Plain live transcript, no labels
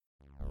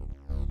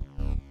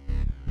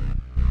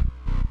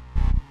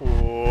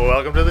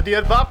Welcome to the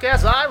DN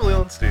Podcast. I'm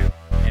Leland Stu.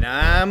 And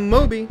I'm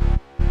Moby.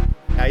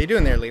 How you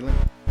doing there, Leland?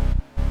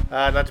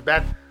 Not too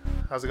bad.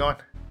 How's it going?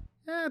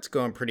 It's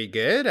going pretty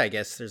good. I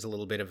guess there's a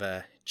little bit of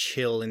a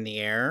chill in the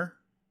air.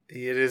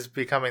 It is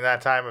becoming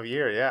that time of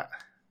year, yeah.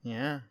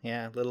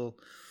 Yeah, little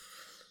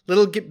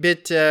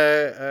bit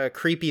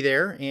creepy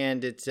there,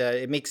 and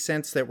it makes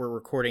sense that we're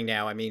recording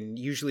now. I mean,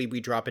 usually we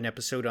drop an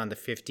episode on the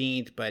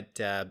 15th, but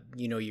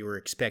you were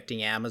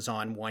expecting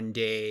Amazon one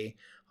day.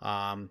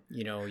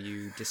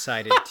 You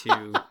decided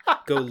to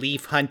go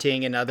leaf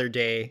hunting another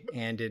day,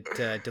 and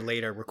it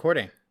delayed our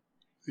recording.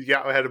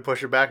 Yeah, I had to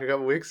push it back a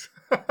couple weeks.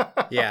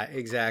 Yeah,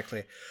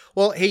 exactly.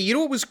 Well, hey, you know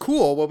what was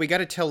cool? What we got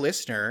to tell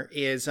listener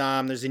is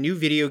there's a new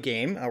video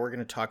game. We're going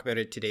to talk about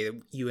it today that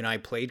you and I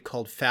played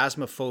called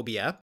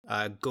Phasmophobia,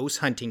 a ghost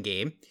hunting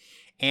game.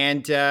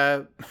 And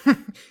you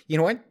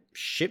know what?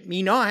 Shit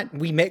me not.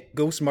 We met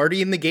Ghost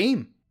Marty in the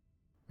game.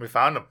 We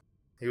found him.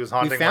 He was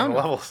haunting one of the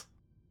levels.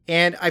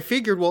 And I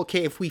figured, well,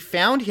 okay, if we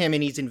found him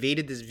and he's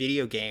invaded this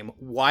video game,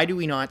 why do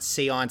we not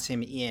seance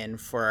him in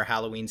for our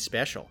Halloween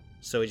special?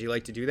 So would you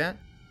like to do that?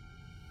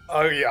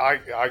 Oh, yeah,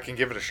 I can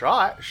give it a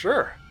shot.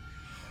 Sure.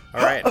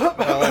 All right.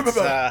 Well,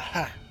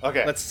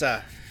 okay. Let's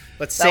Now,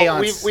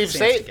 seance. we've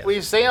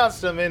together.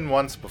 seanced him in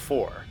once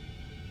before,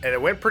 and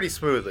it went pretty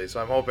smoothly. So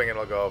I'm hoping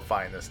it'll go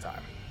fine this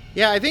time.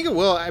 Yeah, I think it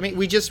will. I mean,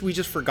 we just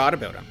forgot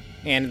about him,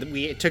 and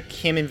it took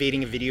him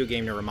invading a video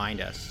game to remind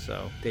us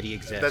so that he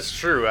exists. That's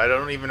true. I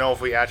don't even know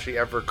if we actually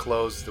ever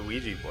closed the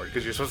Ouija board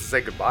because you're supposed to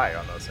say goodbye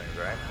on those things,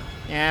 right?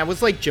 Yeah, it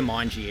was like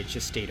Jumanji. It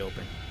just stayed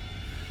open.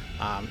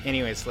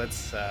 Anyways,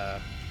 let's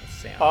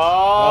seance.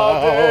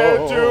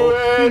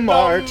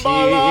 Marty.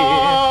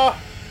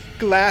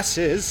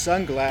 Glasses,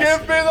 sunglasses.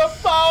 Give me the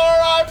power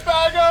I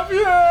beg of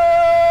you!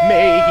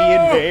 May he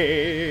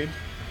invade.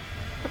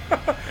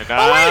 And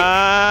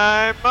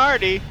I'm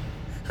Marty.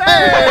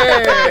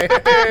 Hey!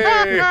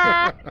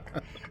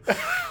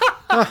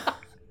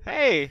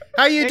 Hey.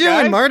 How you Hey,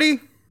 doing, guys. Marty?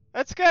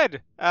 That's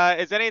good.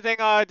 Is anything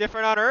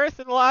different on Earth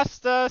in the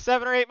last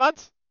 7 or 8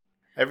 months?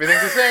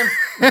 Everything's the same.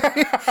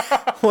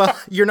 Well,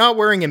 you're not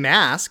wearing a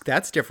mask.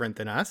 That's different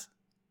than us.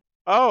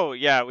 Oh,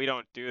 yeah, we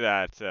don't do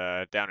that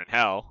down in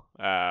hell.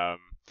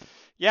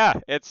 Yeah,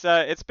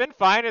 it's been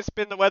fine.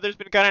 The weather's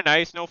been kind of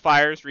nice. No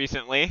fires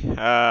recently.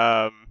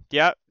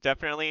 Yeah,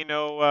 definitely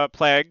no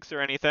plagues or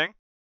anything.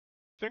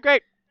 It's been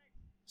great.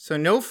 So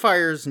no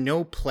fires,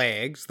 no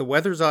plagues. The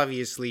weather's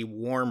obviously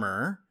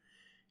warmer.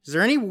 Is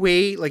there any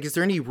way, is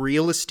there any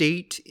real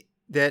estate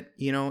that,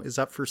 is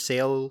up for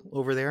sale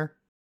over there?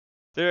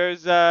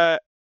 There's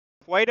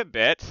quite a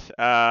bit.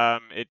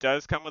 It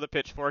does come with a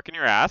pitchfork in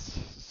your ass,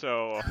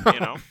 so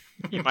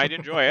you might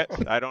enjoy it.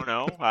 I don't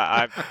know.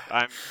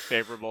 I'm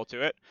favorable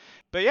to it,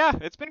 but yeah,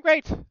 it's been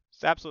great.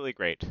 It's absolutely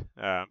great.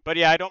 But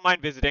yeah, I don't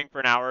mind visiting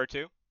for an hour or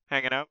two,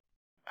 hanging out.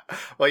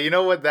 Well, you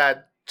know what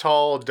that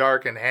tall,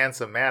 dark, and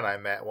handsome man I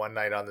met one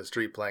night on the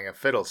street playing a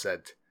fiddle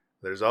said?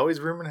 There's always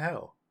room in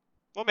hell.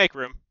 We'll make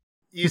room.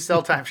 You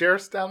sell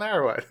timeshares down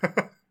there or what?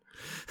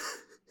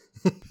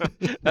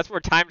 That's where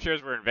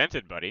timeshares were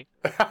invented, buddy.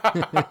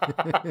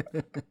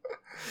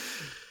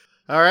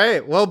 All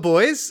right. Well,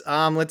 boys,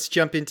 let's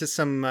jump into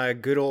some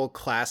good old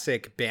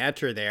classic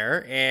banter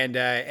there. And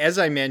as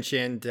I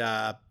mentioned,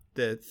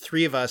 the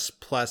three of us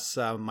plus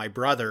my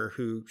brother,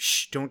 who,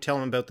 don't tell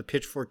him about the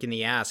pitchfork in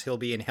the ass. He'll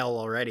be in hell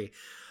already.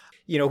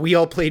 We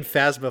all played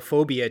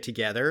Phasmophobia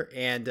together.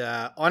 And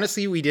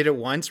honestly, we did it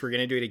once. We're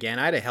going to do it again.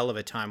 I had a hell of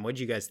a time. What'd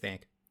you guys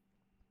think?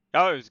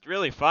 Oh, it was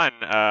really fun.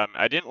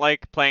 I didn't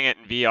like playing it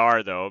in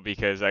VR though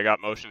because I got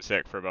motion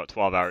sick for about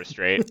 12 hours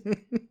straight.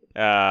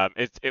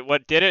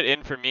 What did it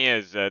in for me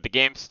is the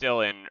game's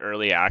still in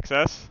early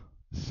access,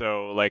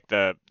 so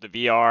the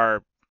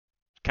VR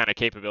kind of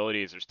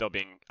capabilities are still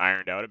being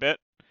ironed out a bit.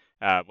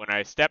 When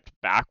I stepped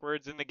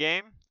backwards in the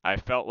game, I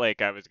felt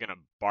like I was gonna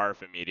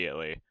barf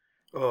immediately.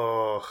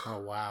 Oh,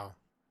 wow.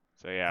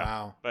 So yeah.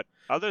 Wow. But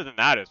other than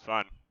that, it's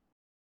fun.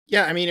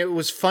 Yeah, I mean, it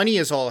was funny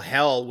as all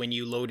hell when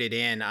you loaded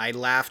in. I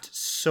laughed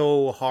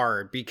so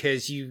hard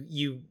because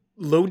you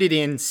loaded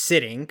in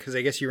sitting, because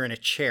I guess you were in a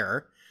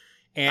chair,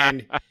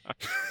 and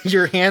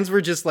your hands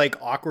were just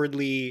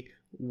awkwardly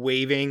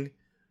waving,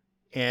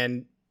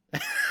 and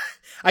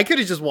I could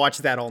have just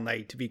watched that all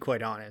night, to be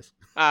quite honest.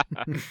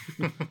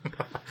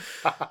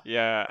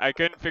 Yeah, I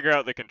couldn't figure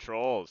out the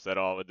controls at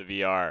all with the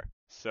VR.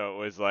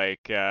 So it was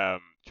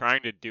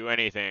trying to do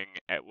anything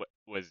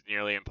was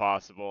nearly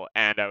impossible,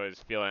 and I was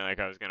feeling like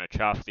I was going to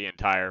chuff the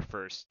entire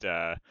first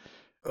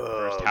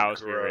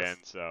house we were in.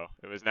 So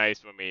it was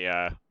nice when we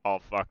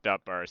all fucked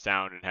up our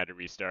sound and had to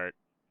restart.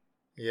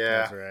 Yeah.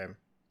 That's right.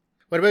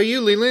 What about you,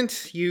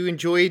 Leland? You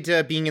enjoyed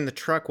being in the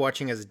truck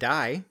watching us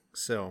die,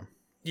 so...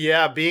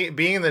 Yeah, being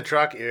in the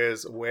truck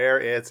is where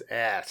it's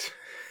at.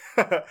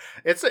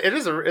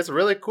 It's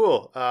really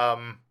cool.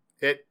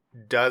 It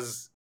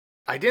does.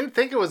 I didn't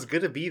think it was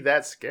gonna be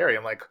that scary.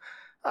 I'm like,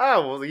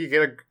 oh well, you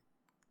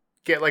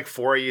get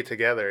 4 of you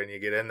together and you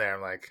get in there.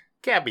 I'm like,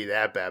 can't be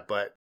that bad,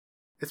 but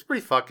it's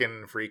pretty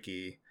fucking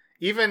freaky.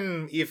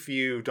 Even if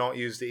you don't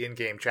use the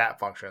in-game chat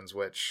functions,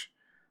 which,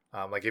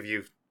 if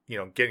you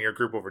getting your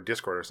group over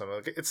Discord or something.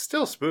 Like, it's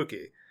still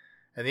spooky.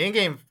 And the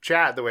in-game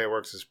chat, the way it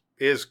works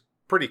is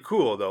pretty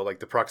cool though, like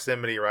the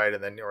proximity, right?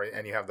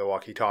 And you have the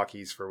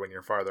walkie-talkies for when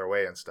you're farther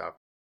away and stuff.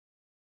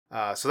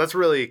 So that's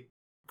really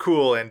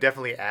cool and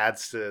definitely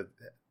adds to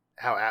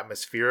how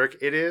atmospheric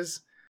it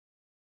is.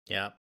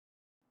 Yeah.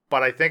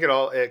 But I think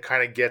it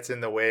kind of gets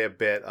in the way a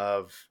bit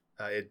of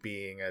it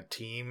being a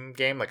team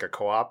game, like a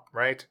co-op,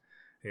 right?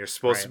 And you're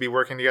supposed to be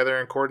working together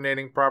and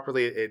coordinating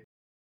properly. It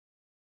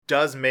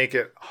does make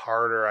it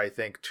harder, I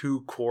think,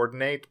 to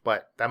coordinate,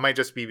 but that might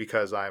just be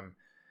because I'm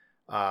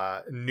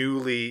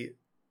newly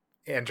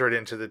entered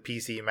into the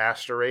PC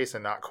master race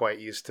and not quite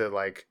used to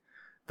like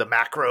the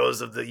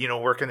macros of the,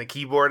 working the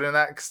keyboard and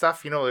that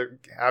stuff,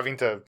 having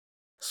to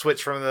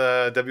switch from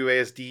the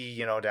WASD,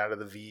 down to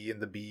the V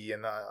and the B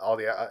and all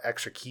the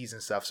extra keys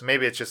and stuff. So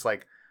maybe it's just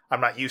like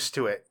I'm not used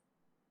to it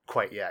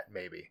quite yet,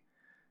 maybe.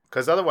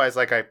 Because otherwise,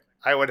 like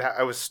I would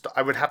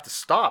have to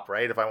stop,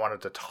 right, if I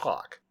wanted to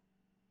talk.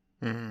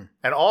 Mm-hmm.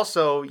 And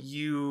also,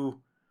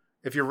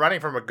 if you're running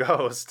from a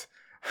ghost,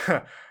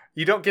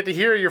 you don't get to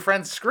hear your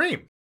friends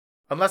scream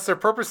unless they're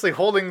purposely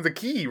holding the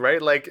key,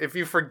 right? Like if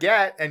you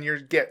forget and you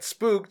get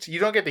spooked, you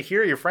don't get to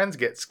hear your friends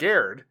get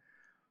scared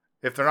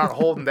if they're not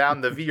holding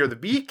down the V or the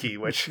B key,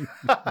 which is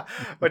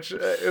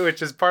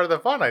part of the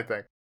fun, I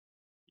think.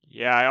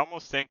 Yeah, I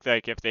almost think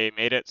like if they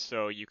made it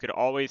so you could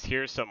always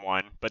hear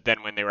someone, but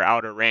then when they were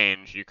out of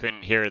range, you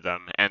couldn't hear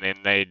them, and then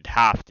they'd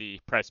have to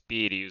press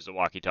B to use the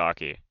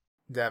walkie-talkie.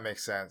 That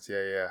makes sense.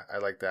 Yeah, I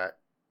like that.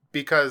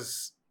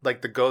 Because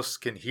like the ghosts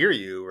can hear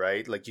you,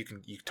 right? Like you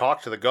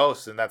talk to the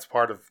ghosts, and that's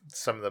part of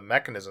some of the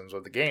mechanisms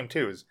of the game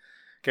too, is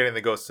getting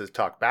the ghosts to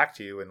talk back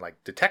to you and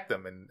like detect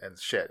them and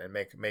shit and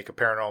make a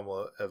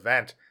paranormal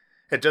event.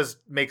 It does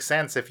make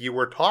sense if you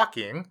were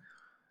talking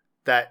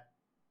that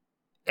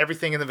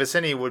everything in the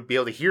vicinity would be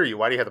able to hear you.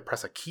 Why do you have to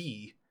press a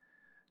key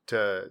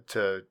to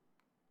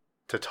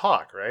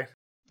talk, right?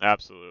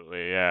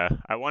 Absolutely, yeah.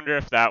 I wonder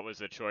if that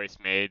was a choice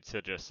made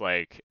to just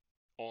like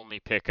only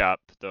pick up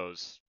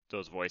those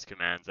voice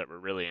commands that were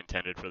really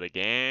intended for the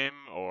game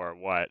or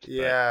what.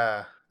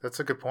 Yeah, that's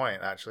a good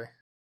point, actually.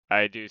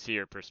 I do see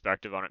your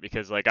perspective on it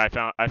because like I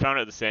found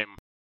it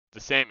the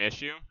same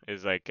issue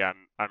is like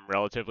I'm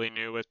relatively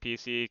new with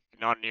PC,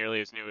 not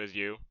nearly as new as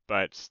you,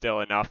 but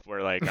still enough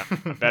where like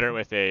I'm better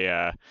with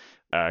a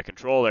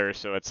controller,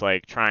 so it's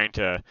like trying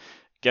to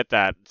get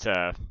that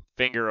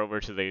finger over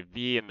to the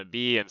V and the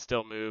B and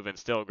still move and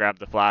still grab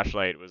the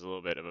flashlight was a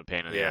little bit of a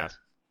pain in the ass.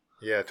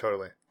 Yeah,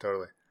 totally.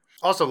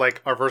 Also,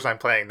 like our first time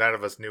playing, none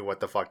of us knew what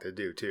the fuck to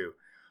do too.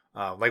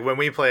 Like when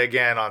we play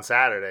again on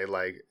Saturday,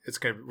 like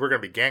we're gonna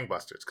be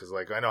gangbusters because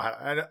like I know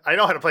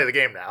how to play the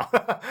game now,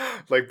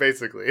 like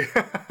basically.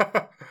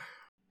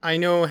 I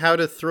know how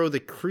to throw the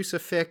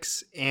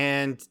crucifix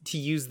and to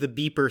use the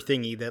beeper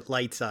thingy that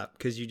lights up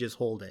because you just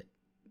hold it,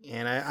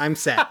 and I'm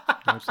set.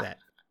 I'm set.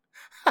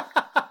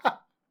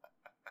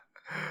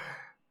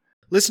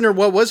 Listener,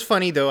 what was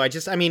funny though,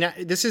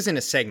 this isn't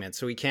a segment,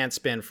 so we can't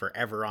spend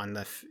forever on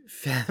the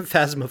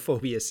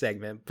Phasmophobia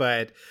segment,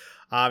 but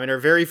in our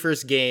very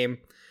first game,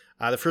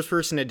 the first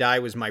person to die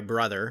was my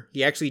brother.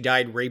 He actually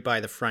died right by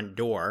the front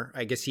door.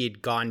 I guess he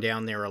had gone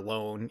down there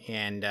alone,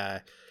 and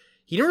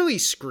he didn't really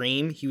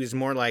scream. He was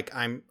more like,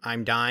 I'm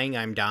dying,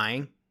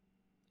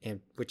 and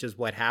which is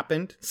what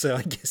happened, so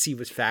I guess he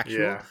was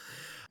factual.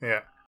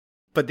 Yeah.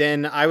 But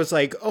then I was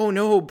like, oh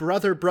no,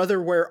 brother,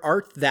 where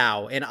art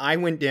thou? And I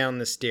went down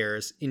the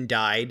stairs and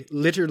died,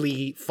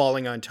 literally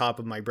falling on top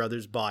of my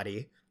brother's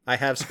body. I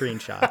have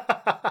screenshot.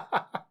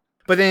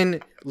 But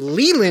then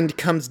Leland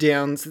comes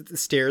down the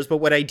stairs, but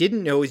what I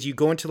didn't know is you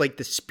go into like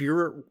the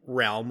spirit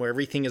realm where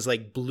everything is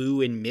like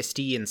blue and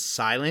misty and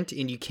silent,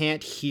 and you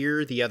can't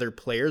hear the other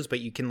players,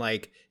 but you can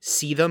like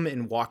see them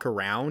and walk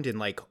around and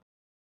like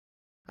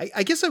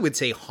I guess I would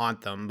say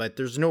haunt them, but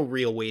there's no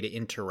real way to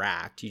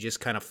interact. You just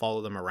kind of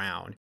follow them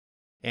around.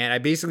 And I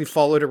basically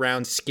followed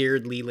around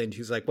scared Leland,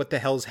 who's like, what the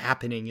hell's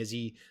happening as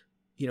he,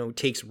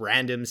 takes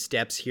random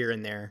steps here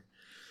and there.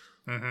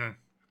 Mm-hmm.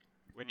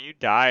 When you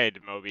died,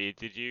 Moby,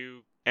 did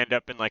you end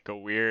up in like a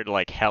weird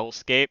like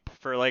hellscape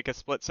for like a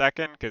split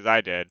second? Because I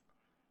did.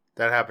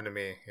 That happened to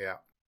me, yeah.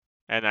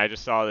 And I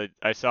just saw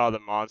the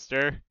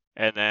monster,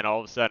 and then all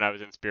of a sudden I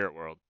was in Spirit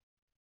World.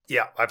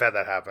 Yeah, I've had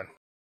that happen.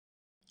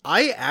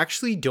 I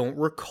actually don't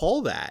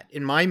recall that.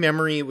 In my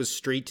memory, it was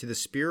straight to the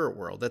spirit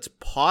world. That's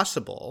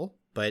possible,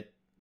 but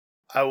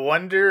I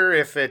wonder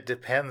if it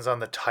depends on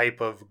the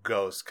type of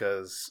ghost,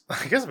 because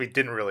I guess we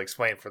didn't really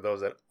explain for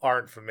those that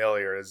aren't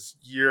familiar, is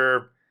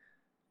you're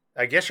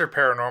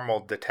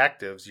paranormal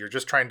detectives. You're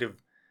just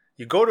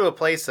you go to a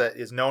place that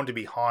is known to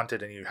be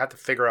haunted, and you have to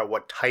figure out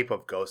what type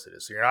of ghost it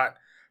is. So you're not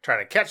trying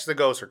to catch the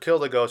ghost or kill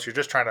the ghost. You're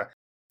just trying to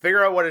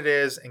figure out what it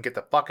is and get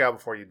the fuck out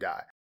before you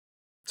die.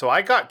 So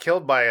I got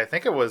killed by, I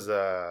think it was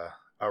a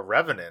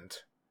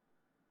revenant,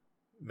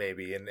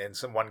 maybe, in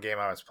some one game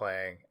I was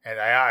playing. And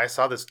I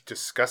saw this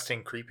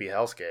disgusting, creepy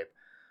hellscape.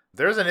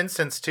 There's an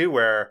instance, too,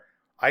 where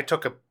I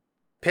took a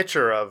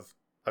picture of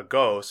a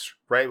ghost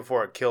right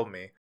before it killed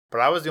me. but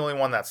I was the only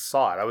one that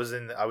saw it. I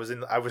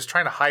was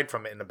trying to hide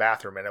from it in the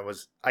bathroom, and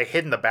I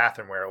hid in the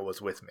bathroom where it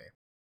was with me.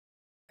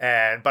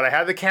 But I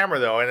had the camera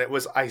though,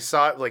 and I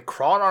saw it like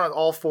crawling on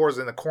all fours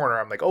in the corner.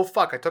 I'm like, oh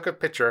fuck, I took a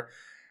picture,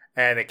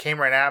 and it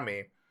came right at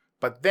me.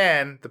 But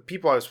then the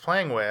people I was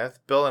playing with,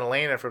 Bill and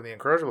Elena from the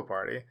Incorrigible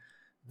Party,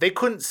 they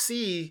couldn't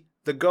see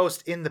the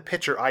ghost in the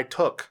picture I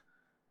took,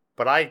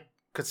 but I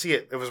could see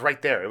it. It was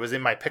right there. It was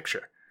in my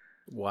picture.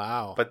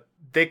 Wow. But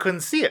they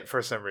couldn't see it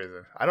for some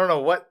reason. I don't know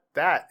what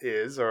that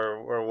is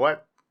or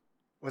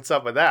what's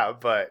up with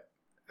that, but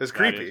it was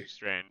creepy. That is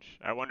strange.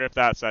 I wonder if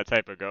that's that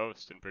type of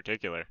ghost in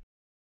particular.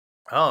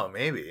 Oh,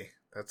 maybe.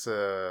 That's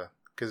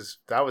because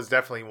that was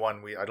definitely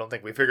one I don't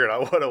think we figured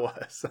out what it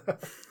was.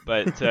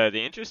 But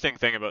the interesting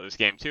thing about this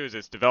game too is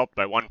it's developed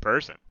by one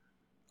person.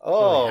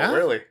 Oh, yeah?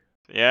 Really?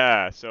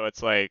 Yeah, so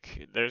it's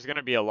like there's going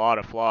to be a lot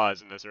of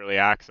flaws in this early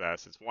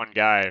access. It's one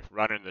guy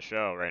running the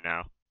show right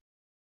now.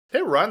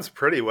 It runs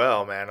pretty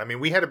well, man. I mean,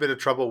 we had a bit of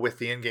trouble with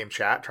the in-game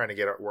chat trying to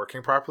get it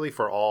working properly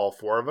for all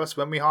four of us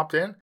when we hopped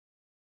in.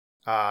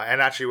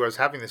 And actually, I was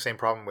having the same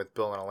problem with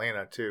Bill and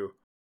Elena, too.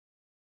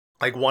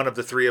 Like, one of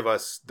the three of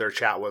us, their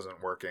chat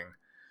wasn't working.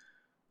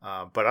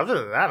 But other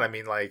than that, I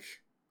mean, like,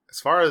 as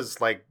far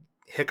as, like,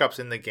 hiccups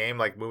in the game,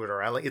 like, moving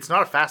around, like, it's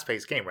not a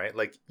fast-paced game, right?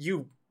 Like,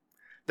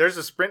 there's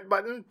a sprint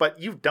button,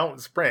 but you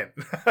don't sprint.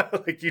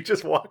 Like, you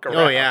just walk around.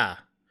 Oh, yeah.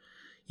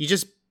 You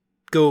just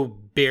go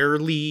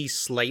barely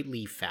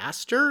slightly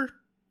faster.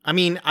 I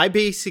mean, I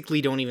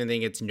basically don't even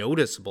think it's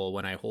noticeable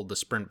when I hold the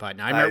sprint button.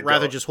 I'd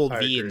rather just hold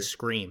V and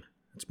scream.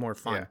 It's more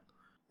fun.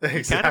 Yeah.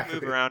 Exactly. You kind of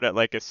move around at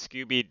like a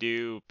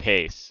Scooby-Doo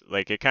pace.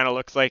 Like it kind of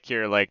looks like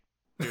you're like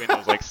doing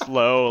those like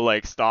slow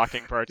like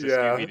stalking parts of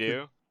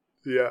Scooby-Doo.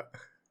 Yeah.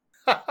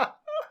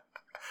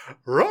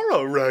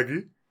 Roro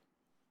Raggy.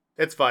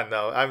 It's fun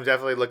though. I'm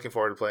definitely looking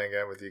forward to playing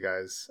again with you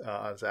guys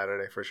on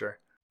Saturday for sure.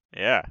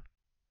 Yeah.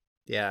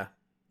 Yeah.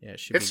 Yeah, it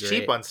should be great. It's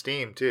cheap on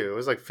Steam too. It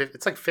was like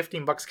it's like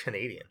 $15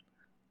 Canadian.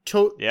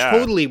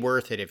 Totally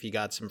worth it if you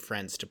got some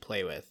friends to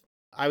play with.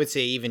 I would say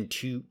even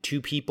two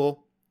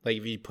people. Like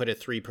if you put a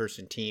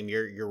 3-person team,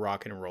 you're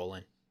rocking and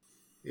rolling.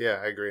 Yeah,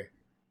 I agree.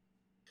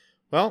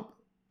 Well,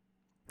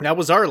 that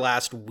was our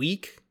last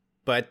week.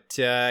 But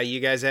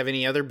you guys have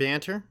any other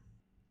banter?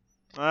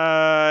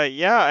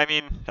 Yeah. I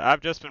mean,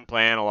 I've just been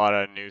playing a lot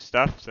of new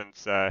stuff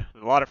since a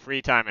lot of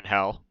free time in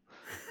hell.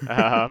 You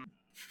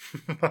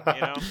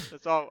know,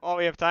 that's all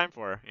we have time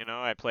for. You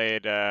know, I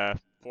played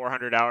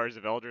 400 hours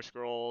of Elder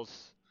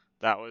Scrolls.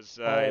 That was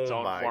its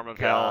own form of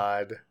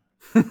hell.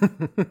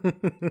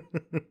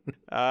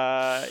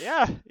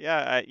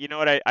 Yeah. You know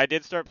what? I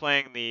did start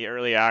playing the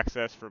early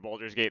access for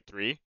Baldur's Gate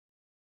 3.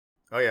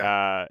 Oh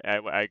yeah.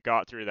 I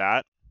got through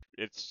that.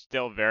 It's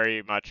still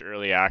very much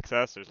early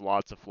access. There's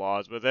lots of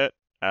flaws with it,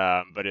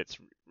 but it's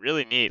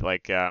really neat.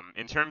 Like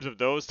in terms of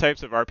those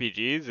types of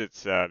RPGs,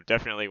 it's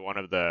definitely one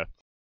of the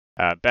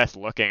best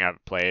looking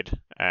I've played,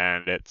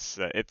 and it's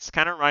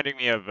kind of reminding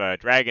me of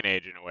Dragon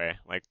Age in a way,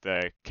 like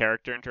the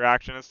character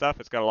interaction and stuff.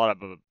 It's got a lot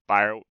of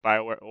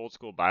BioWare, old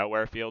school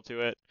BioWare feel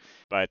to it.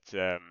 But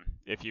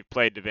if you've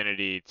played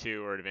Divinity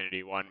 2 or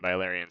Divinity 1 by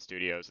Larian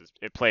Studios,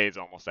 it plays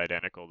almost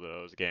identical to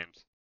those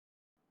games.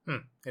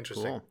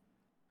 Interesting. Cool.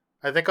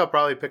 I think I'll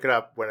probably pick it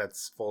up when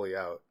it's fully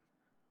out.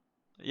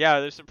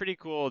 Yeah, there's some pretty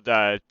cool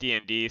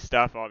D&D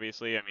stuff.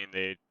 Obviously, I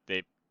mean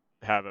they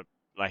have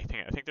I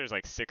think there's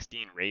like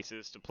 16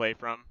 races to play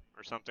from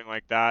or something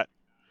like that.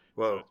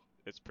 Whoa. So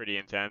it's pretty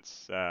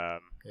intense. Yeah.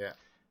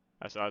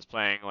 So I was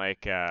playing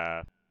like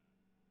a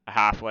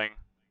halfling.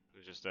 It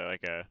was just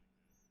like a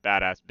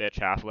badass bitch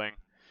halfling,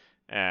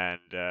 and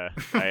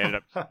I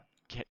ended up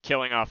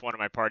killing off one of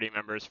my party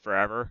members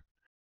forever.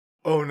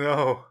 Oh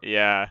no.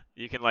 Yeah,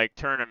 you can like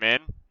turn him in,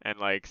 and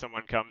like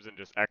someone comes and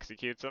just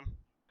executes him.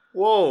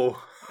 Whoa.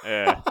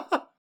 Yeah.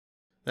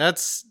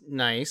 That's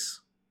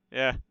nice.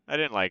 Yeah, I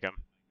didn't like him.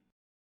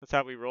 That's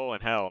how we roll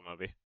in hell,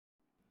 Moby.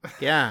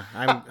 Yeah,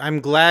 I'm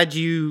glad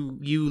you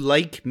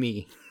like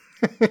me.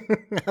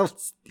 I'll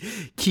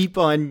keep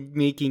on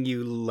making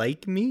you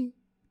like me.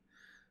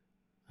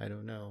 I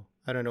don't know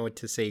what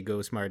to say,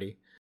 Ghost Marty.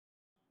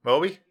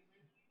 Moby?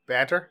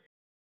 Banter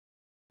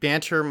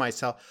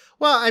myself.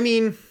 Well, I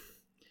mean,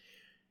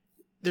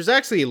 there's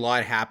actually a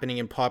lot happening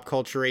in pop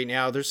culture right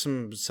now. There's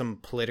some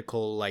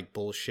political like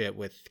bullshit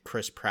with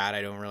Chris Pratt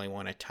I don't really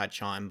want to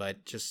touch on,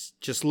 but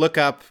just look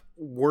up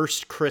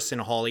worst Chris in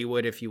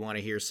Hollywood if you want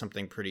to hear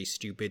something pretty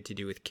stupid to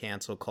do with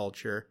cancel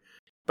culture.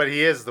 But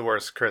he is the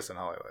worst Chris in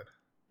Hollywood.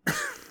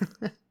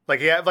 Like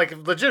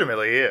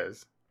legitimately he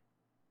is.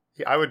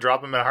 I would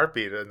drop him in a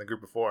heartbeat in the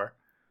group of 4.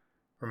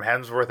 From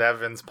Hemsworth,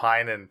 Evans,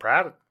 Pine, and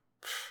Pratt.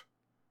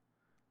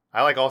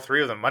 I like all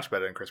 3 of them much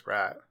better than Chris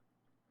Pratt.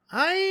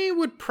 I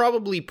would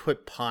probably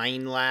put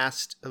Pine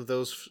last of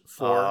those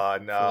 4. Oh,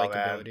 no, for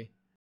man. likability.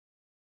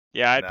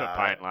 Yeah, I'd put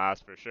Pine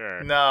last for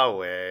sure. No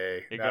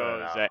way. It No,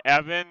 goes no.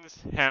 Evans,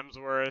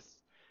 Hemsworth,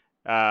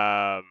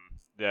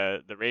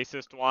 the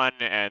racist one,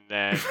 and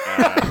then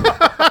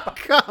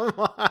Come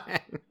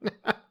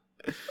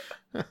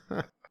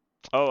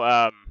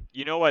on.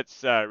 You know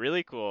what's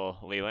really cool,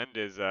 Leland,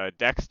 is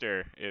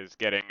Dexter is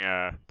getting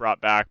brought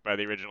back by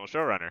the original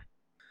showrunner.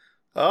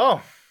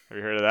 Oh, Have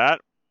you heard of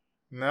that?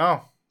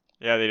 no.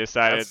 Yeah, they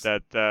decided That's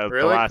that the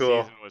really last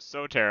cool. season was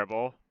so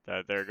terrible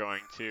that they're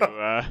going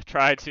to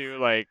try to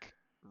like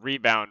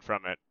rebound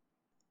from it.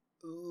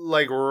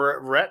 Like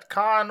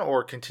retcon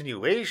or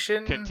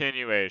continuation?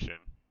 Continuation.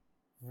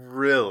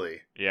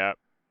 Really? Yeah.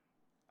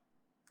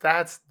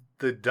 That's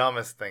the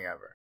dumbest thing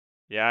ever.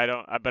 Yeah, I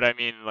don't. But I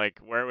mean, like,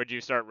 where would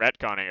you start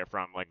retconning it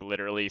from? Like,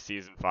 literally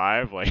season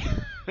 5? Like,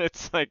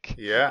 it's like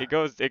Yeah.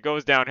 it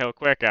goes downhill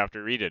quick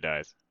after Rita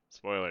dies.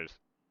 Spoilers.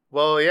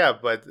 Well, yeah,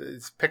 but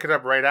it's pick it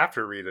up right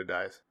after Rita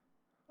dies.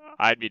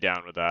 I'd be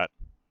down with that.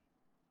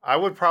 I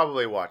would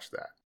probably watch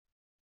that.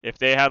 If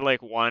they had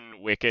like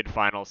one wicked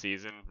final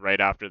season right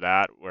after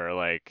that, where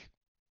like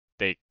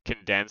they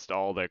condensed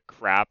all the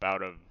crap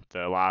out of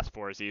the last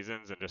 4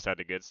 seasons and just had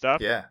the good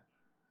stuff. Yeah.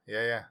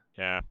 Yeah.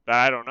 Yeah, but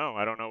I don't know.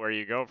 I don't know where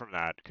you go from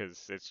that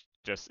because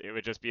it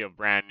would just be a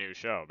brand new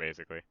show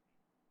basically.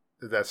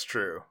 That's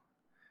true.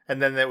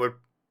 And then it would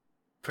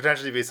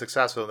potentially be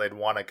successful and they'd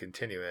want to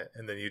continue it.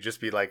 And then you'd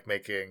just be like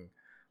making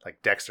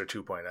like Dexter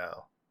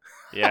 2.0.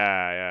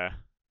 Yeah.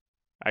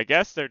 I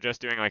guess they're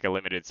just doing like a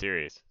limited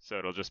series. So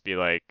it'll just be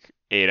like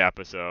 8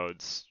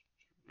 episodes,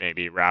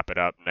 maybe wrap it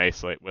up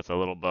nicely with a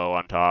little bow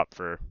on top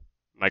for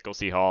Michael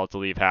C. Hall to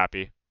leave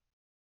happy.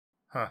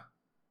 Huh.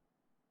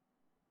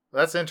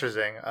 That's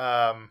interesting.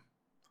 I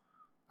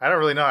don't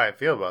really know how I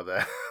feel about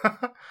that.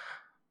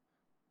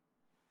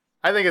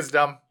 I think it's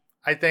dumb.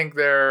 I think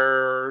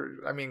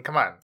I mean, come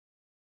on.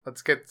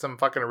 Let's get some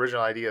fucking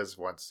original ideas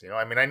once, you know?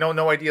 I mean, I know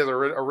no ideas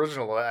are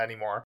original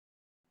anymore,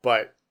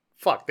 but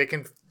fuck, they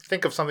can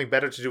think of something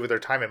better to do with their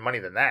time and money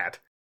than that.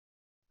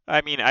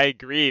 I mean, I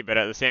agree, but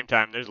at the same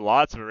time, there's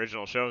lots of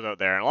original shows out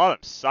there, and a lot of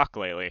them suck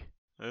lately.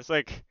 It's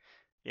like,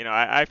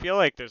 I feel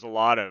like there's a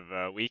lot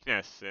of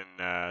weakness in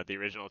the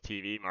original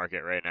TV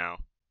market right now.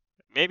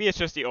 Maybe it's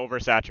just the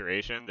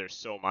oversaturation. There's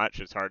so much,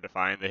 it's hard to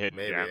find the hidden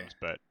Maybe. gems,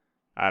 but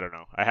I don't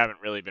know. I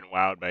haven't really been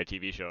wowed by a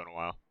TV show in a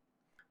while.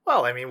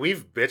 Well, I mean,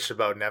 we've bitched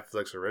about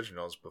Netflix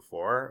originals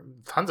before,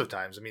 tons of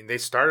times. I mean, they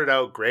started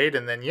out great,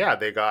 and then, yeah,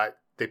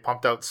 they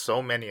pumped out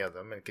so many of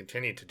them and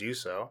continue to do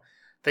so.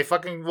 They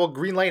fucking will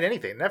greenlight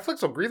anything.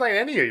 Netflix will greenlight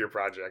any of your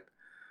project.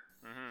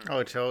 Mm-hmm.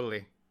 Oh,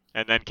 totally.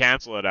 And then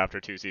cancel it after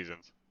 2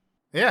 seasons.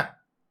 Yeah.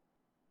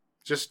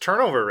 Just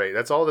turnover rate.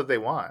 That's all that they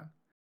want.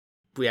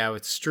 Yeah,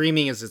 with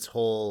streaming is its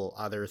whole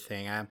other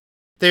thing.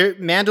 The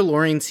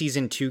Mandalorian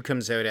season 2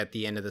 comes out at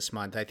the end of this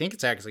month. I think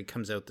it actually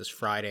comes out this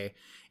Friday.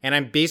 And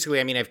I've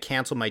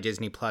canceled my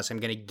Disney Plus. I'm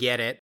going to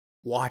get it,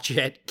 watch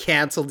it,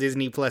 cancel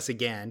Disney Plus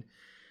again.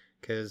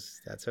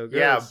 Because that's how it goes.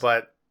 Yeah,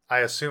 but I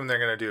assume they're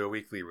going to do a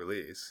weekly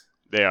release.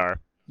 They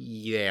are.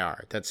 They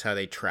are. That's how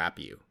they trap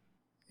you.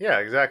 Yeah,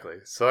 exactly.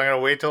 So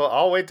I'll wait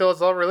till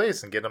it's all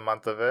released and get a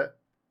month of it.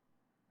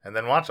 And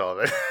then watch all of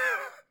it.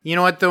 You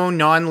know what, though?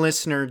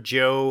 Non-listener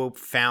Joe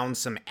found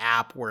some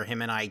app where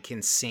him and I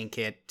can sync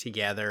it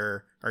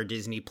together, our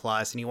Disney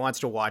Plus, and he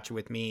wants to watch it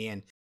with me.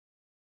 And,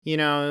 he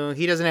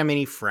doesn't have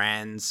many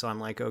friends, so I'm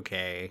like,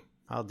 okay,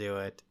 I'll do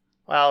it.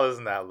 Well,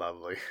 isn't that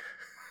lovely?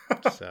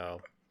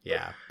 So,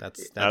 yeah,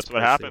 that's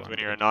what happens when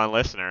you're a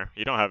non-listener.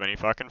 You don't have any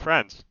fucking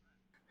friends.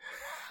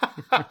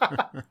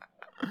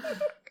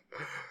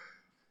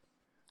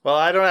 Well,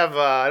 I don't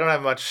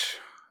have much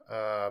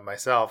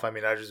myself. I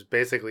mean, I've just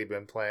basically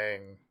been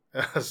playing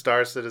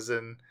Star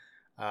Citizen.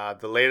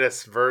 The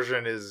latest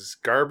version is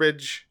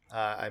garbage.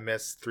 I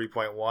miss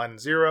 3.10.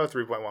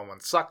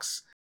 3.11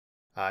 sucks.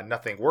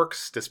 Nothing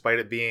works, despite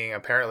it being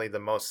apparently the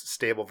most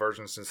stable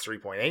version since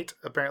 3.8,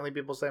 apparently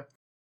people say.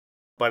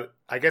 But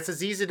I guess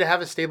it's easy to have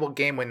a stable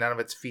game when none of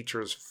its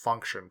features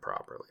function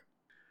properly.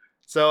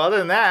 So other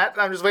than that,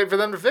 I'm just waiting for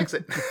them to fix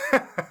it.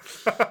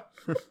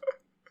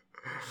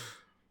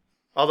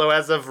 Although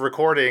as of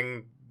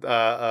recording,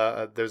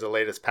 there's a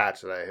latest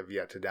patch that I have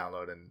yet to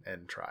download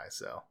and try.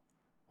 So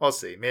we'll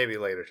see. Maybe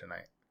later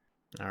tonight.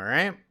 All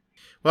right.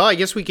 Well, I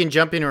guess we can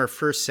jump into our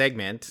first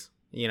segment.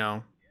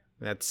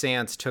 That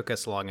seance took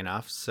us long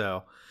enough.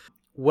 So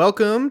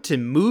welcome to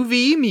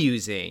Movie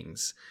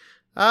Musings.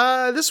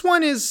 This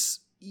one is,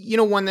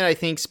 one that I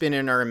think's been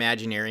in our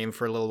Imaginarium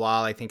for a little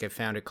while. I think I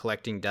found it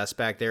collecting dust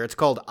back there. It's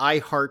called I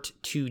Heart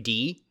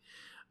 2D.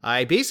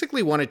 I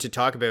basically wanted to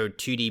talk about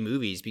 2D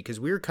movies because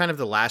we were kind of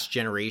the last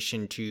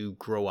generation to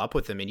grow up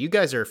with them. And you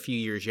guys are a few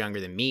years younger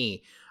than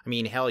me. I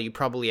mean, hell, you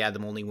probably had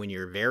them only when you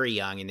were very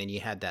young. And then you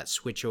had that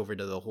switch over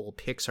to the whole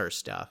Pixar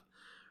stuff,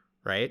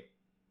 right?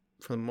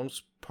 For the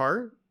most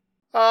part.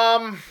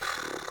 I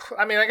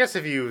mean, I guess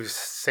if you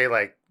say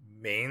like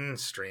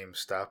mainstream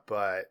stuff,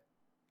 but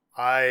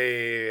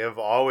I have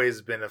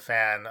always been a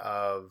fan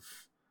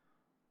of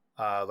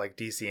like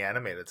DC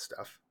animated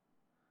stuff.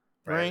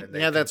 Right.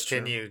 And that's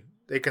true.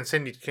 They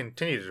continue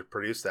to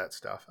produce that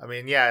stuff. I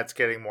mean, yeah, it's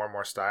getting more and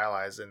more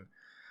stylized, and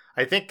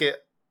I think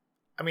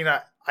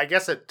I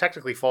guess it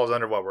technically falls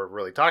under what we're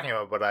really talking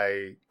about, but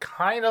I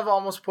kind of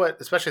almost put,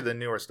 especially the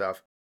newer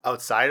stuff,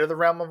 outside of the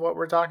realm of what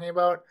we're talking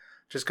about,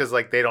 just because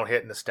like they don't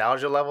hit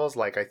nostalgia levels.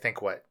 Like I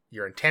think what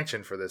your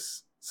intention for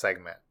this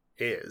segment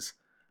is,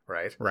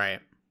 right?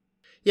 Right.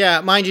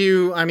 Yeah, mind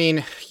you, I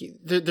mean,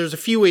 there's a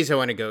few ways I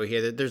want to go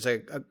here. There's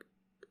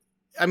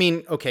I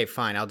mean, okay,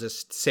 fine, I'll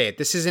just say it.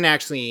 This isn't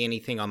actually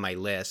anything on my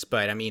list,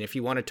 but I mean, if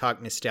you want to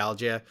talk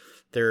nostalgia,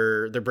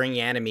 they're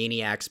bringing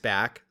Animaniacs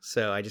back,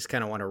 so I just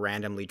kind of want to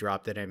randomly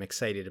drop that I'm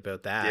excited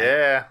about that.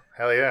 Yeah,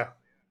 hell yeah.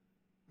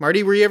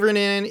 Marty, were you ever in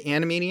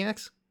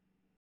Animaniacs?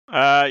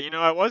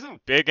 I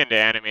wasn't big into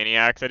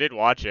Animaniacs. I did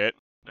watch it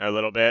a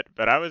little bit,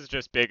 but I was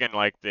just big in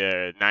like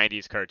the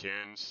 '90s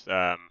cartoons.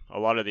 A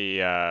lot of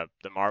the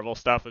Marvel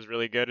stuff was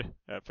really good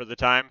for the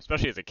time,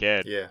 especially as a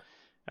kid. Yeah.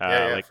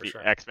 Yeah, like for the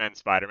sure. X-Men,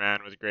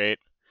 Spider-Man was great.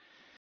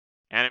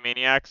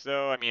 Animaniacs,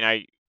 though, I mean,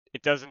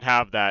 it doesn't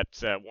have that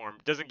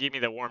doesn't give me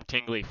the warm,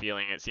 tingly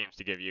feeling it seems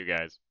to give you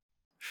guys.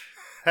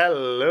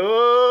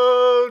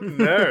 Hello,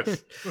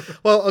 nurse.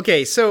 Well,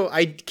 okay, so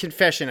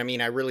confession, I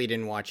mean, I really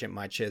didn't watch it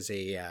much as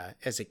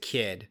a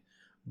kid,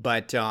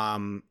 but as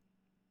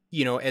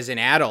an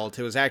adult,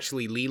 it was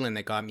actually Leland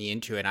that got me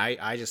into it.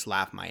 I just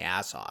laughed my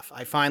ass off.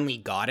 I finally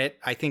got it.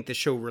 I think the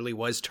show really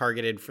was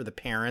targeted for the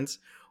parents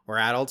or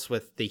adults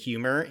with the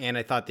humor, and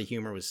I thought the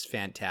humor was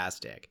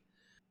fantastic.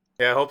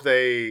 Yeah, I hope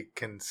they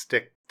can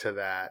stick to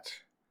that.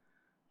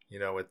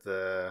 With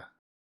the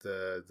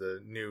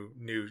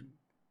new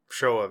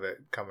show of it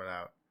coming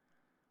out.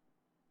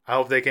 I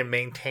hope they can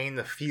maintain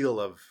the feel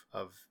of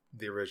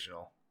the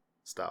original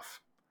stuff.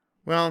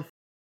 Well,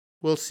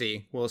 we'll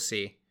see.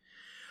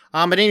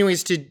 But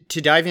anyways, to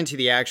dive into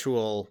the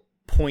actual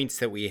points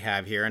that we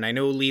have here, and I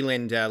know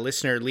Leland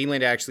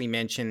actually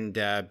mentioned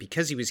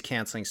because he was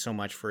canceling so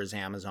much for his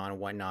Amazon and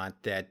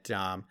whatnot that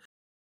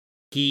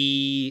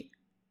he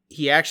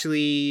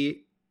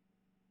actually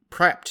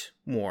prepped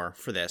more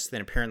for this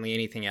than apparently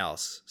anything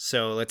else.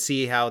 So let's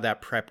see how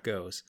that prep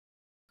goes.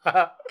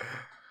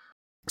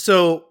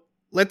 So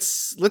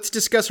let's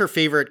discuss our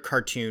favorite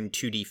cartoon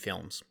 2D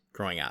films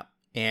growing up.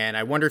 And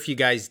I wonder if you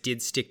guys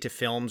did stick to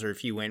films or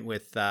if you went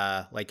with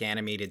like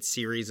animated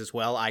series as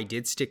well. I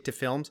did stick to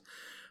films.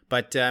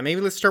 But maybe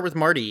let's start with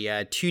Marty.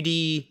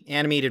 2D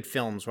animated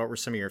films, what were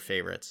some of your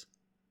favorites?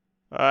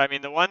 I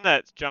mean, the one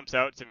that jumps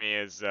out to me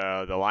is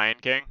The Lion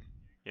King.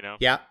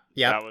 Yeah,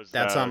 that was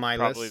that's on my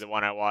probably list. the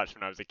one I watched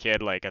when I was a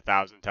kid, like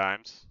 1,000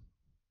 times.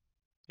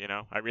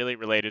 I really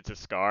related to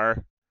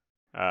Scar.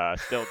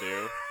 Still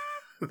do.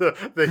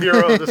 the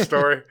hero of the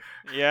story.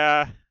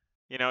 Yeah.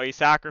 He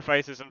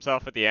sacrifices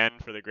himself at the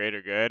end for the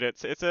greater good.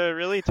 It's a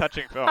really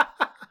touching film.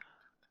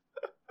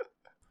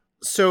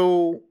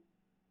 So,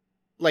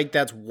 like,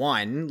 that's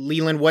one.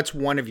 Leland, what's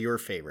one of your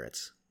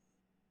favorites?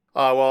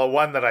 Well,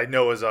 one that I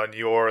know is on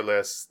your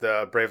list,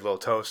 the Brave Little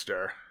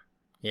Toaster.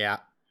 Yeah.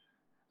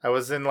 I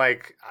was in I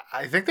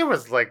think there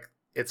was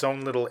its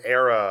own little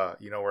era,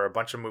 where a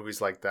bunch of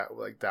movies like that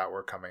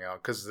were coming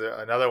out. Because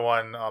another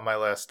one on my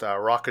list,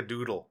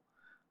 Rock-a-Doodle.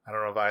 I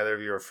don't know if either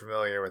of you are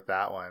familiar with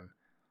that one.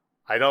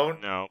 I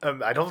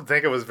don't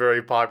think it was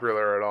very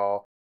popular at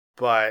all,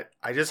 but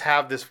I just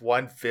have this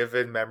one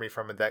vivid memory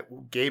from it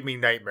that gave me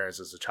nightmares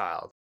as a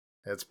child.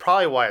 And it's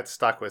probably why it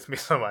stuck with me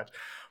so much.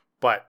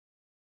 But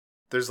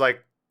there's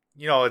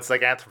it's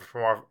like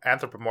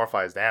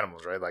anthropomorphized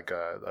animals, right? Like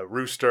a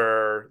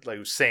rooster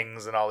who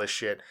sings and all this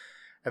shit.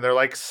 And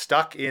they're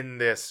stuck in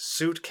this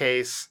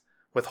suitcase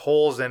with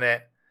holes in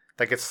it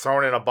that gets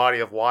thrown in a body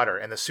of water.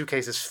 And the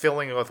suitcase is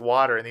filling with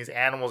water and these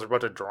animals are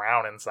about to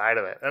drown inside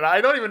of it. And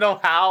I don't even know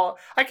how.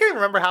 I can't even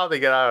remember how they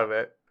get out of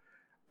it.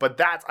 But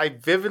I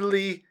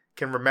vividly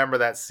can remember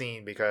that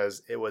scene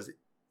because it was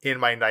in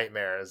my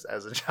nightmares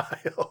as a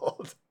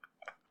child.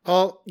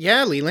 Well,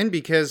 yeah, Leland,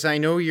 because I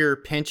know your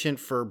penchant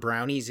for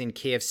brownies and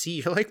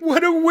KFC. You're like,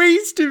 what a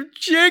waste of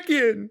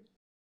chicken.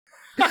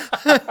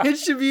 It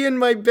should be in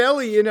my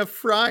belly in a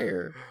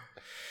fryer.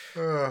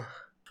 Yeah,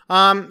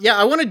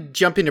 I want to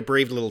jump into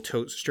Brave Little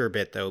Toaster a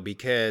bit, though,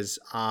 because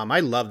I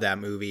love that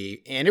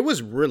movie, and it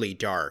was really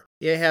dark.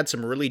 It had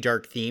some really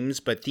dark themes,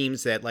 but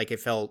themes that, I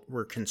felt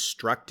were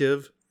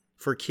constructive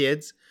for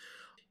kids.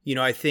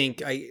 I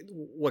think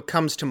what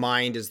comes to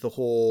mind is the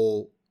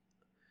whole...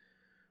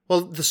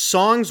 Well, the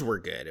songs were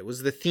good. It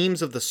was the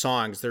themes of the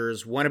songs.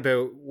 There's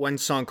one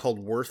song called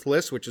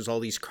Worthless, which is all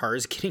these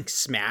cars getting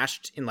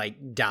smashed and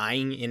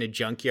dying in a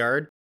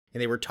junkyard.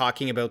 And they were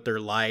talking about their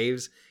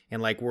lives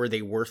and were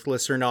they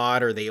worthless or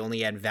not, or they only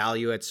had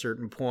value at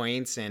certain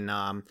points. And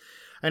I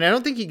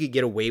don't think you could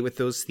get away with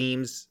those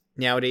themes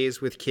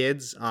nowadays with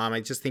kids. I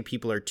just think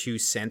people are too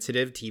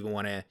sensitive to even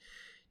want to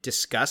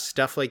discuss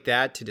stuff like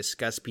that, to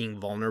discuss being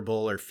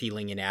vulnerable or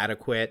feeling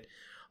inadequate.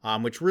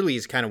 Which really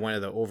is kind of one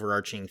of the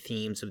overarching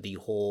themes of the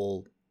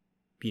whole,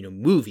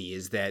 movie,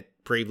 is that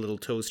Brave Little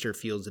Toaster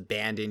feels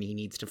abandoned. He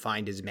needs to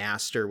find his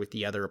master with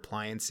the other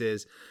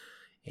appliances.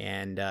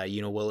 And,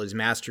 will his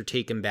master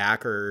take him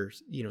back or,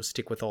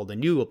 stick with all the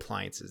new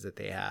appliances that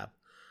they have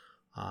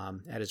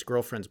at his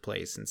girlfriend's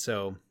place? And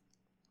so,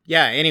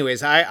 yeah,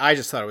 anyways, I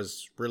just thought it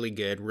was really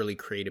good, really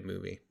creative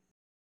movie.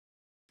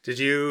 Did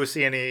you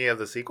see any of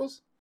the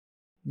sequels?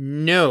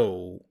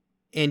 No.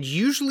 And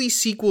usually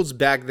sequels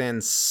back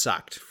then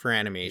sucked for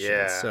animation.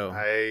 Yeah, So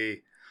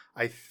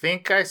I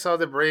think I saw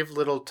the Brave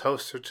Little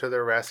Toaster to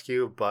the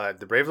rescue, but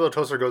the Brave Little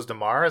Toaster Goes to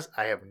Mars,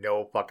 I have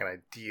no fucking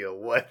idea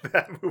what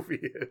that movie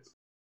is.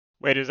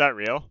 Wait, is that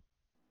real?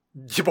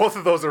 Both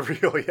of those are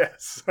real,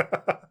 yes.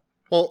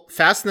 well,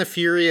 Fast and the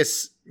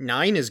Furious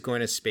 9 is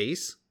going to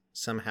space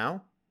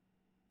somehow.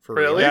 For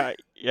Really? real.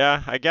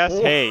 Yeah, I guess,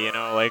 hey, you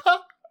know, like,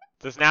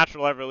 this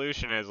natural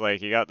evolution is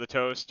like, you got the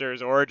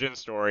Toaster's origin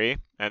story,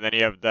 and then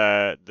you have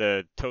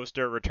the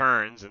Toaster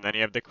returns, and then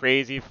you have the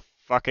crazy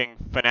fucking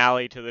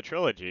finale to the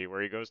trilogy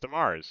where he goes to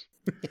Mars.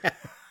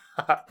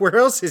 Where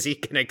else is he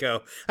gonna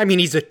go? I mean,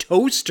 he's a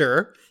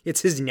toaster.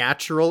 It's his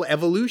natural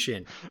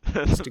evolution.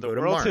 The go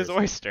to world's Mars. his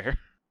oyster.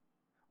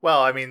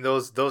 Well, I mean,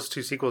 those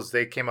two sequels,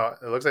 they came out,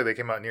 it looks like they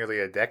came out nearly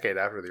a decade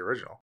after the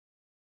original.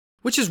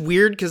 Which is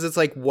weird because it's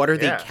like, what are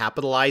Yeah. they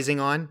capitalizing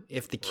on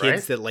if the kids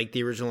Right? that like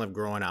the original have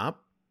grown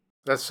up?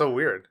 That's so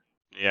weird.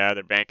 Yeah,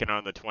 they're banking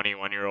on the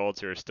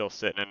 21-year-olds who are still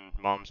sitting in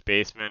mom's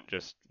basement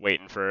just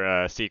waiting for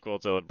a sequel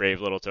to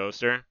Brave Little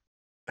Toaster.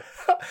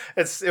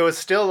 It was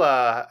still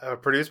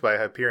produced by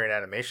Hyperion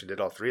Animation, did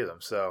all three of them.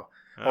 So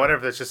I wonder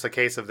if it's just a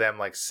case of them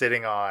like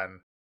sitting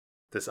on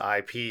this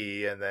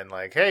IP and then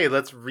like, hey,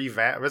 let's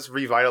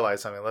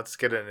revitalize something. Let's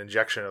get an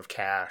injection of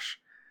cash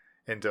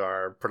into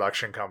our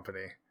production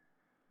company.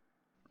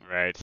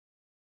 Right.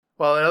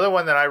 Well, another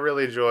one that I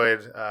really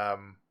enjoyed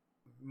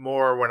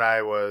more when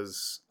I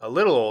was a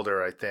little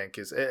older, I think,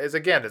 is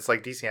again, it's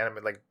like DC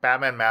anime, like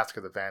Batman: Mask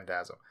of the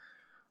Phantasm.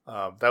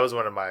 That was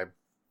one of my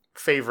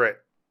favorite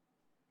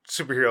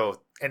superhero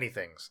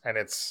anythings, and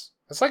it's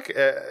like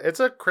it's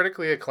a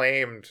critically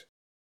acclaimed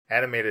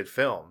animated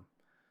film,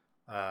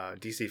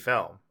 DC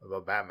film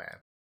about Batman.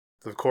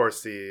 Of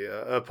course,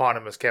 the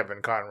eponymous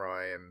Kevin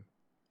Conroy and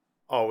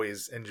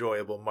always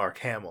enjoyable Mark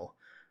Hamill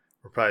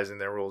reprising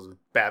their roles of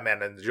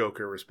Batman and the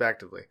Joker,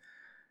 respectively.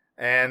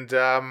 And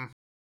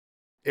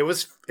it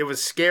was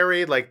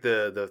scary. Like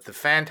the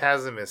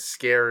Phantasm is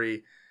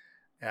scary,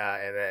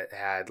 and it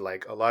had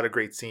like a lot of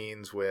great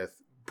scenes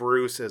with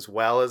Bruce as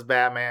well as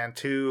Batman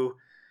too.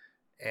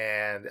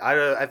 And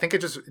I think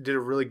it just did a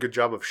really good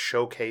job of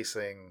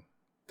showcasing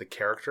the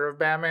character of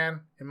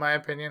Batman, in my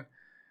opinion.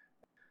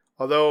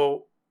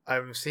 Although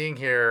I'm seeing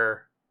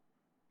here,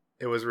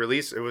 it was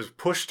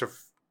pushed to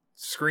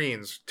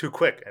screens too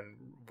quick and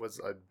was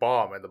a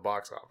bomb at the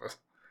box office.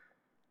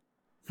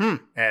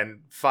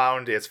 And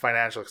found its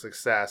financial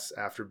success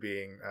after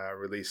being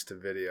released to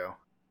video.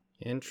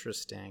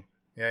 Interesting.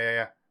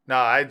 Yeah.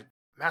 No,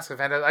 Mask of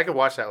Phantasm, I could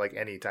watch that like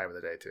any time of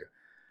the day too.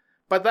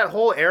 But that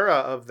whole era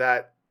of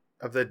the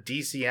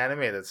DC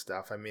animated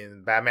stuff, I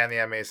mean, Batman the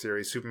animated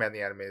series, Superman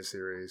the animated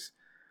series,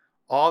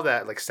 all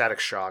that, like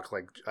Static Shock,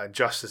 like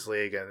Justice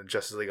League and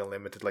Justice League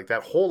Unlimited, like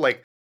that whole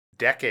like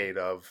decade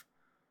of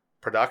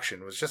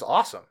production was just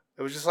awesome.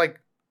 It was just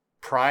like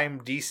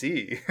prime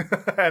DC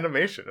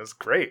animation. It was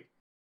great.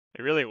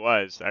 It really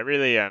was. I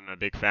really am a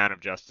big fan of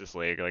Justice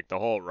League. Like, the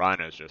whole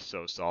run is just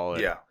so solid.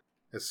 Yeah,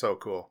 it's so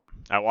cool.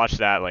 I watched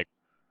that, like,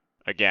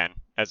 again,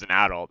 as an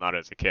adult, not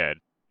as a kid.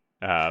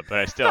 But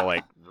I still,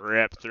 like,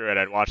 ripped through it.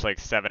 I'd watch, like,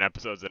 7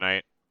 episodes a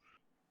night.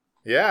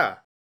 Yeah.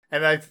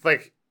 And I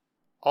like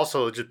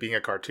also just being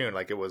a cartoon,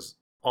 like it was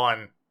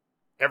on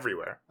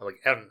everywhere.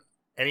 Like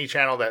any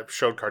channel that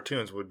showed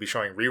cartoons would be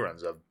showing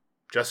reruns of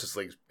Justice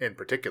League in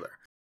particular.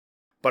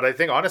 But I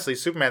think honestly,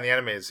 Superman the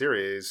Animated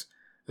Series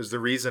is the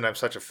reason I'm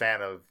such a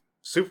fan of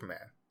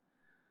Superman.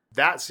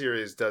 That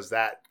series does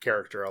that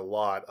character a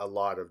lot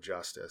of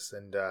justice.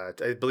 And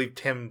I believe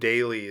Tim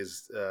Daly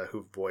is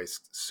who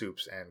voiced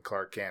Supes and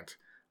Clark Kent.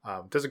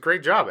 Does a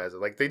great job as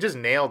it. Like, they just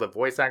nailed the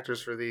voice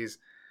actors for these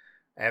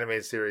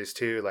animated series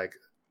too. Like,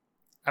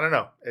 I don't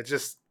know. It's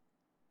just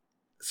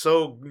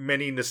so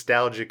many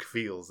nostalgic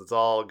feels. It's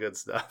all good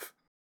stuff.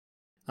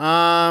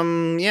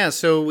 Yeah,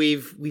 so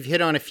we've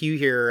hit on a few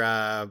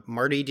here.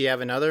 Marty, do you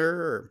have another?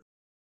 Or?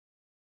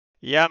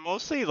 Yeah,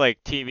 mostly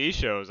like TV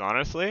shows,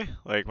 honestly.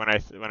 Like when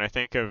I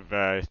think of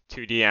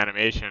 2D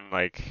animation,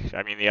 like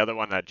I mean the other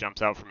one that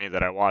jumps out for me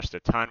that I watched a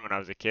ton when I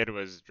was a kid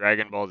was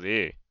Dragon Ball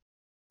Z.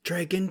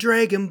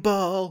 Dragon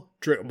Ball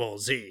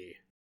Z.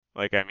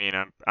 Like I mean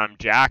I'm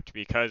jacked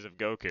because of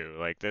Goku.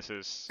 Like this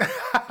is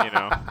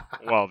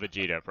well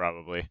Vegeta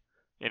probably.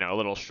 A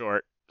little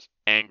short,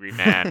 angry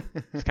man.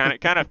 It's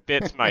kind of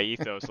fits my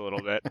ethos a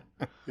little bit.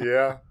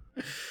 Yeah.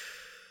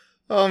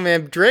 Oh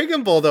man,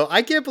 Dragon Ball though,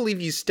 I can't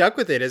believe you stuck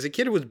with it. As a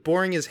kid, it was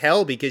boring as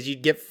hell because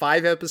you'd get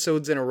 5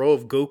 episodes in a row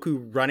of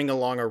Goku running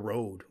along a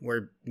road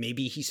where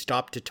maybe he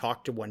stopped to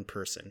talk to one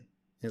person.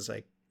 It's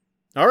like,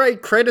 all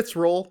right, credits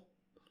roll.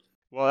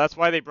 Well, that's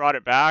why they brought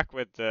it back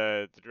with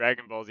the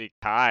Dragon Ball Z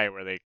Kai,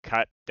 where they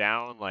cut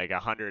down like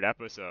 100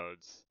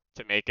 episodes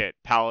to make it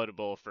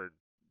palatable for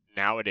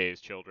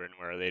nowadays children,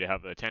 where they'd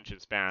have the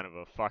attention span of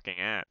a fucking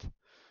ant.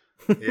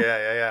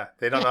 Yeah.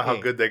 They don't know how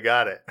good they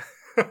got it.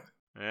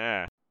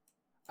 Yeah.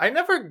 I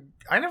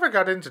never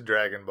got into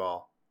Dragon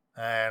Ball,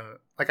 and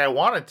like I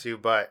wanted to,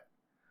 but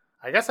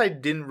I guess I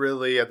didn't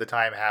really at the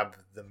time have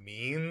the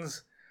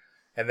means.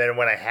 And then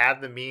when I had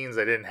the means,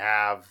 I didn't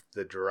have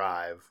the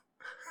drive.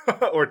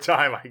 or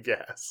time, I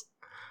guess.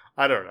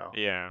 I don't know.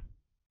 Yeah.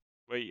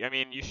 Well, I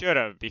mean, you should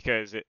have,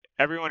 because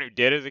everyone who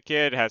did as a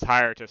kid has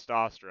higher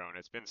testosterone.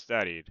 It's been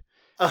studied.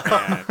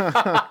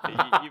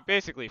 And you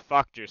basically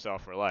fucked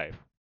yourself for life.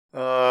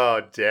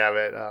 Oh, damn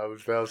it.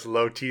 Those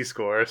low T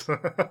scores.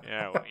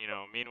 Yeah, well,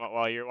 meanwhile,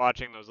 while you're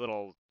watching those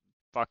little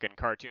fucking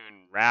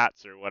cartoon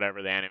rats or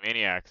whatever the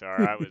Animaniacs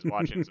are, I was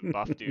watching some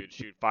buff dudes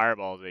shoot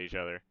fireballs at each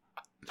other.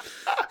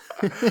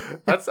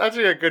 That's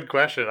actually a good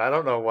question. I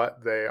don't know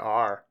what they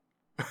are.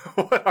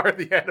 What are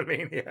the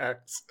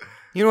Animaniacs?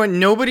 You know what?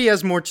 Nobody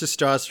has more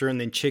testosterone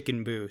than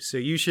Chicken Boo, so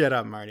you shut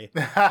up, Marty.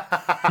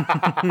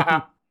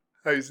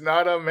 He's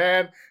not a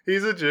man.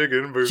 He's a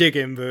chicken boo.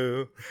 Chicken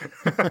Boo.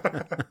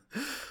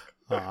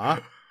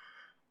 Aw.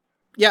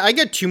 Yeah, I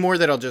got two more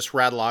that I'll just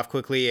rattle off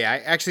quickly.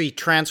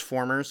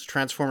 Transformers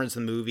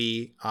the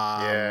movie,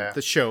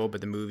 the show,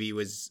 but the movie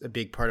was a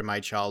big part of my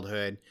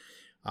childhood.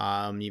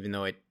 Even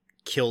though it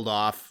killed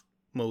off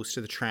most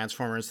of the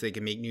Transformers so they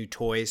could make new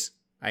toys.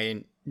 I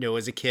didn't know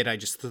as a kid, I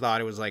just thought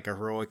it was like a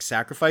heroic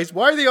sacrifice.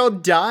 Why are they all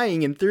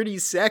dying in 30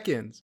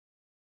 seconds?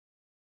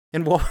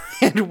 And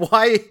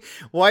why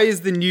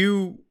is the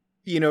new,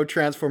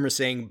 Transformer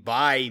saying,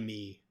 buy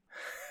me?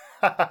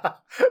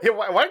 Yeah,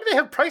 why do they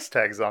have price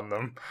tags on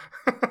them?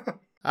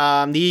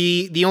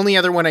 The only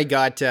other one I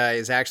got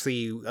is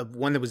actually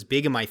one that was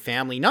big in my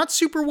family. Not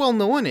super well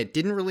known. It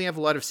didn't really have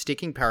a lot of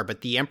sticking power,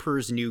 but The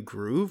Emperor's New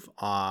Groove.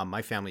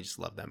 My family just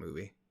loved that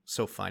movie.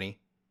 So funny.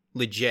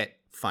 Legit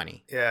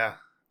funny. Yeah.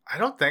 I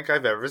don't think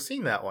I've ever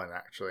seen that one,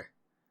 actually.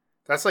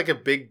 That's like a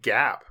big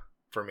gap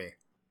for me.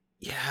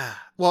 Yeah.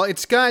 Well,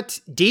 it's got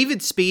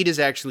David Spade is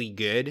actually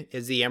good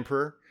as the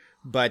Emperor.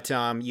 But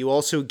you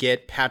also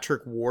get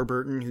Patrick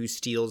Warburton, who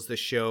steals the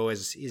show.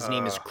 As his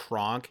name is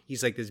Kronk.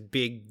 He's like this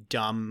big,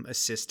 dumb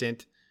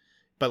assistant.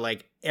 But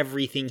like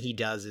everything he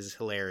does is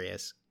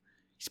hilarious.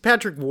 He's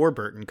Patrick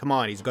Warburton. Come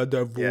on, he's got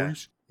that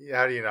voice. Yeah.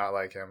 How do you not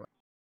like him?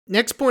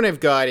 Next point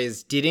I've got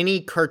is, did any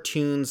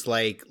cartoons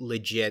like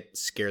legit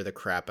scare the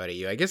crap out of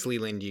you? I guess,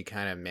 Leland, you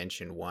kind of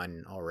mentioned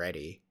one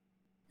already.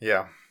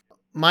 Yeah.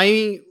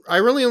 I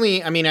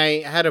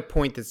had a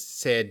point that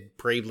said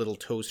Brave Little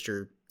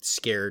Toaster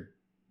scared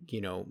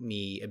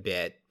me a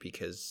bit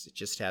because it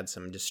just had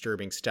some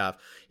disturbing stuff.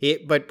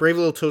 But Brave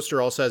Little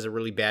Toaster also has a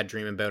really bad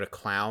dream about a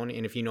clown.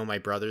 And if you know my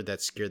brother,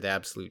 that scared the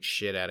absolute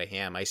shit out of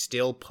him. I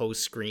still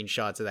post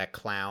screenshots of that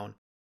clown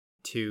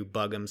to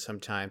bug him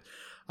sometimes.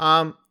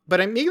 But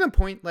I'm making the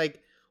point,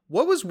 like,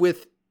 what was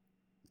with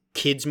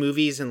kids'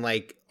 movies and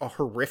like a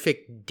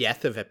horrific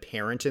death of a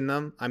parent in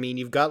them? I mean,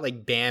 you've got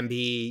like Bambi,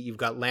 you've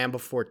got Land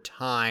Before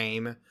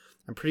Time.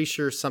 I'm pretty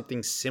sure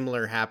something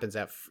similar happens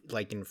at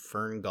like in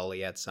Fern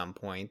Gully at some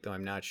point, though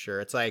I'm not sure.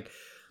 It's like,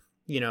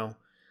 the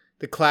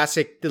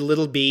classic, the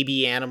little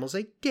baby animals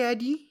like,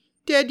 Daddy,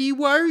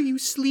 why are you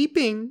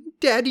sleeping?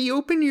 Daddy,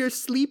 open your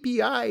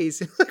sleepy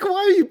eyes. Like, why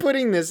are you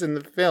putting this in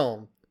the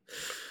film?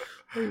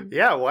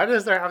 Yeah, why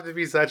does there have to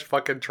be such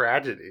fucking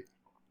tragedy?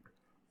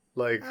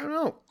 Like, I don't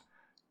know.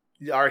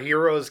 Our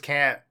heroes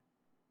can't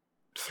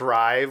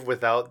thrive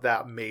without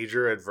that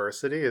major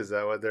adversity? Is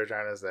that what they're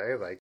trying to say?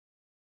 Like,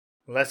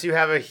 unless you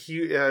have a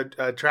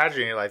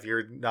tragedy in your life,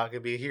 you're not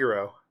going to be a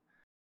hero.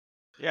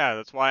 Yeah,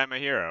 that's why I'm a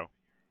hero.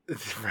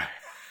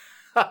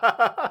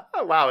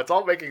 Wow, it's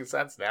all making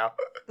sense now.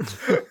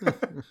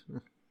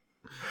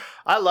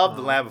 I love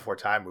the Land Before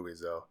Time movies,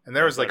 though. And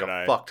there was like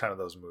a fuck ton of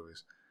those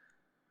movies.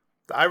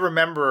 I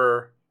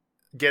remember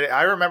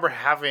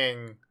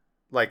having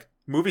like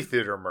movie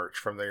theater merch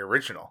from the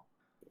original.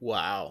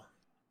 Wow.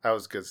 That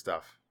was good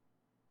stuff.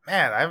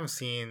 Man, I haven't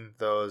seen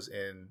those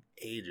in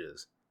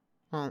ages.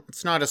 Well,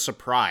 it's not a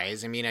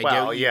surprise. I mean, I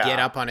doubt you get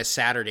up on a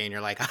Saturday and you're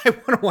like, I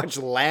want to watch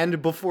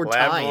Land Before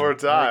Time. Land Before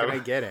Time. Where can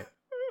I get it?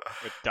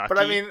 With Ducky. But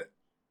I mean,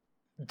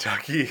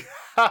 Ducky.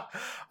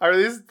 Are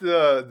these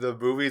the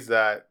movies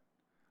that,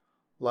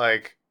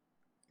 like,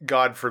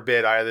 God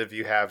forbid either of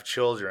you have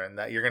children,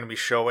 that you're going to be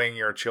showing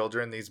your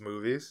children these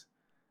movies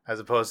as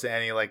opposed to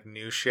any like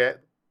new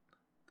shit?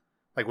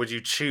 Like, would you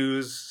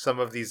choose some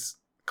of these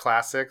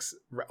classics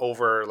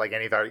over like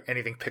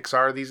anything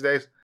Pixar these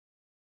days?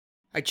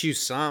 I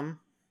choose some.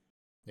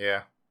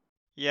 Yeah.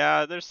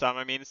 Yeah, there's some.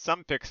 I mean,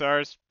 some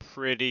Pixar's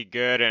pretty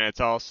good, and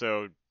it's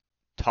also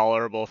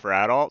tolerable for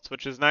adults,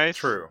 which is nice.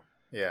 True.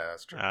 Yeah,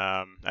 that's true.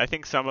 I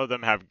think some of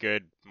them have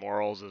good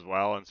morals as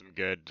well and some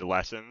good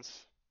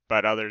lessons.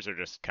 But others are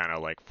just kind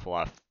of like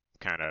fluff,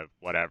 kind of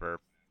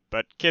whatever.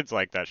 But kids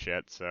like that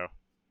shit, so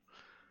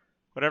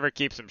whatever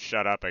keeps them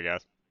shut up, I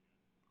guess.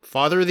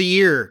 Father of the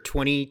Year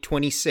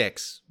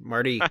 2026,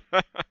 Marty.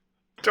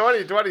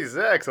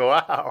 2026,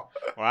 wow.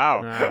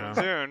 Wow,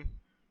 soon.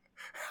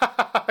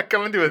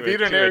 Coming to a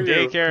theater near you.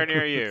 Daycare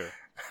near you.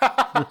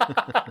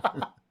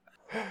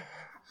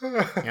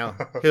 Yeah,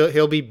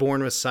 he'll be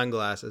born with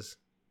sunglasses.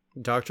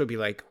 The doctor will be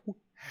like,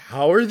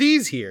 how are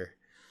these here?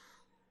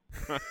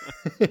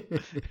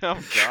 Oh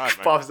God,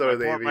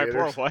 my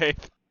poor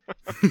wife.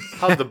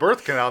 How's the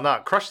birth canal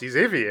not crush these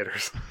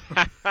aviators?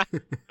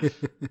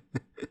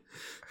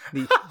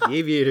 The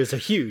aviators are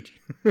huge.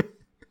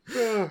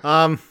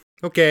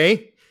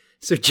 Okay.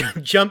 So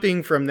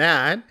jumping from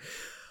that,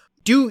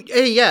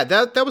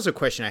 that was a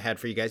question I had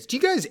for you guys. Do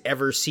you guys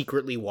ever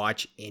secretly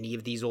watch any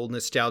of these old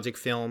nostalgic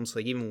films,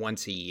 like even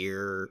once a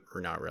year,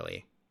 or not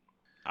really?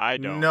 I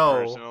don't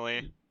No.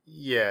 personally.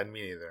 Yeah,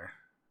 me neither.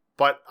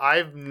 But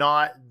I'm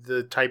not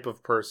the type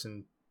of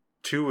person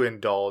to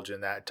indulge in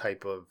that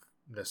type of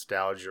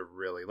nostalgia,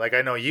 really. Like,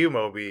 I know you,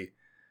 Moby,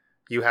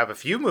 you have a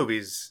few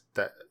movies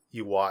that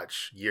you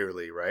watch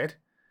yearly, right?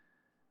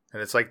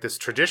 And it's like this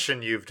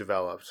tradition you've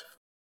developed.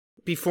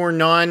 Before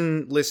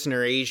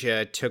non-listener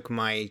Asia took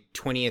my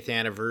 20th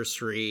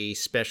anniversary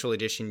special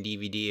edition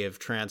DVD of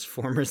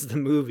Transformers the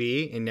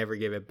movie and never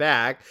gave it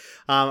back,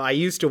 I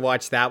used to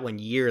watch that one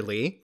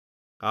yearly.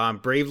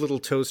 Brave Little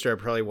Toaster I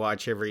probably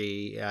watch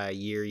every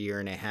year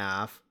and a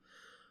half.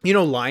 You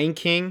know, Lion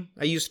King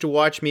I used to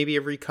watch maybe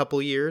every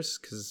couple years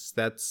because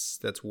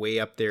that's way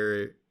up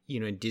there, you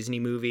know, a Disney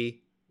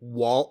movie.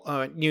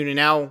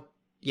 Now,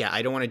 yeah,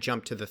 I don't want to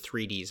jump to the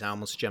 3Ds. I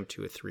almost jumped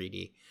to a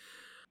 3D.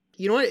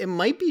 You know what? It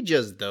might be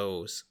just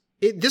those.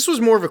 This was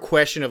more of a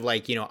question of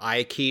like, you know, I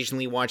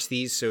occasionally watch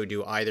these, so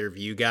do either of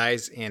you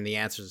guys? And the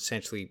answer is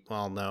essentially,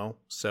 well, no.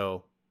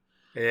 So,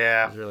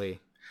 yeah, really.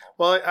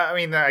 Well, I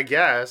mean, I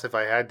guess if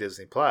I had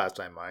Disney Plus,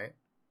 I might,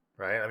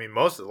 right? I mean,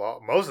 most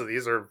of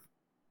these are.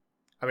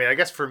 I mean, I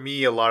guess for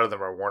me, a lot of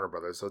them are Warner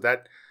Brothers, so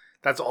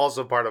that's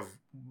also part of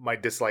my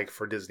dislike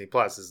for Disney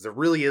Plus is there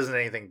really isn't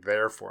anything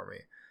there for me.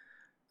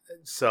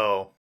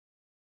 So.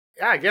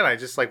 Yeah, again, I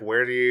just like, I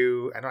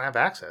don't have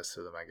access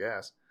to them, I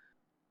guess.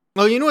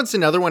 Well, you know what's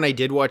another one I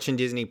did watch in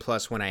Disney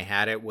Plus when I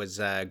had it was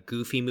a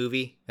Goofy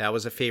movie. That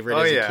was a favorite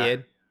as a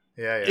kid.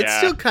 Yeah. It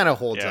still kind of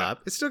holds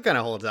up. It still kind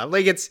of holds up.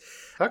 Like it's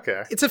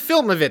a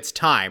film of its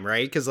time,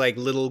 right? Because like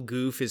little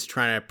Goof is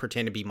trying to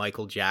pretend to be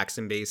Michael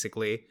Jackson,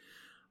 basically.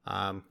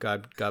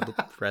 God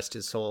rest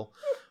his soul.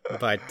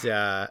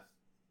 But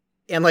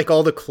and like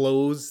all the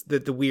clothes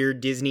that the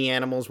weird Disney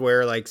animals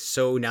wear, like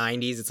so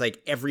 90s. It's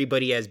like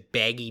everybody has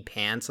baggy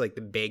pants, like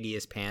the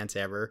baggiest pants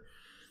ever.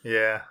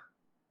 Yeah.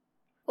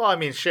 Well, I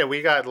mean, shit,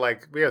 we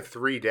have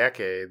 3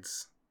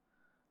 decades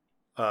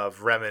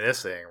of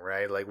reminiscing,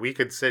 right? Like we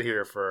could sit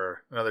here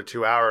for another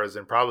 2 hours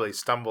and probably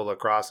stumble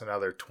across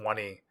another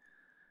 20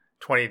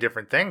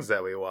 different things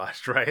that we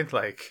watched, right?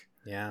 Like,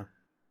 yeah,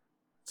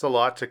 it's a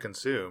lot to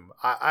consume.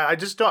 I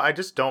just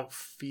don't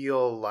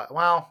feel like,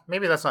 well,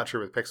 maybe that's not true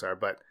with Pixar,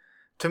 but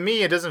to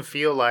me, it doesn't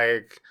feel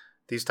like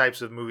these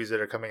types of movies that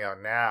are coming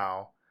out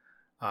now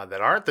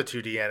that aren't the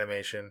 2D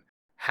animation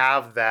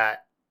have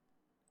that,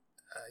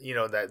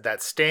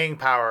 that staying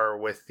power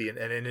with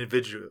an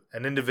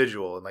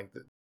individual, and like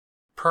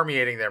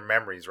permeating their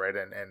memories, right,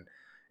 and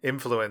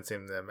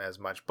influencing them as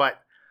much. But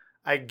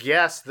I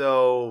guess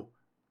though,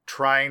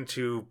 trying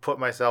to put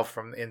myself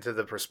into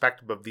the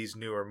perspective of these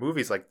newer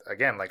movies, like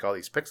all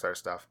these Pixar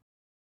stuff,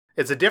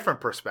 it's a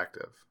different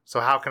perspective. So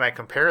how can I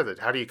compare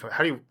how do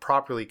you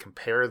properly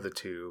compare the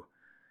two?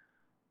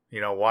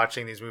 You know,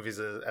 watching these movies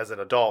as an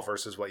adult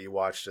versus what you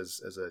watched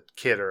as a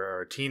kid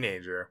or a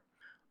teenager.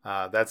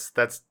 It's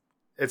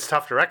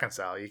tough to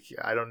reconcile.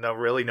 I don't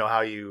really know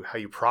how you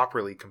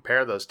properly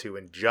compare those two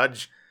and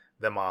judge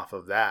them off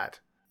of that.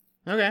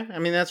 Okay, I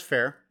mean that's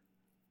fair.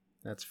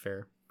 That's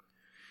fair.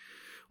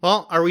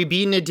 Well, are we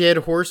beating a dead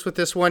horse with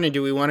this one, and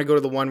do we want to go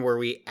to the one where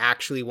we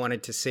actually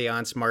wanted to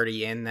seance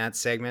Marty in that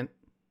segment?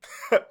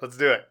 Let's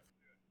do it.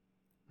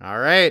 All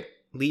right,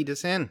 lead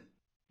us in.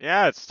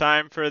 Yeah, it's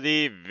time for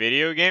the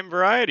video game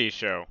variety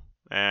show.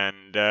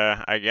 And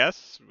I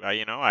guess,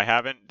 I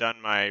haven't done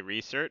my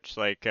research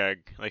like a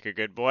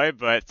good boy,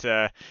 but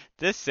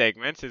this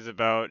segment is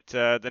about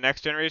the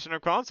next generation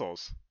of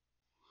consoles.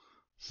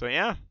 So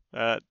yeah,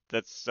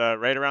 that's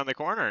right around the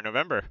corner in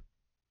November.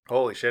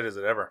 Holy shit, is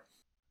it ever?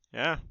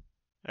 Yeah.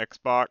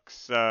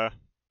 Xbox, I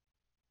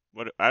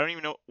don't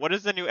even know, what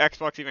is the new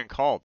Xbox even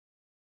called?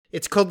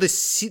 It's called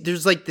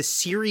there's like the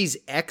Series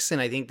X and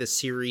I think the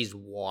Series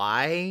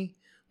Y.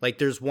 Like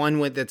there's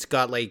one that's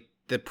got like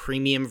the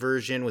premium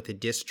version with a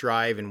disc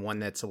drive and one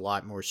that's a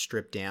lot more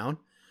stripped down.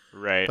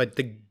 Right. But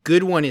the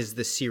good one is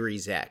the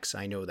Series X.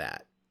 I know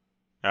that.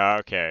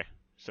 Okay.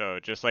 So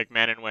just like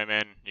men and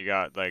women, you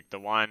got like the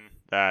one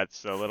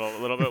that's a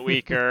little bit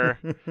weaker,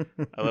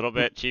 a little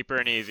bit cheaper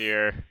and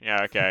easier.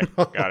 Yeah, okay.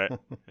 Got it.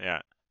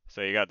 Yeah.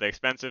 So you got the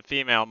expensive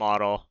female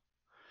model.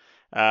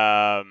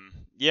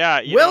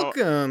 Yeah.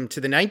 Welcome to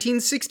the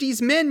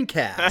 1960s Men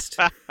Cast.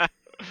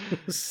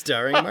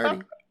 Starring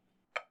Marty.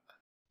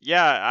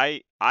 Yeah,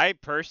 I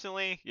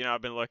personally,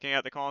 I've been looking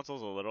at the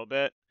consoles a little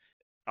bit.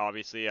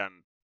 Obviously,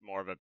 I'm more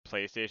of a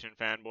PlayStation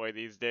fanboy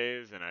these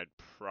days, and I'd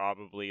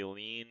probably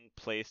lean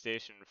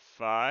PlayStation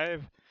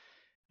 5.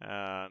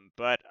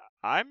 But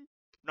I'm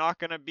not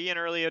going to be an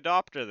early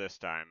adopter this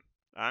time.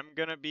 I'm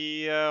going to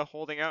be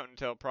holding out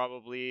until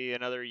probably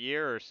another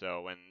year or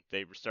so when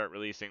they start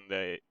releasing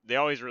they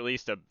always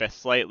released a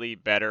slightly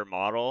better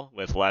model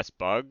with less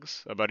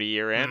bugs about a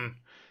year in.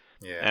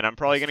 Yeah. And I'm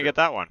probably going to get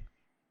that one.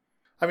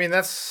 I mean,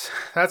 that's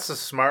a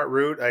smart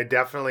route. I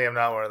definitely am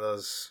not one of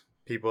those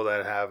people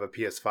that have a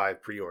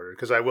PS5 pre-ordered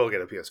because I will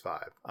get a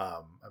PS5.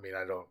 I mean,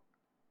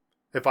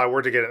 If I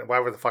were to get it,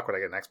 why the fuck would I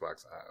get an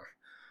Xbox?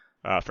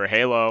 For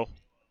Halo.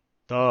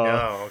 Duh.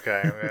 Oh,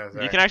 okay.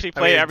 Yeah, You can actually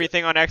play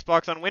everything on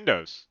Xbox on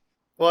Windows.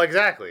 Well,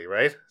 exactly,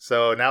 right?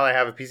 So now I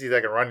have a PC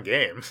that can run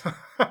games.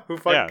 Who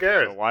fucking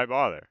cares? So why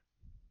bother?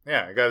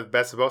 Yeah, I got the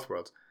best of both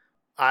worlds.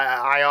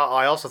 I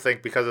also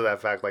think because of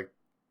that fact, like,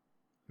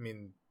 I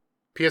mean,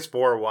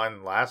 PS4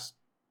 won last,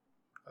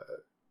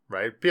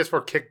 right?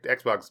 PS4 kicked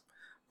Xbox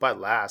butt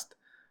last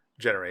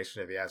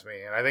generation, if you ask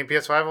me, and I think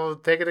PS5 will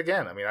take it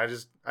again. I mean, I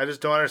just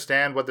don't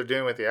understand what they're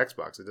doing with the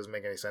Xbox. It doesn't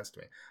make any sense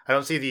to me. I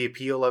don't see the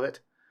appeal of it.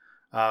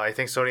 I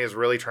think Sony has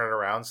really turned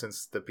around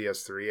since the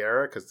PS3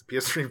 era, because the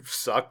PS3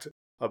 sucked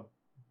a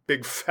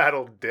big fat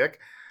old dick,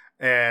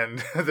 and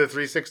the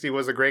 360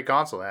 was a great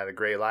console and had a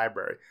great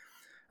library.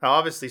 Now,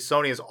 obviously,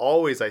 Sony has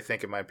always, I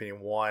think, in my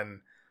opinion,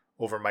 won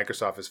over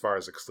Microsoft as far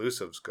as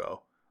exclusives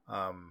go.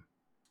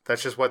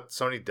 That's just what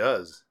Sony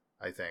does,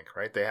 I think,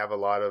 right? They have a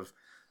lot of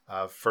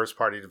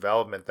first-party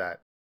development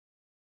that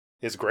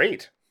is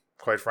great,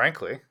 quite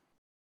frankly.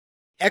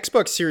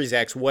 Xbox Series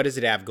X, what does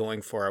it have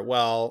going for it?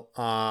 Well,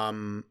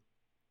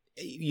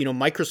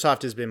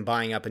 Microsoft has been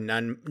buying up a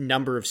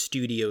number of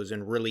studios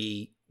and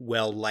really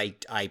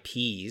well-liked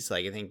IPs.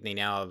 Like, I think they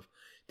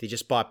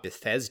just bought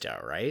Bethesda,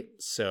 right?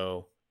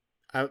 So,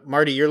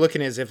 Marty, you're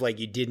looking as if like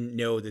you didn't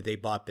know that they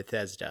bought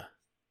Bethesda.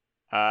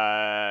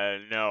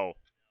 No,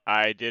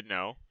 I did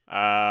know.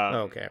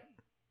 Okay.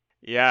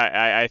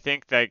 Yeah, I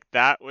think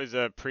that was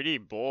a pretty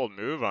bold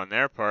move on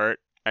their part.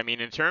 I mean,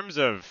 in terms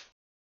of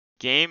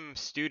game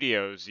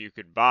studios you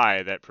could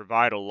buy that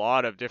provide a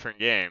lot of different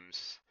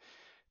games,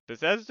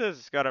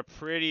 Bethesda's got a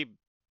pretty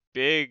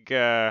big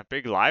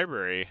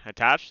library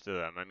attached to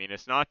them. I mean,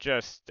 it's not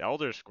just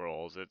Elder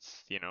Scrolls.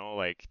 It's,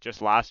 like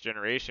just last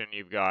generation,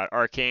 you've got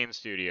Arcane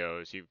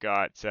Studios, you've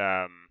got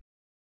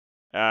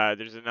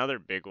there's another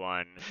big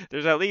one.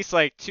 There's at least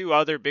like two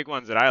other big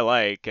ones that I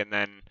like, and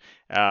then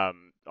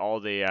all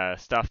the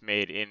stuff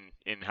made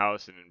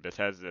in-house and in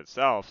Bethesda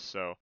itself.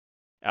 So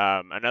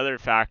another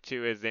fact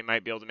too is they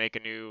might be able to make a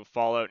new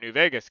Fallout New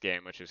Vegas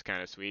game, which is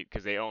kind of sweet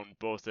because they own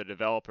both the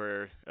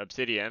developer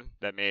Obsidian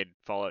that made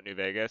Fallout New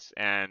Vegas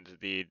and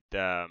the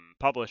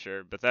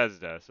publisher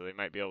Bethesda, so they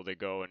might be able to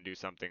go and do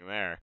something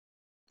there.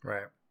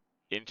 Right.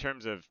 In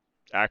terms of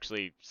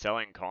actually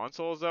selling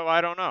consoles, though,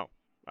 I don't know.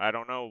 I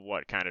don't know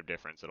what kind of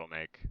difference it'll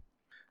make.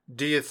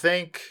 Do you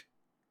think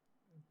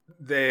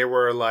they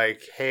were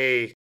like,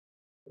 hey,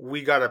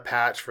 we got a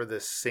patch for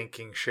this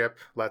sinking ship,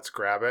 let's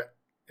grab it,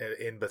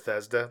 in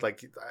Bethesda?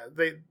 Like,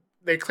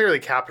 they clearly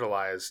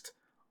capitalized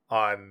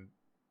on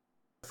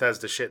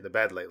Bethesda shit in the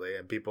bed lately,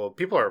 and people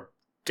are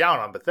down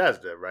on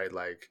Bethesda, right?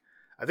 Like,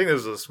 I think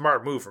this was a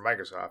smart move for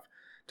Microsoft,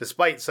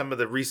 despite some of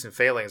the recent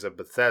failings of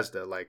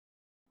Bethesda. Like,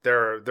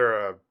 they're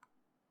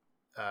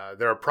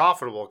a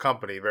profitable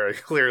company, very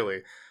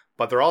clearly,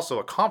 but they're also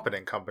a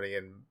competent company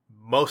in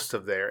most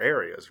of their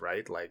areas,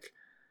 right? Like,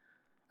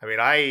 I mean,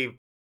 I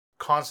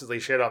constantly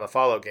shit on the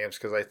Fallout games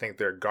because I think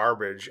they're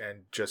garbage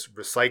and just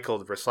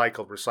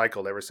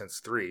recycled ever since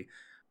 3.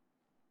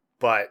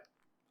 But,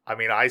 I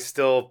mean, I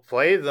still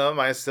play them,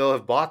 I still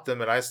have bought them,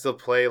 and I still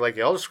play, like,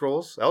 Elder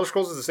Scrolls. Elder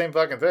Scrolls is the same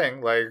fucking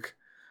thing, like,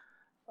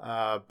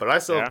 but I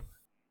still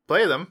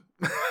play them.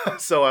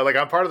 So,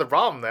 I'm part of the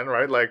problem then,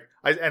 right? Like,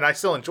 I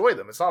still enjoy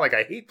them. It's not like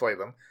I hate play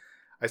them.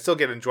 I still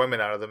get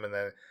enjoyment out of them,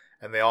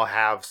 and they all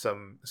have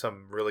some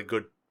really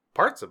good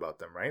parts about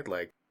them, right?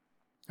 Like,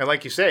 and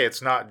like you say,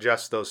 it's not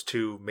just those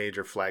two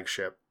major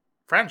flagship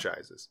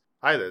franchises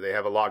either. They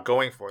have a lot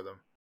going for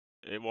them.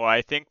 Well,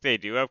 I think they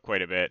do have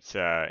quite a bit,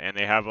 and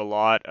they have a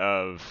lot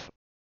of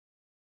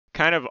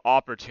kind of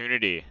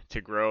opportunity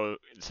to grow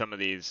some of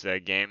these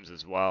games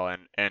as well.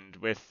 And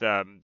with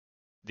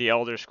the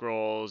Elder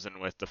Scrolls and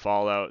with the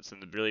Fallouts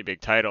and the really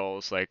big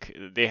titles, like,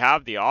 they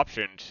have the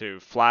option to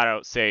flat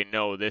out say,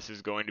 no, this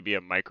is going to be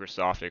a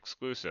Microsoft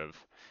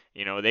exclusive.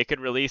 They could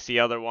release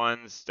the other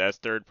ones as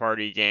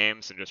third-party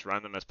games and just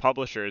run them as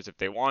publishers if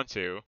they want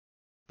to.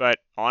 But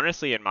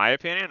honestly, in my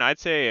opinion, I'd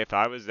say if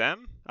I was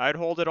them, I'd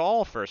hold it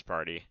all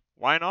first-party.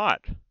 Why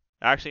not?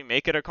 Actually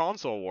make it a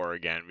console war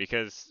again,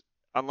 because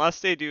unless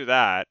they do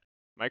that,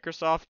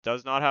 Microsoft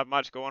does not have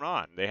much going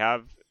on.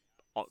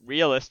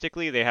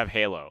 Realistically, they have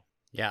Halo.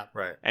 Yeah.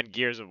 Right. And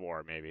Gears of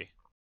War, maybe.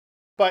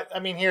 But, I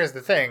mean, here's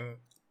the thing,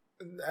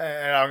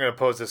 and I'm going to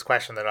pose this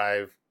question that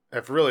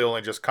I've really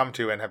only just come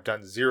to and have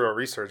done zero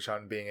research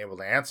on being able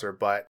to answer,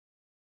 but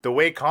the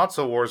way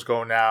console wars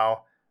go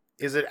now,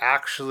 is it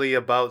actually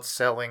about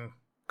selling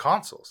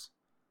consoles?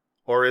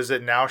 Or is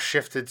it now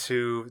shifted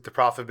to the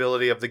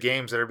profitability of the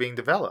games that are being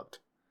developed?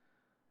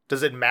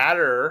 Does it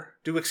matter?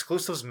 Do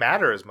exclusives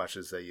matter as much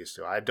as they used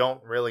to? I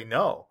don't really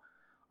know.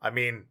 I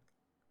mean,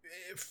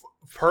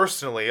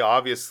 personally,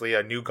 obviously,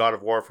 a new God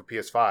of War for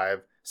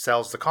PS5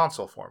 sells the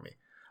console for me.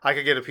 I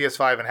could get a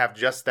PS5 and have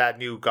just that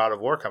new God of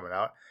War coming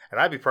out, and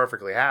I'd be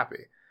perfectly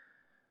happy.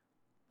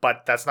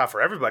 But that's not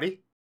for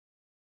everybody.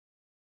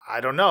 I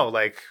don't know,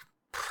 like,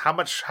 how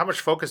much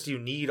focus do you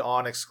need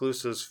on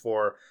exclusives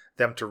for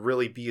them to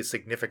really be a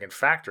significant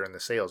factor in the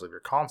sales of your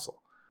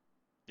console?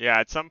 Yeah,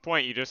 at some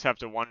point you just have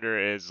to wonder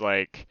is,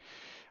 like,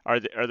 are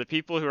the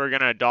people who are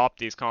going to adopt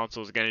these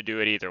consoles going to do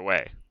it either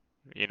way?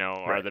 You know,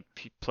 are Right. the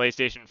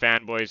PlayStation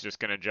fanboys just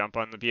going to jump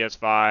on the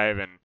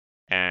PS5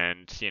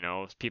 and you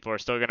know, people are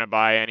still going to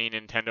buy any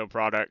Nintendo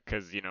product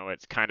because you know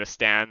it kind of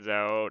stands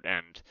out,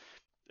 and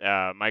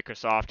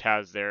Microsoft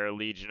has their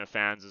legion of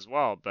fans as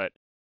well. But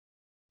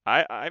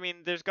I mean,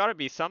 there's got to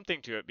be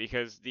something to it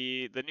because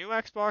the new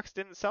Xbox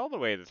didn't sell the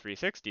way the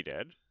 360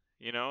 did.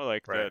 You know,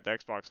 like Right. the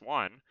Xbox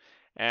One,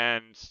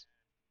 and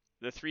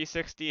the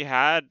 360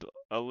 had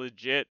a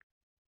legit,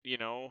 you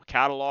know,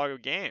 catalog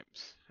of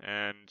games,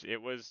 and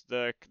it was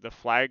the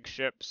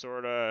flagship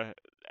sort of,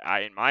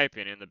 in my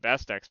opinion, the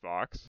best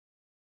Xbox.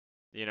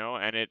 You know,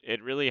 and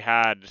it really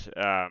had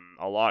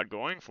a lot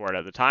going for it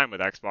at the time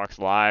with Xbox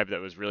Live that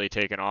was really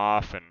taken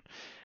off, and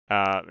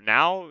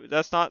now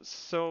that's not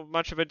so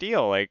much of a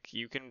deal. Like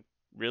you can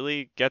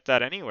really get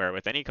that anywhere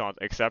with any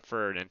except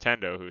for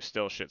Nintendo, who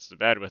still shits the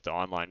bed with the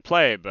online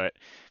play. But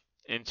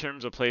in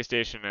terms of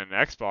PlayStation and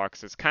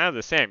Xbox, it's kind of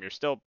the same. You're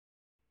still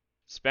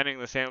spending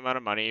the same amount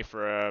of money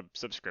for a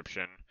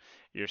subscription.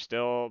 You're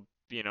still,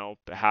 you know,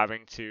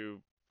 having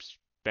to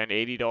spend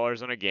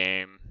 $80 on a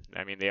game.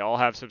 I mean, they all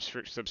have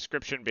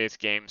subscription-based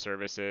game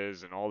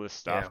services and all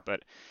this Yeah. stuff,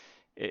 but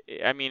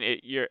I mean,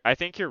 I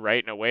think you're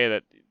right in a way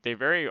that they're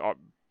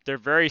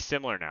very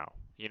similar now.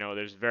 You know,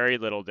 there's very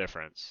little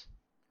difference.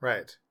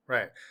 Right.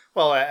 Right.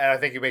 Well, and I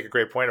think you make a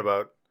great point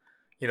about,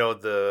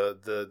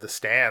 the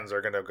stands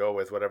are going to go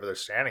with whatever they're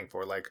standing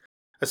for. Like,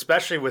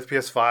 especially with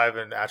PS5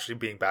 and actually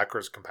being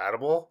backwards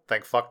compatible.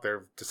 Thank fuck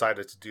they've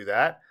decided to do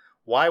that.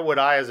 Why would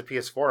I, as a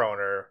PS4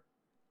 owner,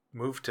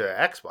 move to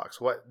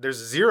Xbox? There's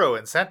zero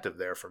incentive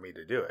there for me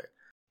to do it.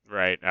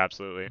 Right,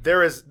 absolutely.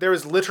 There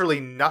is literally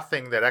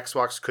nothing that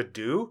Xbox could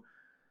do.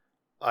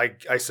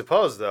 I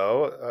suppose,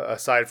 though,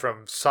 aside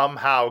from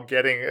somehow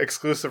getting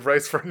exclusive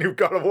rights for a new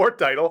God of War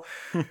title,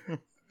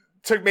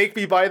 to make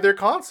me buy their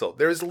console.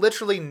 There's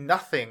literally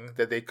nothing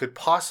that they could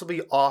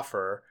possibly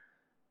offer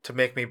to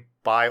make me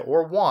buy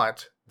or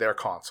want their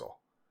console.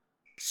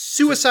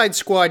 Suicide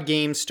Squad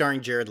game starring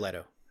Jared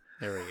Leto.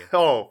 There we go.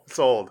 Oh,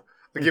 sold.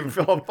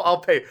 I'll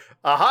pay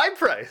a high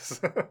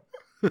price.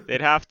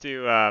 They'd have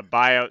to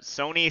buy out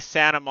Sony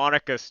Santa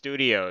Monica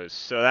Studios,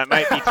 so that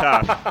might be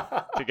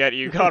tough to get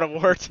you God of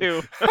War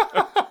 2.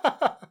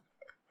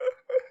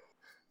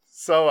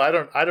 So I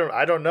don't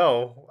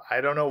know.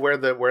 I don't know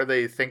where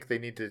they think they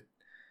need to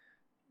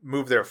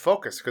move their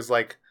focus, because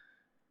like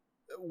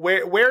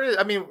where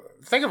I mean,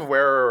 think of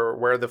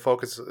where the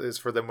focus is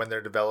for them when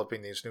they're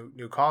developing these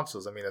new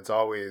consoles. I mean, it's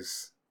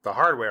always the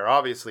hardware.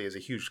 Obviously, is a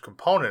huge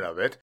component of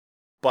it,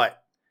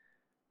 but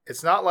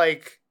it's not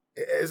like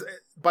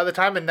by the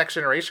time the next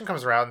generation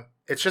comes around,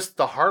 it's just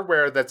the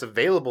hardware that's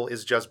available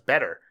is just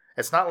better.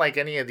 It's not like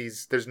any of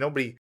these. There's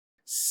nobody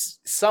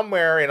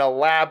somewhere in a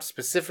lab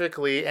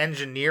specifically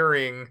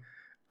engineering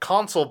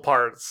console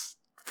parts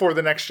for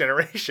the next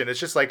generation. It's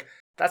just like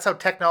that's how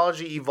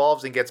technology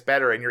evolves and gets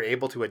better, and you're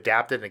able to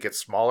adapt it, and it gets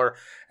smaller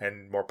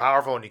and more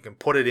powerful, and you can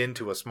put it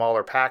into a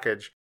smaller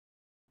package.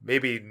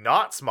 Maybe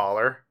not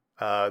smaller,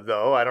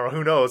 though. I don't know.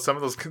 Who knows? Some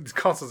of those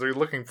consoles are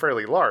looking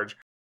fairly large,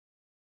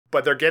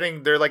 but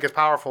they're like as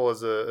powerful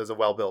as a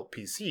well-built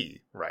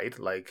PC, right?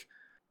 Like,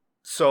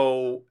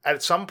 so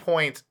at some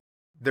point,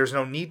 there's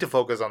no need to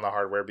focus on the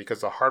hardware,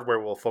 because the hardware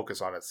will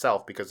focus on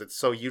itself, because it's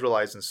so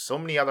utilized in so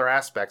many other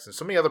aspects and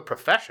so many other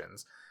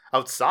professions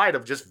outside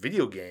of just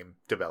video game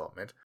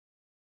development,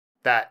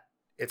 that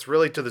it's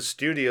really to the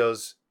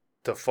studios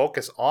to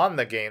focus on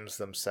the games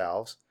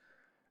themselves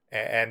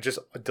and just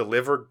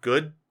deliver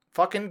good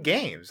fucking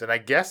games. And I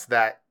guess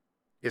that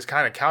is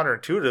kind of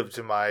counterintuitive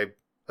to my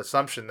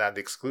assumption that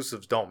the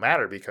exclusives don't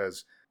matter,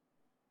 because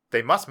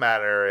they must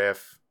matter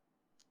if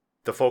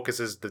the focus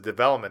is the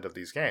development of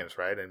these games,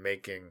 right? And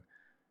making,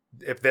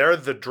 if they're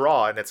the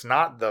draw and it's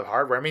not the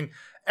hardware. I mean,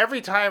 every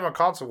time a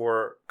console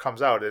war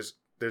comes out,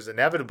 there's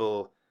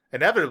inevitably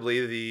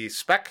the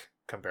spec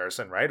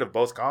comparison, right, of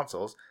both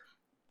consoles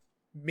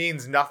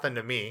means nothing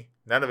to me.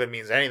 None of it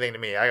means anything to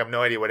me. I have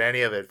no idea what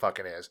any of it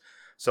fucking is.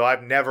 So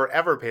I've never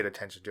ever paid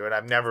attention to it.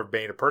 I've never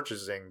made a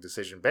purchasing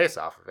decision based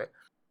off of it.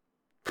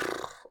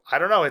 I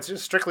don't know. It's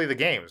just strictly the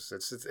games.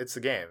 It's the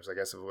games, I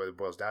guess, is what it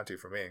boils down to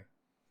for me.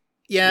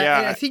 Yeah,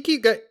 and I think you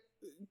got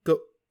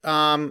go.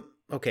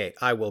 Okay,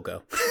 I will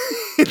go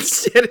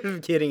instead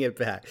of getting it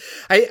back.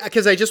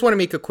 Because I just want to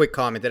make a quick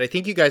comment that I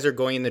think you guys are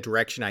going in the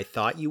direction I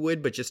thought you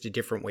would, but just a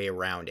different way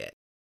around it.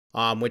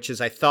 Which is,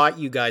 I thought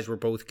you guys were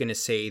both going to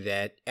say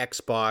that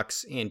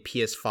Xbox and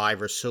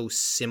PS5 are so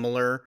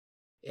similar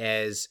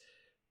as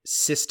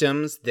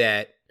systems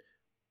that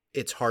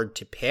it's hard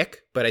to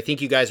pick. But I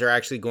think you guys are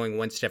actually going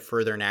one step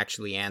further and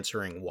actually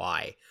answering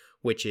why,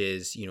 which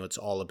is, it's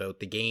all about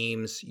the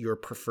games, your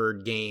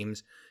preferred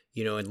games.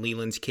 In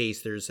Leland's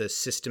case, there's a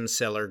system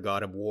seller,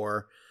 God of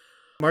War.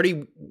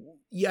 Marty,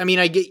 I mean,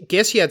 I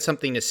guess you had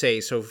something to say,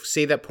 so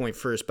say that point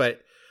first,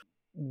 but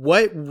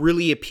what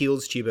really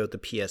appeals to you about the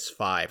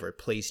PS5 or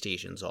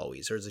PlayStation's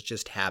always, or is it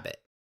just habit?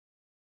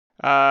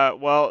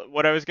 Well,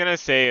 what I was going to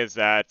say is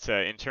that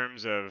in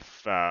terms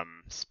of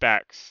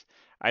specs,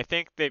 I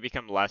think they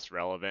become less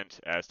relevant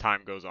as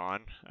time goes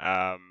on.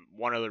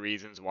 One of the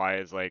reasons why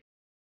is like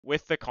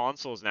with the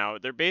consoles now,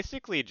 they're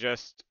basically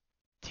just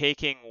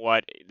taking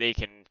what they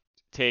can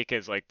take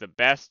as like the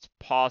best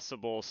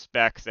possible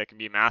specs that can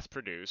be mass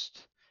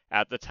produced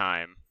at the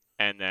time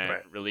and then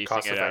Right. releasing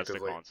Cost it as the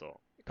effectively.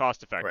 console.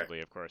 Cost Right.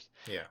 effectively, of course.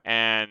 Yeah.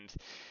 And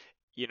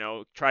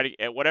try to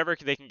at whatever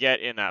they can get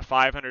in that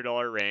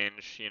 $500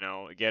 range,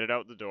 get it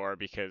out the door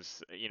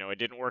because, it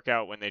didn't work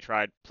out when they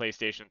tried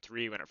PlayStation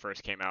 3 when it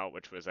first came out,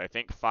 which was I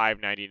think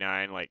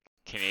 $5.99 like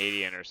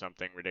Canadian or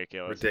something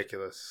ridiculous.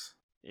 Ridiculous.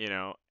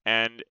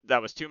 And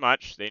that was too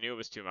much. They knew it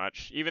was too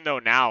much. Even though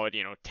now,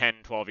 10,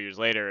 12 years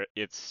later,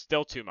 it's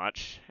still too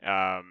much.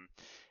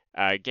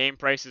 Game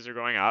prices are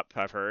going up,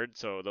 I've heard,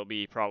 so they'll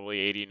be probably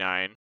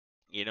 89,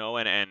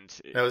 and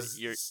That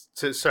you're was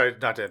sorry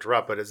not to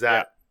interrupt, but is yeah.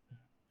 that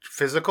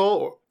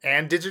physical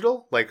and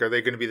digital? Like, are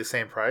they going to be the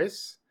same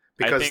price?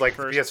 I Because think like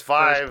the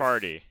PS5, first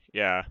party,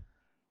 yeah.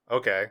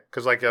 okay.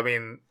 Because like I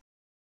mean,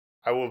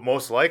 I will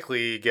most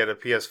likely get a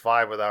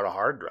PS5 without a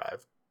hard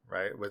drive,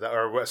 right?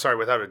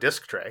 Without a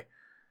disc tray,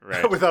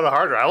 Right. without a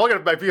hard drive. I'll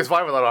get my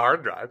PS5 without a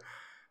hard drive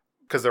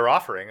because they're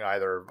offering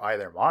either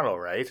model,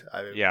 right?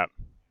 Yeah.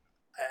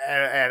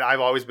 And I've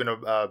always been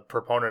a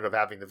proponent of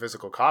having the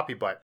physical copy,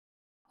 but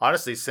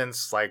honestly,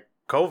 since like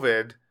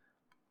COVID,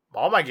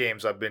 all my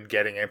games I've been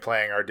getting and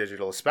playing are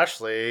digital,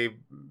 especially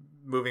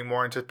moving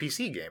more into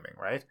PC gaming,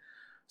 right?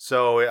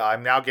 So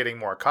I'm now getting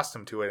more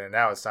accustomed to it, and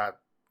now it's not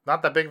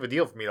that big of a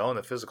deal for me to own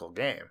the physical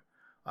game.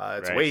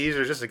 It's Right. way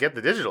easier just to get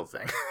the digital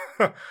thing.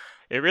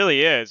 It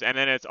really is, and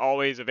then it's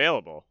always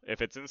available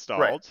if it's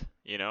installed. Right.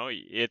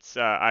 It's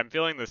I'm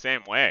feeling the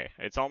same way.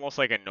 It's almost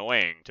like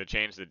annoying to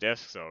change the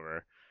discs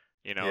over.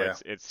 Yeah.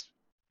 It's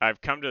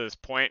I've come to this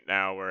point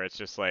now where it's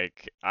just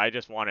like I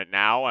just want it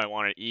now. I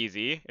want it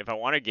easy. If I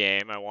want a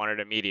game, I want it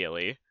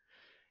immediately.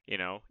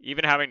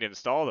 Even having to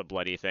install the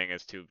bloody thing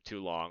is too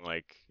long.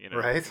 Like,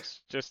 Right.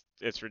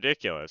 it's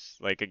ridiculous.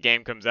 Like a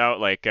game comes out,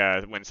 like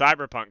when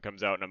Cyberpunk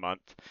comes out in a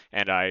month,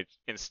 and I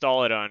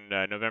install it on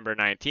November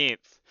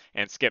 19th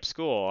and skip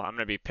school, I'm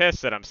gonna be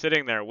pissed that I'm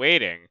sitting there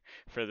waiting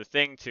for the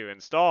thing to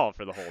install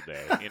for the whole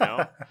day.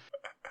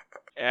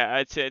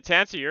 To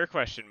answer your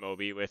question,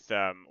 Moby, with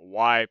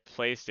why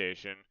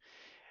PlayStation,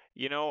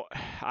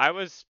 I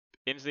was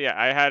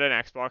I had an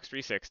Xbox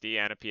 360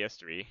 and a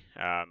PS3.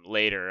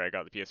 Later, I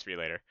got the PS3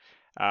 later.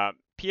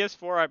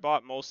 PS4 I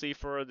bought mostly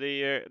for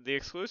the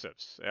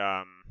exclusives.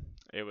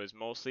 It was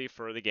mostly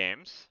for the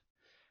games,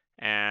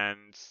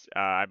 and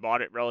I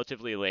bought it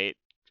relatively late.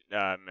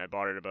 I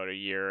bought it about a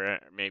year,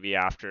 maybe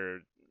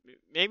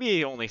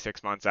only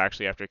 6 months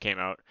actually after it came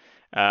out,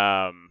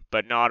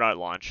 but not at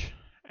launch.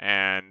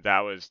 And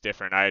that was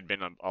different. I had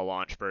been a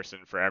launch person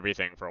for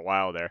everything for a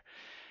while there.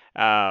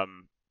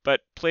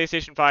 But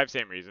PlayStation 5,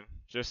 same reason.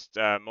 Just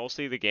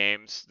mostly the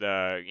games.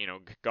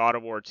 God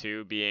of War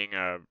 2 being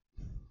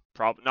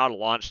not a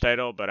launch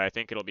title, but I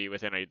think it'll be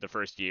within the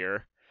first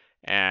year.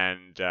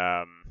 And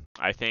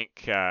I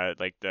think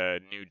like the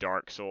new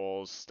Dark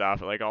Souls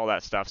stuff, like all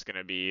that stuff's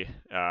gonna be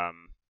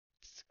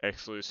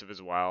exclusive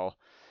as well.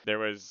 There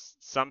was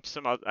some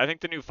I think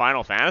the new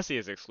Final Fantasy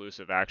is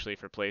exclusive actually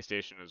for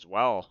PlayStation as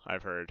well,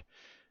 I've heard.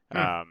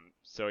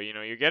 So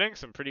you're getting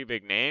some pretty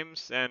big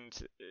names, and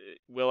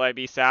will I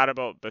be sad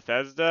about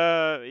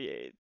Bethesda?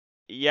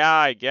 Yeah,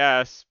 I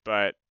guess,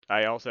 but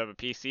I also have a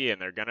PC, and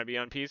they're gonna be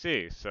on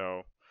PC,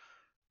 so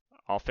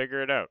I'll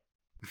figure it out.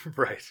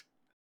 Right.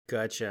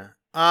 Gotcha.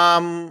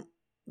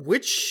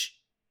 Which,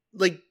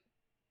 like,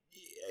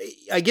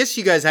 I guess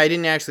you guys, I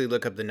didn't actually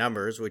look up the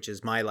numbers, which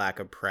is my lack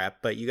of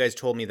prep, but you guys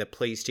told me that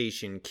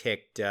PlayStation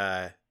kicked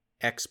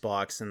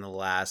Xbox in the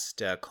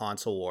last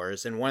console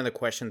wars, and one of the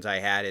questions I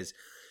had is,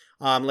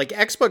 like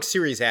Xbox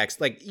Series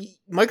X, like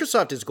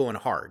Microsoft is going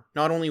hard,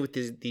 not only with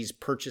these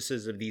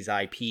purchases of these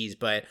IPs,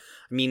 but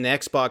I mean, the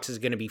Xbox is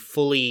going to be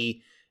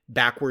fully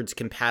backwards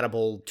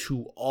compatible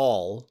to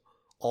all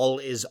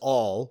is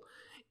all.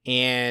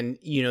 And,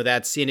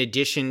 that's in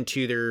addition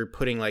to they're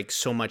putting like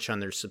so much on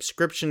their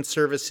subscription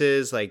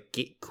services, like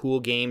cool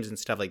games and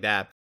stuff like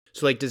that.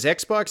 So like, does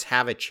Xbox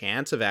have a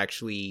chance of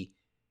actually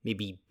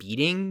maybe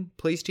beating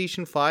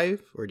PlayStation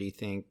 5? Or what do you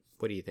think?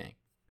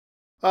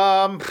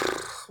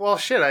 Well,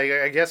 shit.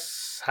 I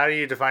guess how do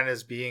you define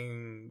as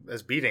beating?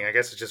 I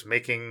guess it's just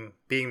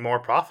being more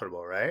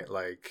profitable, right?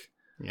 Like,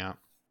 yeah.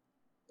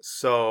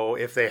 So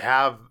if they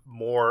have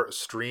more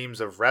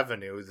streams of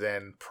revenue,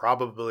 then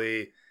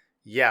probably,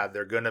 yeah,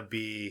 they're gonna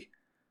be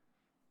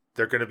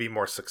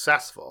more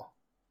successful.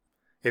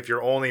 If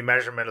your only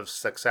measurement of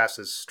success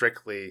is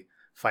strictly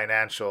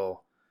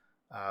financial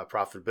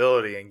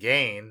profitability and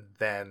gain,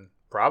 then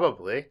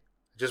probably it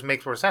just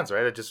makes more sense,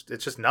 right? It's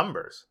just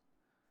numbers.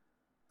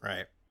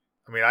 Right.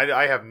 I mean,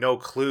 I have no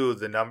clue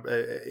the number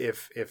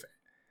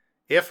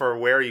if or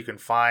where you can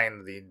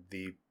find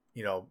the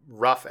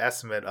rough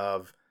estimate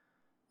of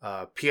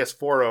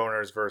PS4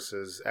 owners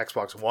versus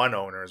Xbox One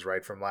owners,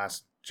 right, from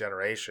last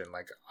generation.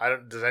 Like,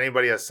 does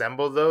anybody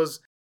assemble those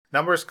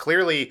numbers?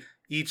 Clearly,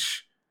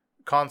 each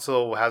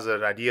console has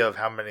an idea of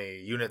how many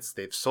units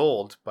they've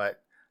sold,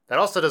 but That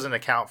also doesn't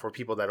account for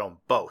people that own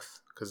both,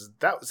 because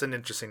that was an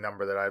interesting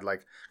number that I'd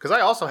like. Because I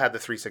also had the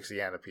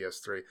 360 and the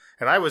PS3,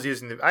 and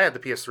I had the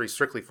PS3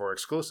 strictly for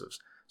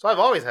exclusives. So I've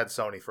always had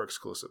Sony for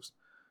exclusives.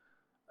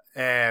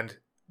 And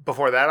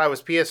before that, I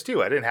was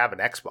PS2. I didn't have an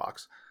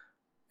Xbox.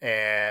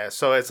 And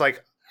so it's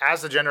like,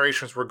 as the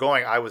generations were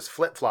going, I was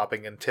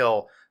flip-flopping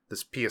until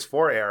this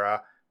PS4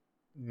 era.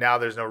 Now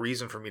there's no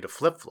reason for me to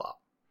flip-flop.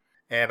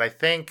 And I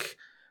think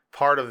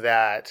part of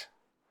that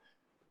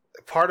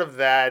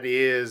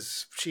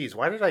is, geez,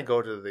 why did I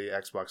go to the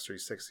Xbox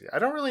 360? I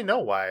don't really know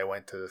why I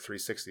went to the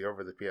 360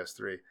 over the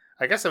PS3.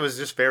 I guess it was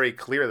just very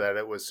clear that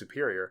it was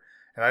superior.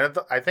 And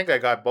I think I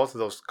got both of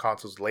those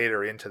consoles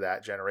later into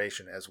that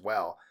generation as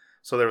well.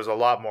 So there was a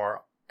lot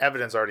more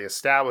evidence already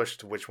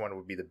established which one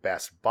would be the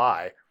best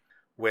buy,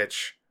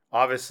 which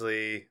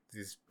obviously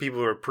these people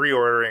who are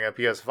pre-ordering a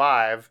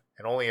PS5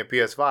 and only a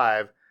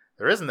PS5,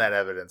 there isn't that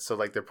evidence. So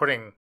like do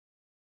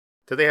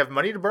they have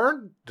money to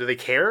burn? Do they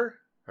care?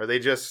 Are they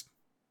just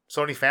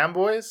Sony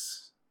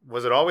fanboys?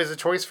 Was it always a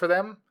choice for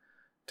them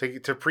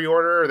to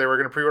pre-order? Or they were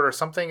going to pre-order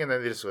something and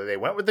then they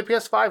went with the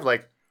PS5?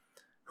 Like,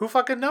 who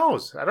fucking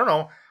knows? I don't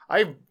know.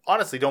 I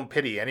honestly don't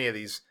pity any of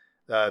these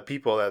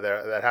people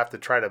that have to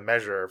try to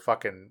measure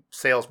fucking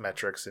sales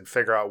metrics and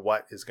figure out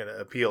what is going to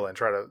appeal and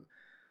try to.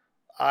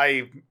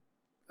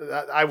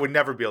 I would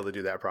never be able to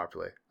do that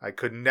properly. I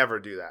could never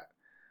do that.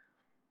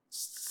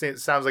 It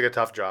sounds like a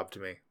tough job to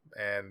me,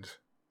 and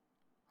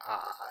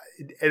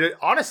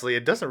honestly,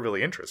 it doesn't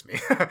really interest me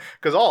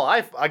because all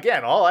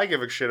I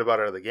give a shit about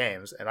are the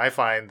games, and I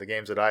find the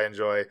games that I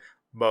enjoy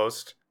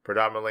most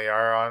predominantly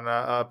are on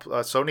a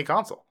Sony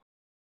console.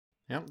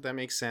 Yep, that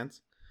makes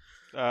sense.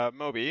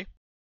 Moby,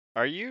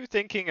 are you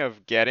thinking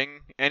of getting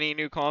any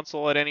new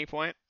console at any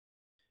point?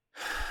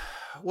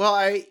 Well,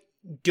 I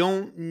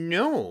don't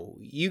know.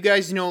 You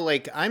guys know,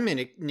 like, I'm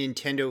a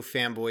Nintendo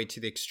fanboy to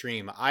the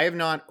extreme. I have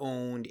not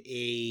owned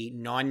a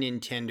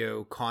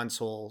non-Nintendo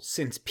console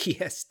since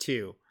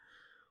PS2,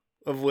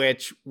 of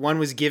which one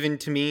was given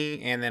to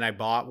me, and then I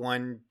bought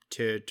one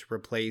to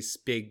replace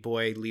Big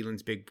Boy,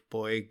 Leland's Big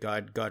Boy,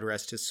 God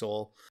rest his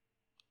soul.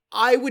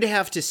 I would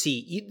have to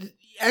see.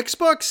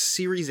 Xbox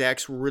Series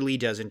X really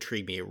does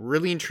intrigue me. It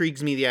really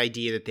intrigues me, the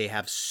idea that they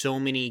have so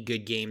many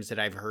good games that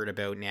I've heard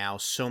about now.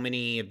 So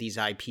many of these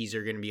IPs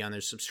are going to be on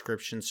their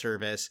subscription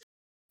service.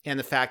 And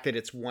the fact that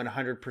it's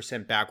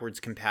 100% backwards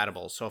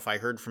compatible. So if I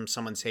heard from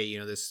someone say,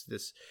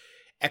 this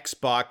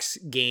Xbox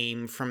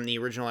game from the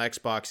original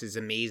Xbox is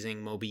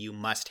amazing, Moby, you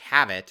must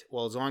have it.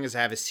 Well, as long as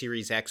I have a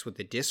Series X with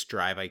a disc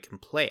drive, I can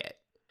play it.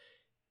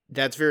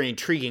 That's very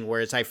intriguing.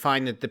 Whereas I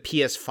find that the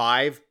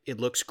PS5,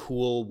 it looks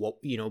cool,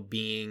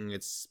 being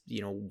it's,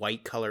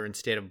 white color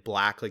instead of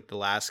black, like the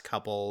last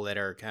couple that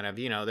are kind of,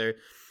 they're,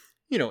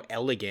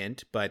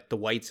 elegant, but the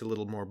white's a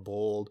little more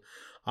bold.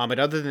 But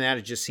other than that,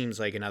 it just seems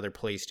like another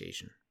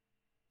PlayStation,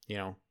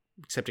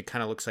 except it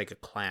kind of looks like a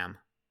clam.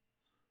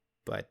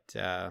 But,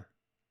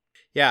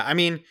 yeah, I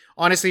mean,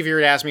 honestly, if you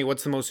were to ask me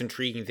what's the most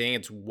intriguing thing,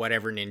 it's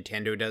whatever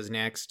Nintendo does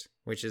next,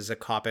 which is a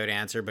cop-out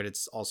answer, but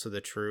it's also the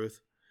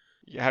truth.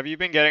 Have you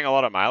been getting a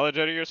lot of mileage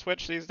out of your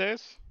Switch these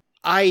days?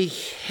 I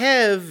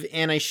have,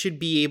 and I should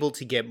be able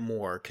to get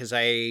more, because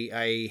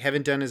I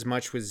haven't done as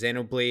much with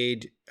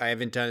Xenoblade. I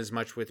haven't done as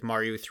much with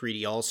Mario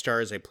 3D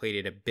All-Stars. I played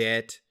it a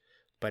bit,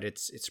 but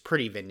it's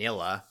pretty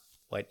vanilla,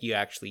 what you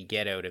actually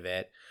get out of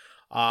it.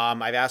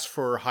 I've asked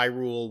for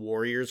Hyrule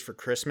Warriors for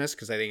Christmas,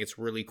 because I think it's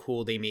really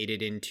cool. They made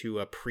it into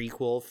a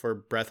prequel for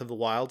Breath of the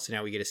Wild, so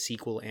now we get a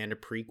sequel and a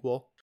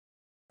prequel.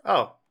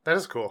 Oh, that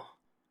is cool.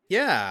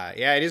 Yeah,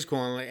 it is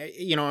cool.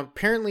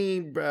 Apparently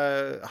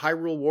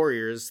Hyrule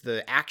Warriors,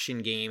 the action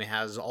game,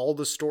 has all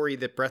the story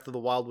that Breath of the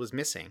Wild was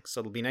missing. So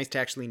it'll be nice to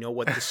actually know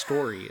what the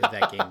story of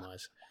that game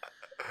was.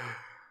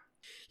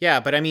 Yeah,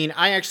 but I mean,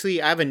 I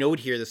have a note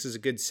here. This is a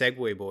good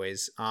segue,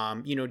 boys.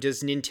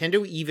 Does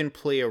Nintendo even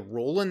play a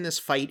role in this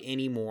fight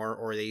anymore,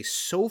 or are they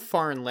so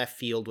far in left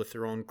field with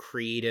their own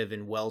creative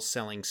and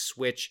well-selling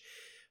Switch,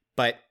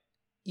 but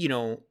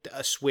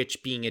a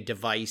Switch being a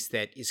device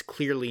that is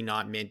clearly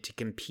not meant to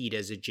compete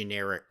as a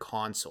generic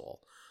console?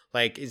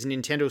 Like, is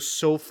Nintendo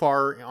so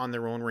far on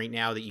their own right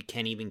now that you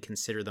can't even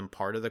consider them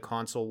part of the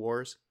console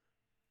wars?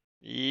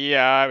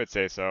 Yeah, I would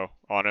say so,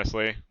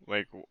 honestly.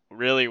 Like,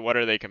 really, what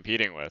are they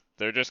competing with?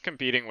 They're just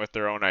competing with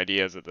their own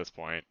ideas at this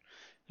point.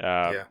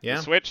 Yeah.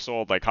 The Switch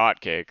sold like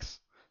hotcakes.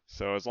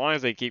 So as long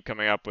as they keep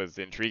coming up with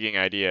intriguing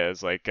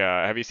ideas, like,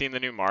 have you seen the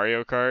new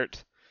Mario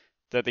Kart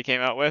that they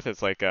came out with?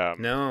 It's like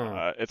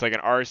No. it's like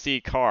an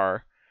RC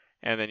car,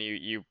 and then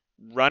you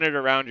run it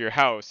around your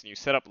house, and you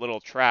set up little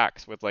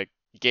tracks with like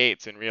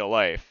gates in real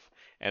life,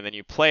 and then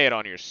you play it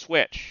on your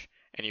Switch,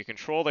 and you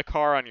control the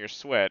car on your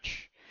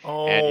Switch,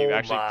 and you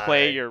actually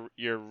play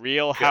your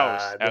real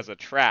house as a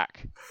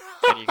track,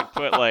 and you can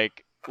put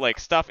like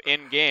stuff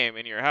in game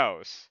in your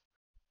house,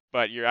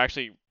 but you're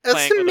actually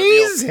playing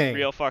with a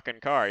real fucking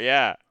car.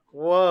 Yeah.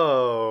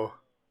 Whoa.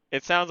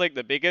 It sounds like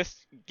the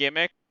biggest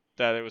gimmick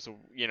that it was,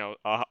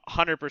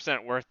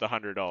 100% worth the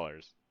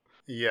 $100.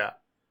 Yeah.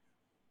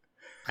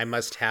 I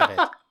must have it.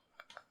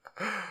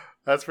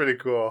 That's pretty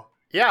cool.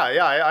 Yeah,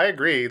 I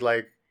agree.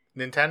 Like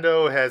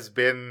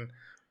Nintendo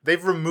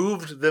they've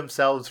removed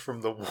themselves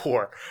from the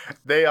war.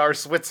 They are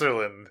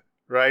Switzerland,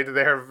 right?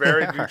 They're They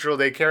very are. neutral.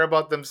 They care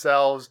about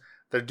themselves.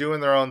 They're doing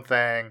their own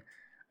thing,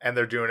 and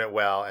they're doing it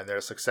well, and they're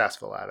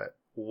successful at it.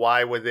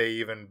 Why would they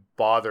even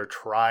bother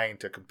trying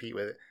to compete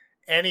with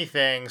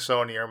anything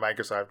Sony or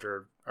Microsoft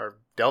are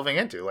delving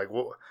into? Like,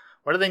 what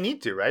do they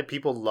need to, right?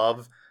 People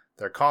love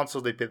their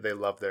console. They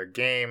love their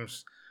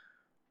games.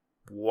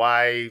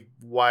 If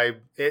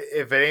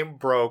it ain't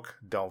broke,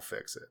 don't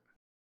fix it.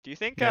 Do you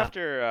think Yeah.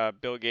 after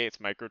Bill Gates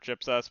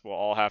microchips us, we'll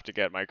all have to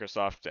get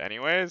Microsoft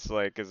anyways?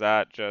 Like, is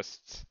that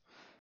just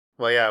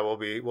Well, yeah, we'll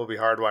be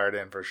hardwired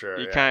in for sure.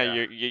 you Yeah, kind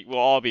yeah. of we'll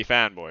all be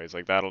fanboys?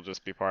 Like that'll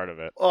just be part of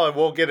it. Oh, and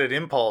we'll get an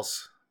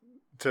impulse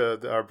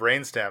to our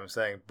brainstem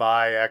saying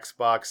buy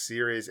Xbox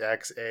Series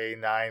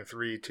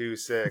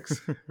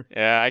XA9326.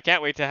 Yeah, I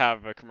can't wait to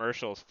have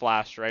commercials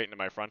flashed right into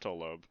my frontal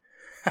lobe.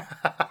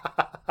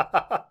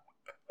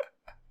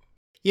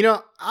 You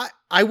know,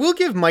 I will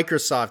give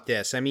Microsoft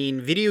this. I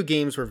mean, video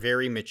games were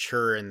very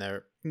mature in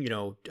the,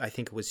 I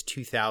think it was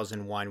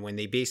 2001 when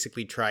they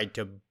basically tried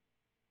to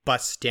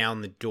bust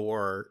down the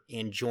door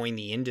and join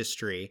the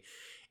industry.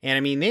 And I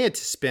mean, they had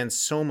to spend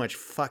so much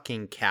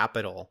fucking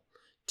capital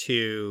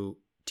to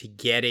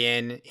get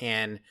in,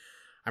 and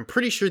I'm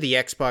pretty sure the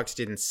Xbox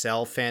didn't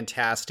sell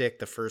fantastic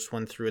the first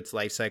one through its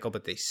life cycle,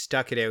 but they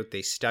stuck it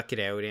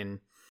out and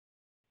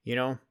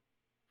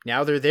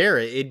now they're there.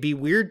 It'd be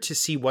weird to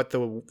see what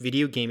the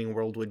video gaming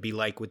world would be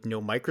like with no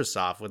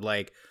Microsoft. Would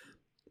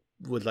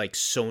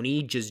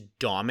Sony just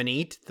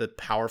dominate the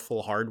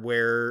powerful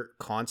hardware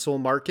console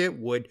market?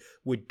 Would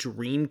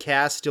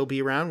Dreamcast still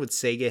be around? Would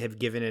Sega have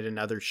given it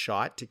another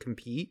shot to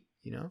compete?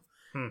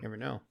 Never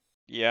know.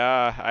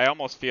 Yeah, I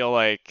almost feel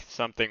like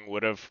something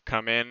would have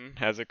come in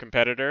as a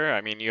competitor.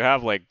 I mean, you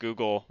have like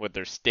Google with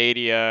their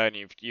Stadia, and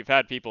you've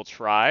had people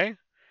try,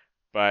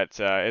 but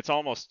it's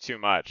almost too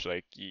much.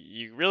 Like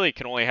you really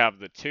can only have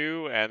the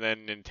two, and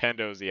then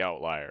Nintendo's the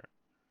outlier.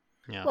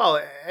 Yeah.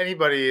 Well,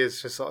 anybody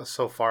is just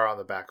so far on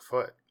the back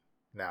foot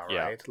now,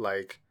 Yeah. right?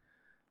 Like,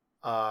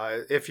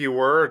 if you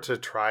were to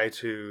try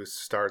to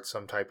start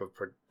some type of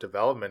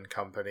development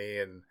company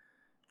and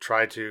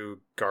try to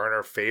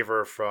garner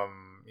favor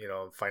from,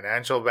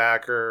 financial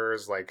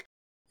backers, like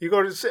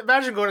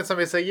imagine going to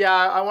somebody and say,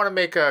 yeah, I want to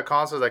make a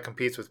console that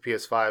competes with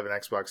PS5 and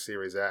Xbox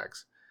Series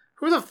X.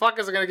 Who the fuck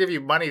is going to give you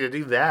money to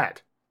do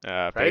that?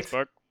 Right?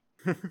 Facebook.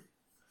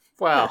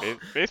 Well,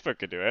 Facebook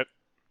could do it.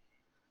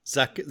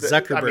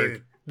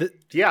 Zuckerberg.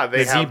 they have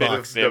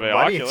Z-Box. They have the an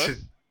money Oculus. to.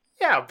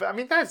 Yeah, but I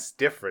mean that's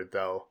different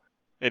though,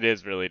 It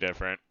is really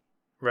different.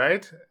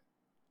 right?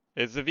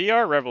 Is the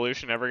VR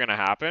revolution ever going to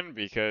happen?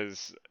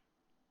 Because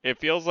it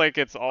feels like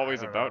it's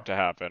always don't about to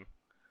happen.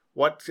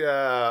 What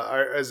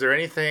is there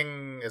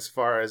anything as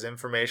far as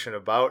information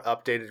about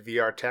updated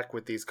VR tech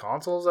with these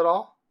consoles at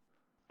all?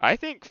 I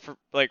think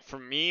for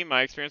me,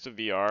 my experience with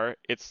VR,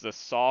 it's the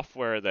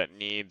software that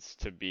needs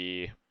to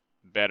be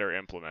better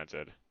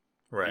implemented.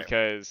 Right.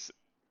 Because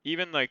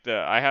even like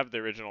I have the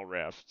original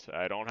Rift.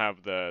 I don't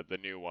have the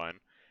new one,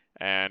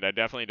 and I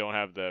definitely don't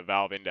have the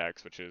Valve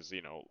Index, which is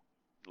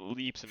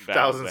leaps and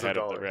bounds Thousands of ahead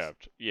of the dollars.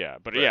 Rift. Yeah,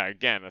 but Right. yeah,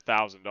 again,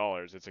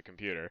 $1,000. It's a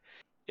computer.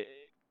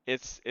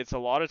 It's a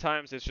lot of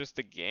times it's just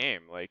the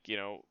game. Like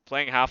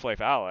playing Half-Life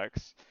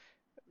Alyx,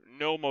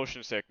 no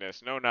motion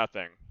sickness, no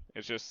nothing.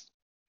 It's just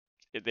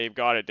they've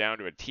got it down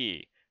to a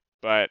T.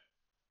 But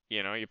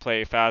you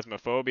play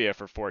Phasmophobia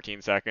for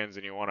 14 seconds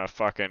and you want to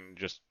fucking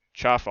just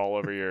chuff all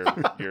over your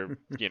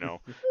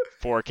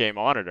 4K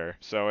monitor.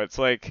 So it's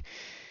like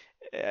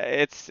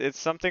it's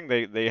something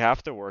they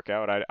have to work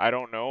out. I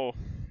don't know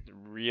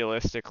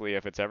realistically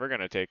if it's ever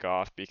going to take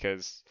off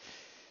because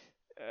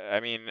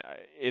I mean,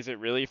 is it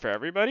really for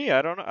everybody?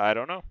 I don't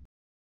know.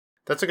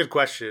 That's a good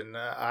question.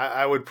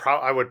 I would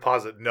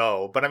posit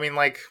no, but I mean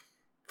like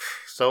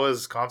so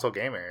is console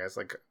gaming. It's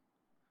like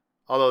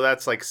although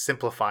that's like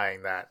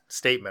simplifying that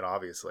statement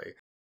obviously.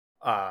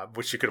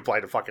 Which you could apply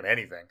to fucking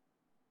anything.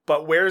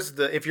 But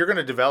if you're going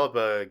to develop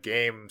a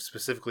game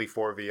specifically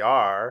for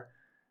VR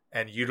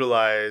and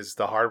utilize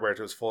the hardware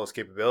to its fullest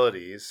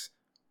capabilities,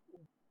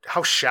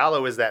 how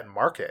shallow is that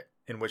market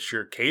in which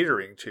you're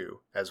catering to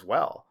as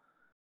well?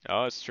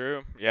 Oh, it's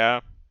true.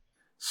 Yeah.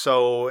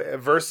 So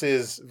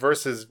versus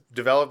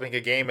developing a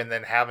game and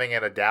then having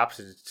it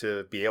adapted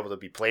to be able to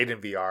be played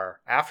in VR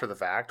after the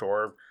fact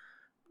or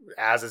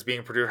as it's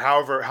being produced,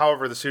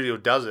 however the studio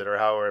does it or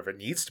however it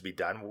needs to be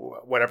done,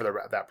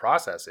 whatever that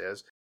process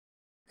is,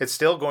 it's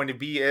still going to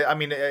be. I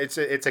mean, it's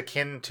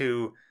akin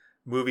to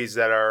movies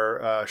that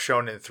are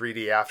shown in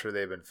 3D after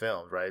they've been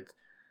filmed, right?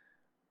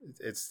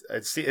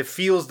 It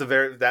feels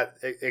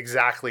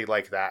exactly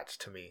like that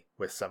to me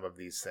with some of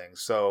these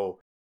things. So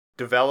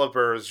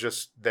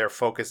developers their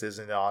focus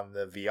isn't on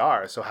the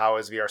VR. So how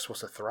is VR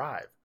supposed to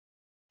thrive?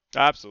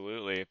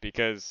 Absolutely,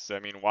 because I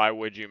mean, why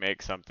would you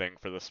make something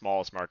for the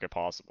smallest market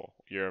possible?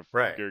 You're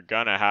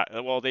gonna have.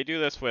 Well, they do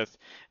this with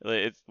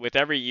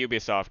every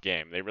Ubisoft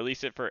game. They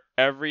release it for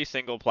every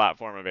single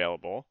platform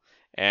available,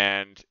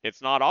 and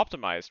it's not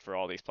optimized for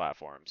all these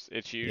platforms.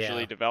 It's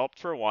usually Yeah. developed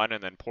for one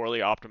and then poorly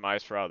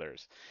optimized for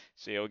others.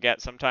 So you'll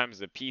get sometimes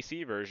the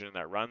PC version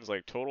that runs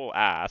like total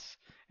ass,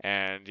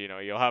 and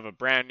you'll have a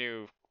brand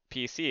new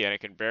PC and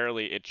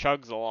it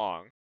chugs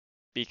along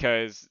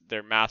because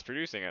they're mass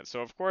producing it.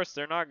 So of course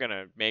they're not going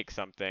to make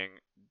something,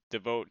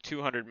 devote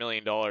 $200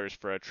 million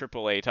for a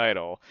AAA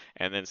title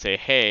and then say,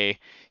 "Hey,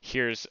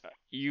 here's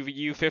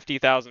you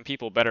 50,000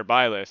 people better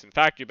buy this. In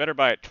fact, you better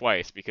buy it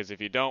twice because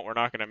if you don't, we're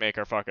not going to make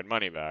our fucking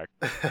money back."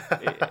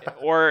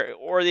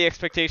 Or the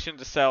expectation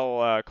to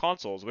sell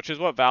consoles, which is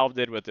what Valve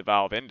did with the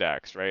Valve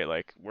Index, right?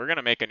 Like, we're going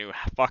to make a new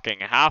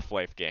fucking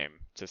Half-Life game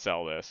to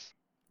sell this.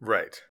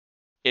 Right.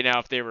 Now,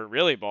 if they were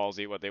really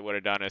ballsy, what they would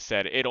have done is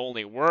said it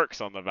only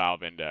works on the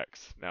Valve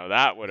Index. Now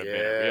that would have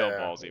been a real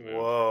ballsy move.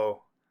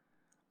 Whoa.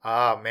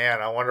 Ah,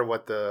 man, I wonder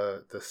what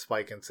the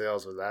spike in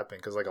sales was that been,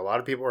 because like a lot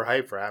of people were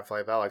hyped for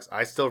Half-Life Alyx.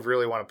 I still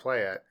really want to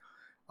play it.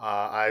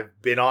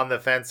 I've been on the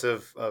fence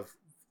of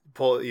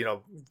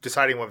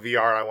deciding what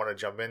VR I want to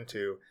jump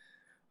into.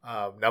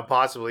 Now,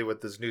 possibly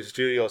with this new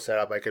studio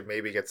setup, I could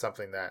maybe get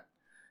something that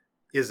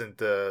isn't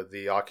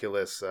the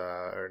Oculus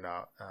or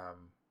not.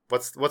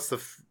 What's the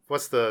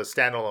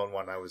standalone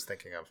one I was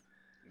thinking of?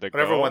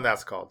 Whatever one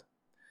that's called.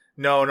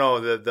 No,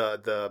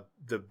 the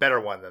better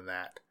one than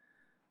that.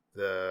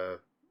 The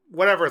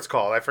whatever it's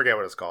called, I forget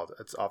what it's called.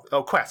 It's off.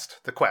 Oh, Quest.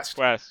 The Quest.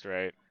 Quest,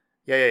 right?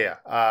 Yeah.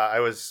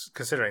 I was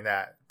considering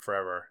that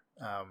forever.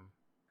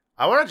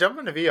 I want to jump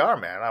into VR,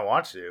 man. I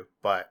want to,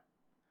 but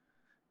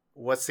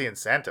what's the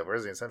incentive?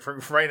 Where's the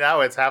incentive? Right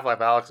now, it's Half-Life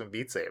Alyx and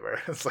Beat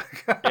Saber. It's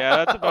like yeah,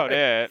 that's about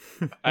it.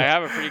 I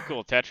have a pretty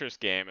cool Tetris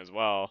game as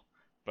well,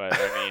 but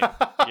I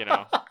mean,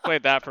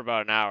 played that for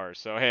about an hour.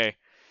 So hey,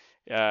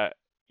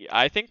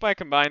 I think my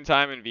combined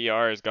time in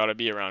VR has got to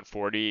be around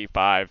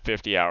 45,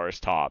 50 hours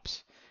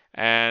tops.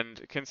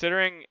 And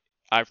considering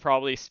I've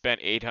probably spent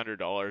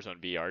 $800 on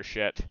VR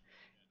shit,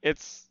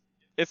 it's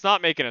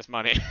not making us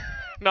money.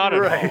 Not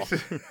at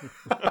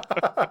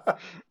all.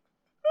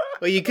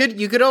 Well, you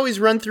could always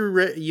run through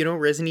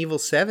Resident Evil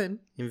 7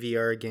 in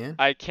VR again.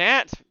 I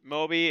can't,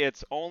 Moby.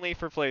 It's only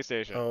for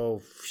PlayStation.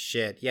 Oh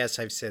shit! Yes,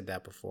 I've said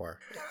that before.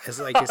 As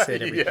like I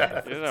said every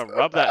time. You're gonna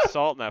rub that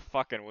salt in that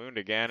fucking wound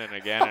again and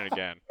again and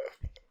again.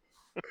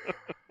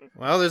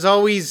 Well, there's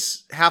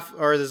always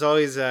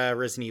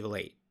Resident Evil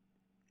 8.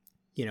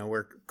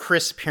 Where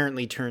Chris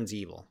apparently turns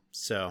evil.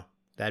 So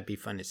that'd be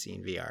fun to see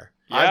in VR.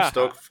 Yeah, I'm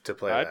stoked to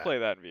play that. I'd play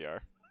that in VR.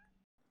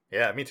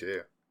 Yeah, me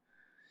too.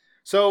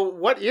 So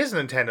what is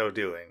Nintendo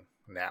doing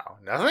now?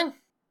 Nothing?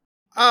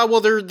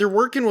 Well, they're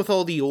working with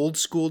all the old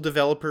school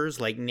developers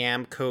like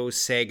Namco,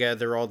 Sega.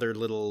 They're all their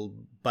little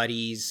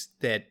buddies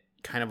that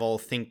kind of all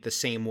think the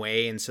same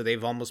way, and so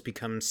they've almost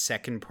become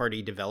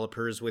second-party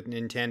developers with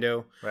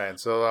Nintendo. Right, and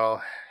so they're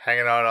all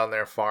hanging out on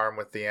their farm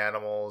with the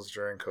animals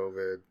during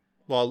COVID.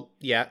 Well,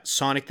 yeah,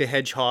 Sonic the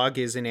Hedgehog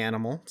is an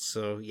animal,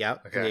 so yeah,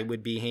 okay. They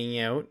would be hanging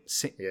out.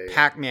 Yeah.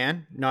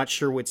 Pac-Man, not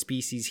sure what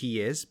species he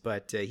is,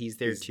 but he's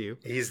there too.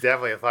 He's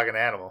definitely a fucking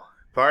animal.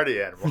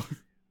 Party animal.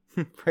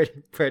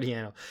 Party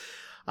animal.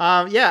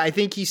 Yeah, I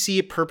think you see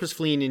it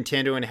purposefully in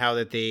Nintendo and how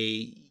that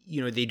they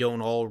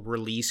don't all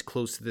release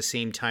close to the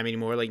same time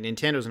anymore. Like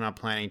Nintendo's not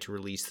planning to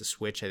release the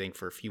Switch, I think,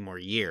 for a few more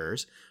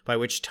years, by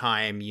which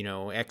time,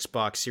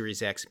 Xbox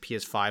Series X and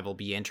PS5 will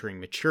be entering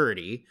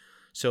maturity.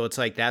 So it's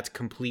like that's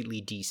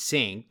completely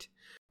desynced.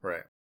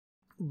 Right.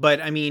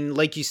 But I mean,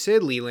 like you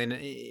said, Leland,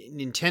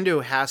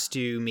 Nintendo has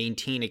to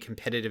maintain a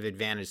competitive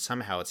advantage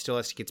somehow. It still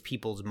has to get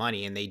people's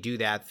money, and they do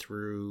that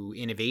through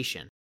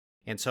innovation.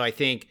 And so I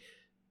think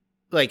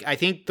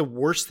the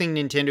worst thing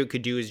Nintendo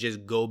could do is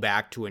just go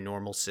back to a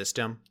normal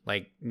system,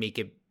 like make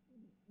a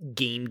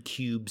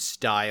GameCube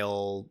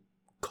style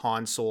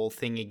console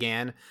thing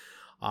again.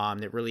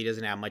 That really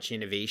doesn't have much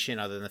innovation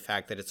other than the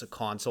fact that it's a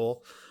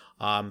console.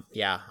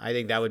 Yeah, I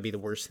think that would be the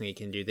worst thing they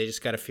can do. They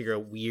just got to figure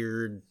out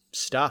weird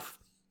stuff.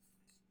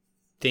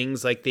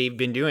 Things like they've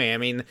been doing. I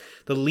mean,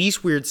 the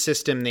least weird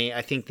system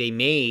I think they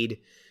made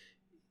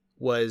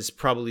was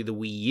probably the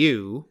Wii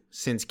U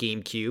since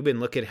GameCube, and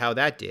look at how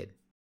that did.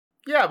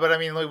 Yeah, but I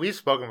mean, like we've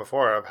spoken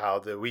before of how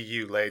the Wii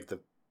U laid the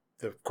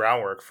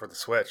groundwork for the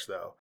Switch,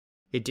 though.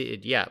 It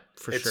did, yeah,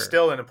 for sure. It's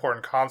still an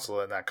important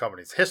console in that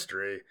company's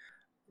history,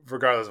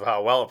 regardless of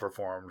how well it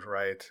performed,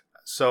 right?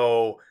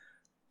 So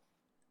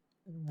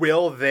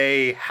will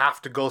they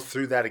have to go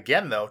through that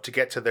again, though, to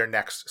get to their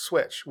next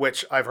Switch,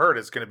 which I've heard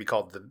is going to be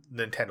called the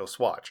Nintendo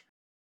Swatch?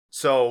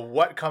 So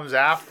what comes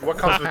after? What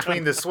comes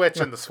between the Switch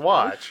and the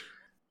Swatch?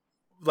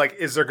 Like,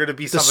 is there going to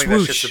be something that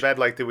shits the bed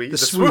like the Wii? The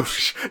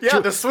swoosh. Yeah,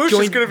 the swoosh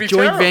is going to be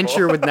terrible. Joint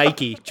venture with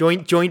Nike.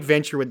 Joint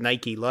venture with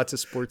Nike. Lots of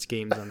sports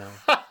games on that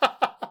one.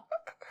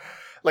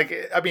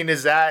 Like, I mean,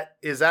 is that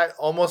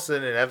almost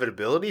an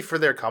inevitability for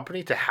their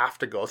company to have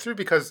to go through?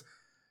 Because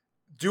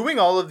doing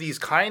all of these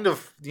kind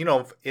of,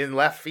 in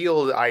left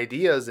field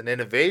ideas and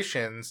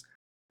innovations,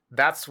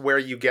 that's where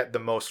you get the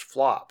most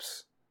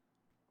flops.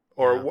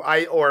 Or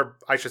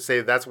I should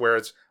say that's where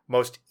it's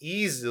most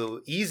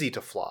easy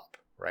to flop,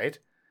 right?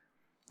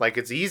 Like,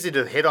 it's easy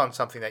to hit on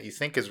something that you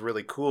think is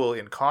really cool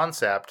in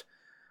concept,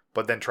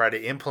 but then try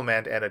to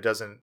implement and it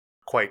doesn't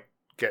quite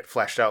get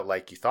fleshed out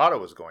like you thought it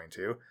was going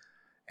to.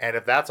 And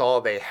if that's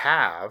all they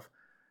have,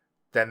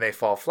 then they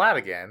fall flat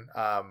again.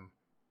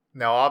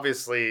 Now,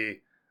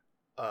 obviously,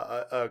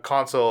 a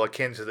console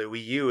akin to the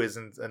Wii U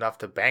isn't enough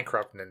to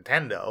bankrupt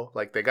Nintendo.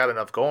 Like, they got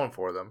enough going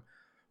for them.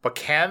 But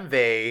can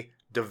they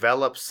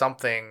develop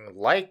something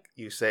like,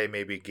 you say,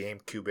 maybe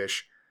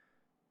GameCube-ish,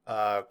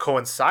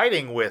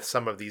 coinciding with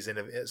some of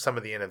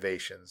the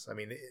innovations? I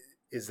mean,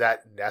 is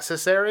that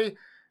necessary?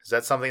 Is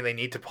that something they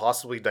need to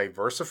possibly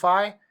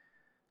diversify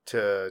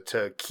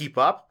to keep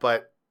up?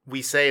 But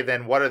we say,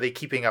 then what are they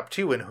keeping up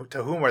to, and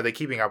to whom are they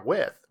keeping up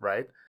with,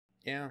 right?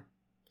 Yeah.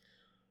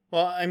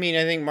 Well, I mean,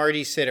 I think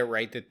Marty said it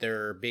right, that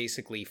they're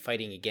basically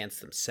fighting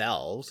against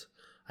themselves.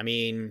 I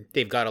mean,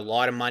 they've got a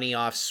lot of money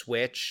off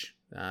Switch.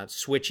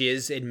 Switch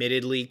is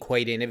admittedly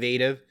quite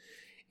innovative.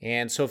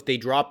 And so if they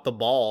drop the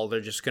ball,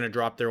 they're just going to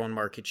drop their own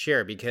market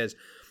share. Because,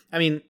 I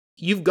mean,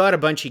 you've got a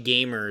bunch of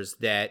gamers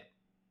that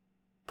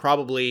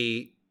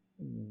probably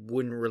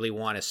wouldn't really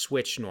want to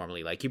Switch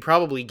normally. Like, you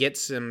probably get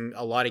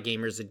a lot of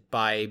gamers that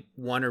buy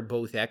one or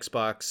both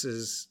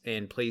Xboxes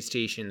and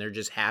PlayStation. They're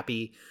just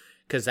happy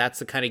because that's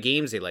the kind of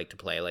games they like to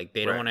play. Like,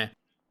 they don't want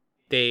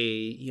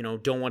to,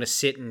 don't want to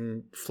sit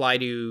and fly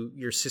to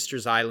your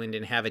sister's island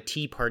and have a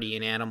tea party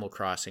in Animal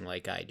Crossing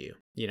like I do.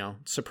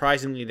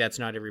 Surprisingly, that's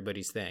not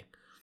everybody's thing.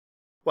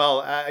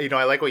 Well, I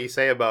like what you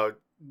say about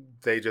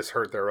they just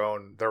hurt their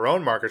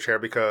own market share,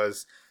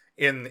 because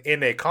in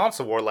a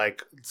console war,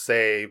 like,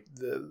 say,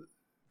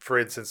 for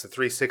instance, the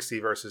 360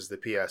 versus the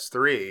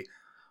PS3,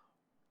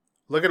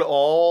 look at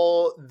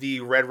all the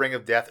Red Ring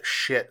of Death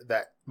shit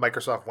that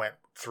Microsoft went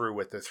through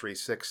with the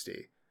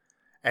 360.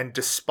 And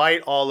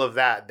despite all of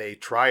that, they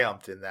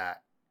triumphed in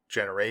that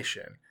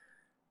generation.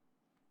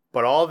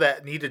 But all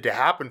that needed to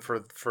happen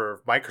for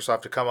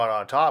Microsoft to come out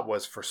on top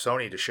was for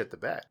Sony to shit the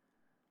bed.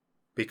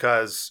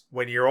 Because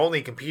when you're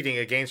only competing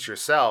against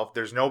yourself,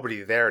 there's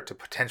nobody there to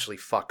potentially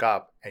fuck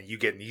up and you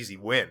get an easy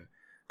win.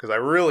 Because I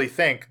really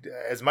think,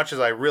 as much as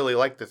I really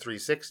like the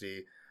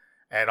 360,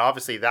 and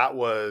obviously that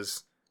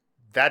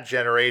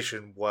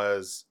generation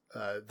was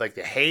like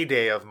the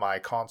heyday of my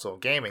console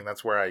gaming.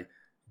 That's where I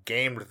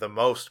gamed the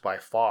most by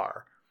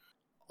far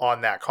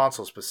on that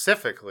console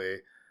specifically.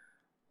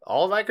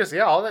 All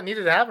that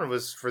needed to happen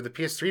was for the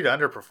PS3 to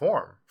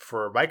underperform,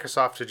 for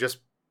Microsoft to just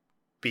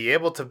be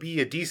able to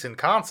be a decent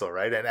console,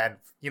 right? And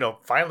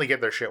finally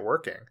get their shit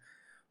working.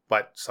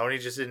 But Sony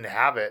just didn't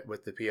have it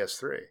with the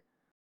PS3.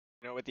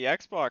 With the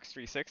Xbox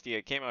 360,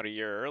 it came out a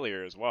year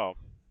earlier as well,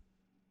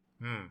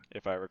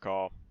 if I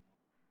recall.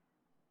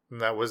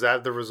 And was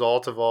that the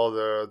result of all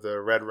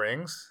the red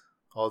rings?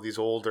 All these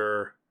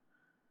older,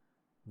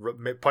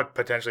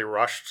 potentially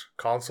rushed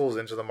consoles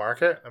into the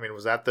market? I mean,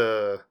 was that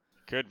the...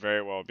 Could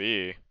very well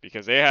be,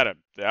 because that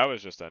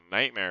was just a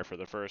nightmare for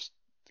the first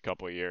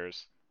couple of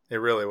years. It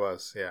really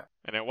was, yeah.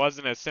 And it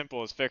wasn't as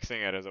simple as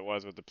fixing it as it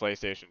was with the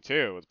PlayStation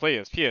 2. With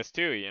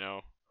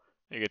PS2,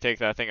 you could take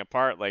that thing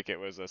apart like it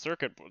was a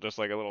circuit, just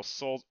like a little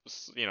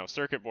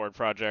circuit board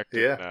project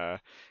in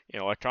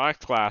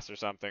electronics class or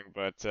something.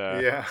 But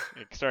it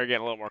started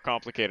getting a little more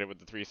complicated with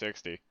the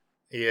 360.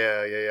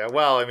 Yeah.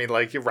 Well, I mean,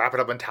 like, you wrap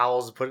it up in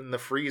towels and put it in the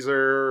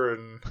freezer,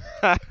 and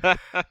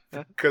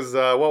because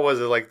what was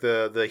it, like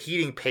the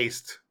heating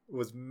paste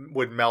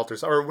would melt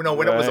when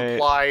it was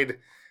applied,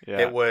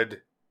 it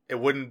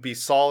wouldn't be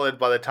solid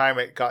by the time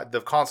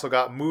the console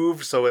got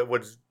moved, so it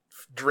would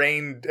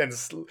drain and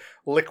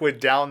liquid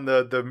down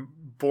the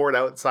board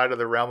outside of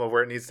the realm of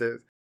where it needs to.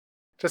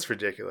 Just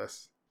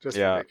ridiculous.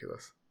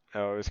 Ridiculous.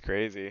 Oh, it was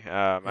crazy.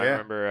 I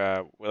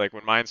remember like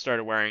when mine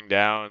started wearing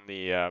down,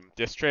 the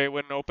disc tray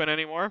wouldn't open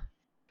anymore,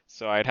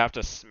 so I'd have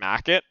to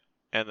smack it,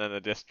 and then the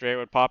disc tray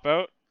would pop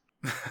out.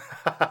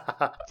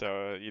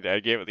 So I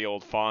gave it the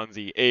old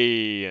Fonzie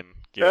A and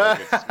gave it a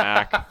good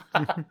smack.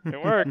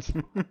 It worked.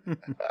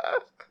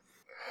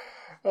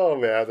 Oh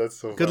man, that's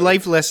so good funny.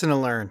 Life lesson to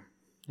learn.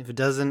 If it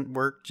doesn't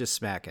work, just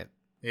smack it.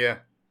 Yeah.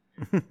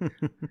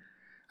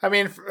 I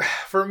mean,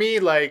 for me,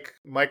 like,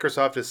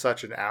 Microsoft is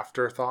such an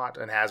afterthought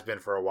and has been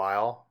for a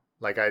while.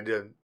 Like,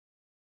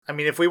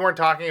 if we weren't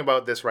talking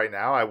about this right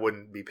now, I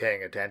wouldn't be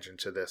paying attention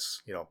to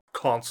this,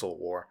 console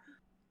war.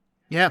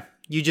 Yeah,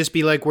 you just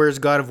be like, where's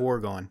God of War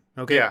going?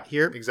 Okay, yeah,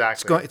 here.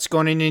 Exactly. It's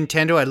going to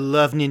Nintendo. I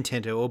love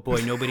Nintendo. Oh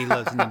boy, nobody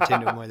loves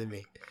Nintendo more than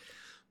me.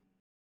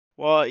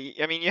 Well,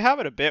 I mean, you have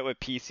it a bit with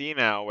PC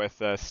now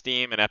with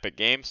Steam and Epic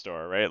Game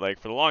Store, right? Like,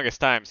 for the longest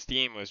time,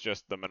 Steam was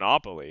just the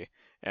monopoly.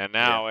 And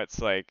now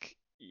it's like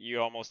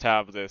you almost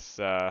have this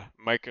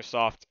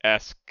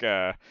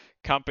Microsoft-esque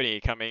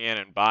company coming in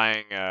and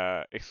buying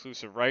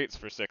exclusive rights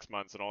for 6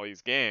 months in all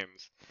these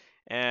games.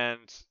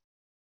 And,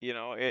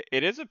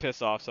 it is a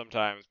piss off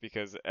sometimes,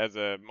 because as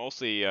a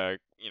mostly,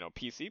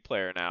 PC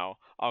player now,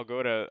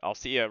 I'll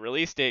see a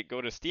release date,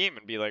 go to Steam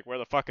and be like, where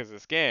the fuck is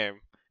this game?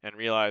 And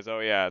realize,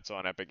 oh yeah, it's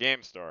on Epic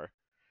Game Store.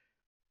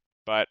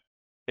 But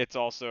it's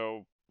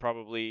also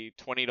probably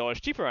 $20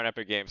 cheaper on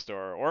Epic Game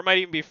Store, or it might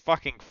even be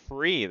fucking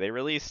free. They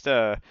released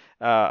a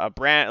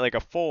brand, like a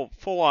full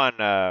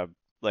on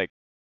like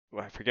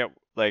I forget,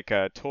 like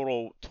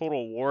Total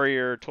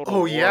Warrior, Total Oh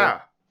War,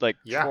 yeah, like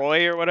yeah,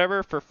 Troy or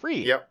whatever for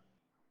free. yep.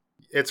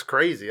 It's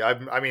crazy.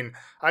 I mean,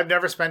 I've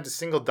never spent a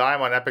single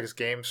dime on Epic's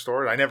Game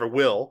Store, and I never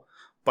will.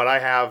 But I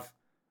have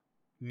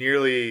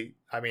nearly,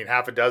 I mean,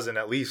 half a dozen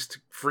at least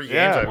free games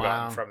Yeah, I've gotten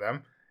Wow. from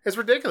them. It's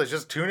ridiculous.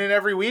 Just tune in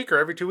every week or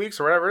every 2 weeks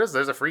or whatever it is.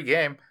 There's a free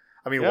game.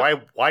 I mean, yeah,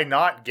 why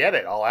not get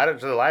it? I'll add it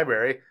to the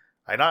library.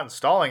 I'm not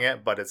installing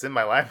it, but it's in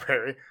my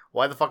library.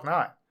 Why the fuck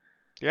not?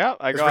 yeah.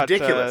 I It's got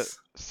ridiculous.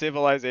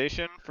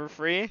 Civilization for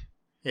free.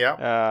 Yeah. I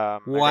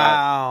got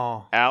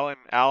Wow.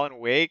 Alan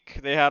Wake.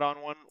 They had on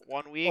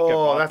one week. I Oh,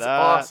 bought that's that.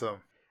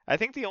 awesome. I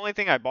think the only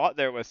thing I bought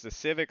there was the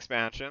Civ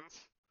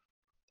expansions,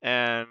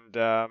 and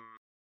then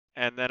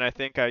I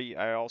think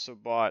I also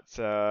bought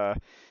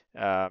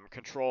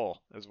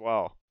Control as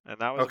well, and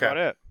that was Okay. about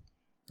it.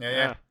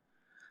 Yeah.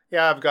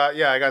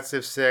 I got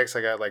Civ 6,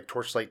 I got like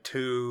Torchlight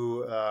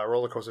 2,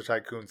 Roller Coaster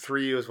Tycoon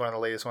 3 was one of the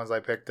latest ones I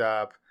picked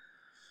up.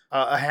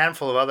 A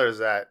handful of others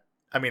that,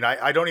 I mean,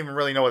 I don't even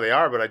really know what they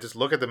are, but I just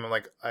look at them and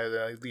like,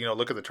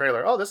 look at the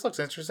trailer. Oh, this looks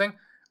interesting.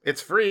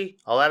 It's free.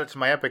 I'll add it to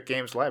my Epic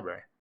Games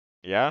library.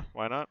 Yeah,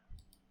 why not?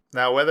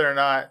 Now, whether or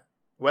not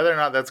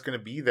that's going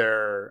to be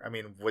there, I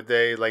mean, would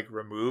they like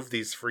remove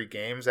these free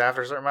games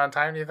after a certain amount of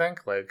time? Do you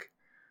think? Like,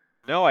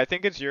 No, I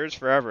think it's yours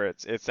forever.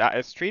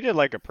 It's treated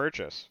like a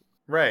purchase.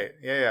 right?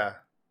 Yeah.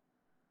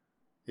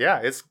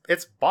 It's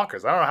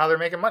bonkers. I don't know how they're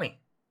making money.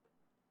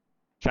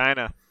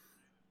 China.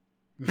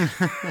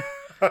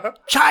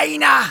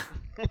 China.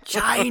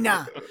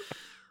 China.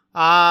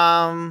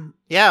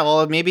 Yeah,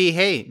 well, maybe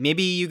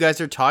you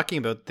guys are talking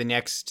about the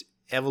next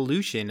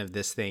evolution of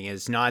this thing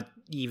is not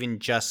even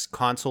just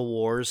console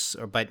wars,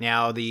 but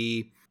now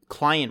the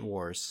client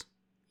wars,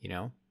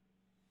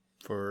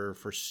 for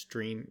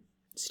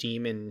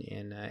Steam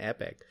and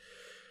Epic.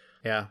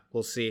 Yeah,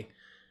 we'll see.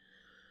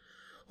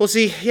 We'll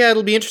see. Yeah,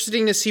 it'll be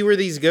interesting to see where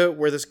this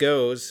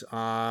goes.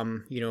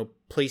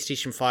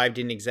 PlayStation 5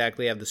 didn't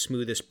exactly have the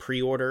smoothest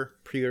pre-order.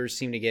 Pre-orders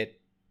seem to get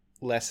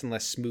less and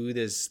less smooth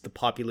as the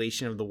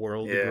population of the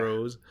world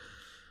grows.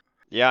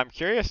 Yeah, I'm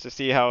curious to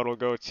see how it'll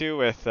go too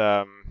with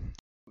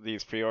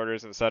these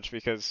pre-orders and such,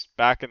 because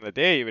back in the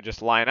day you would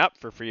just line up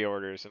for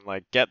pre-orders and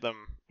like get them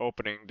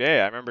opening day.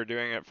 I remember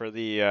doing it for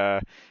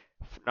the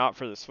not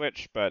for the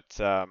Switch, but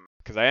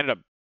because I ended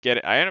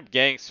up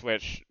getting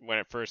Switch when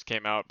it first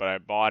came out, but I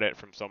bought it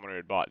from someone who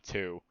had bought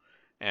two,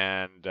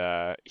 and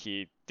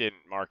he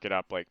didn't mark it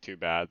up like too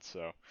bad.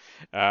 So,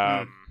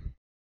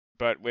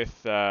 but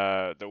with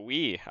the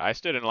Wii, I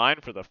stood in line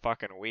for the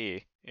fucking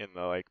Wii in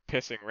the like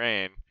pissing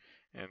rain,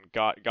 and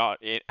got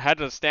it. Had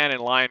to stand in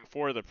line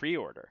for the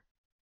pre-order,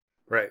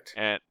 Right.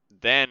 and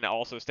then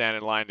also stand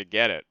in line to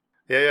get it.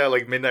 Yeah,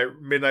 like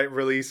midnight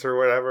release or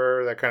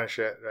whatever, that kind of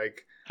shit.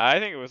 Like, I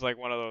think it was like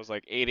one of those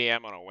like 8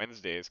 a.m. on a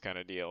Wednesdays kind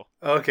of deal.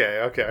 okay.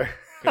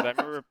 Because I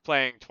remember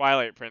playing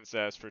Twilight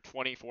Princess for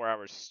 24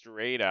 hours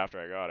straight after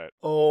I got it.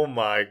 Oh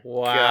my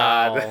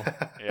Wow.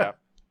 god. Yeah.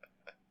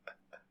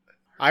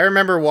 I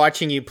remember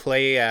watching you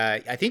play.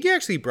 I think you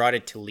actually brought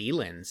it to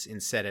Leland's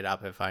and set it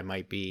up, if I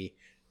might be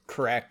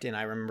correct. And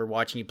I remember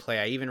watching you play.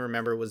 I even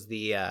remember it was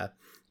the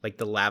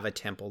the lava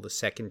temple, the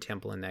second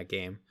temple in that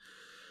game.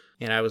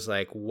 And I was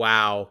like,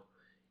 wow,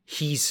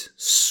 he's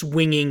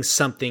swinging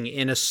something,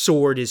 and a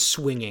sword is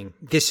swinging.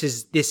 This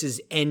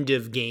is end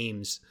of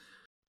games.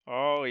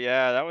 Oh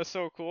yeah, that was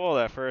so cool.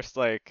 That first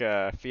like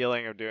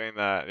feeling of doing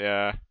that.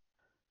 Yeah.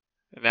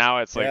 Now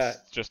it's like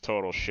just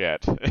total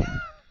shit.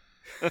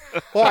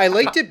 Well, I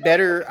liked it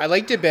better. I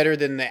liked it better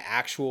than the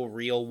actual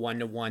real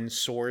 1-to-1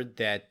 sword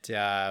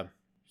that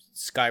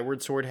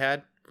Skyward Sword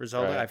had for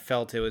Zelda. Right. I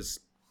felt it was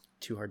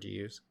too hard to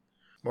use.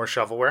 More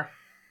shovelware.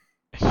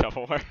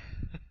 Shovelware.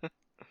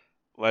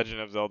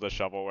 Legend of Zelda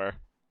shovelware.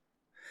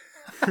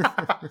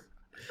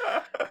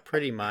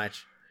 Pretty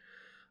much.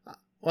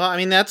 Well, I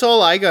mean, that's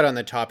all I got on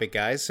the topic,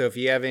 guys. So if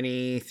you have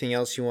anything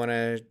else you want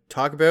to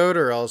talk about,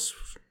 or else...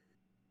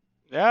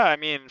 Yeah, I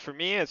mean, for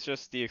me, it's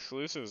just the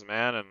exclusives,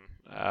 man,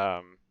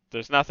 and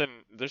there's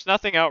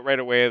nothing out right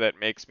away that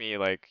makes me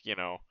like,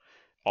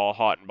 all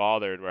hot and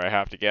bothered where I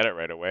have to get it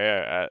right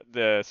away.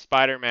 The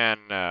Spider-Man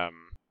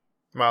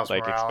Miles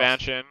like Morales.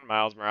 expansion,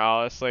 Miles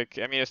Morales, like,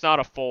 I mean, it's not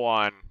a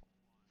full-on,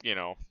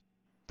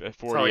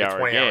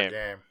 40-hour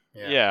game.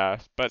 Yeah,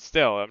 but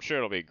still, I'm sure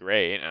it'll be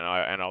great, and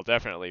I'll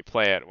definitely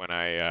play it when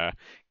I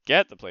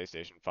get the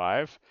PlayStation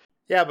 5.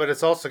 Yeah, but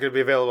it's also going to be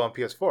available on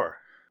PS4.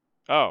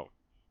 Oh,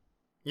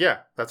 Yeah,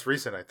 that's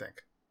recent, I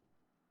think.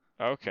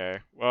 okay.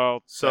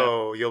 Well,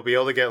 So you'll be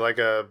able to get like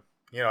a,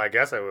 I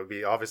guess it would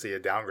be obviously a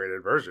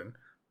downgraded version.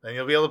 Then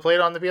you'll be able to play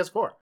it on the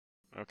PS4.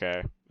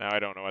 okay. Now I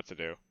don't know what to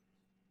do.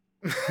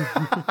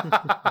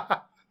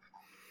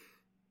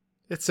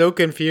 It's so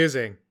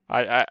confusing.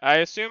 I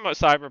assume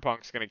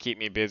Cyberpunk's going to keep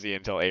me busy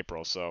until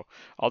April, so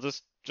I'll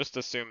just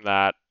assume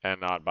that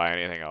and not buy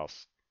anything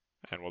else.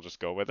 And we'll just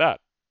go with that.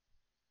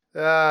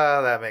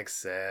 That makes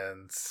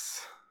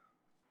sense.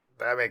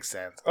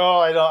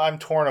 Oh, I'm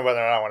torn on whether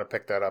or not I want to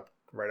pick that up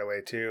right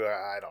away too.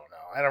 I don't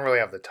know. I don't really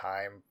have the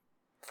time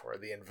for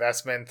the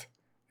investment.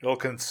 It'll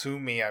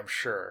consume me, I'm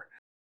sure.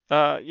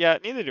 Yeah,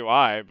 neither do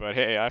I, but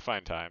hey, I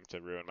find time to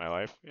ruin my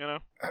life, you know?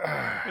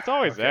 It's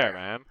always Okay. there,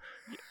 man.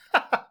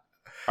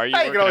 Are you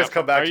Yeah, you working can always out,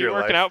 come back are to you your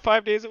working life. out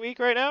 5 days a week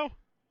right now?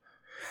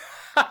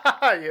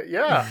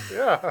 Yeah.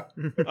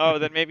 Oh,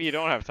 then maybe you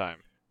don't have time.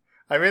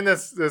 I'm in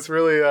this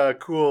really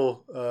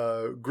cool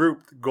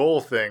group goal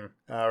thing.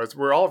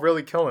 We're all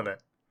really killing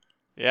it.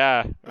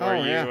 Yeah,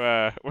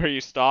 Oh, where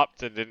you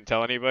stopped and didn't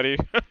tell anybody.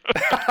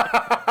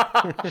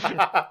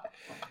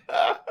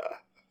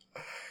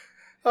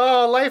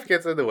 Oh, life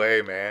gets in the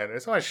way, man.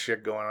 There's so much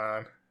shit going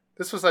on.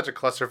 This was such a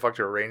clusterfuck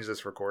to arrange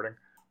this recording.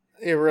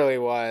 It really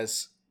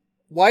was.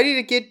 Why did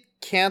it get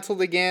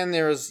canceled again?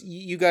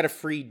 You got a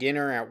free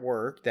dinner at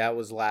work. That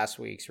was last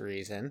week's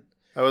reason.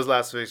 That was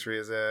last week's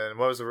reason.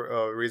 What was the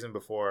reason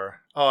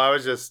before? Oh, I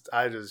was just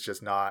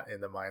not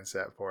in the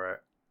mindset for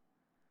it.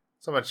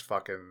 So much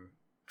fucking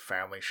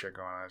family shit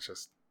going on. It's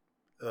just,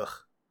 ugh,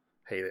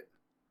 hate it.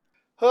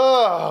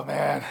 Oh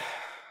man.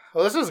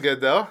 Well, this was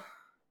good though.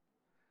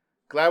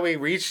 Glad we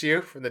reached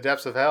you from the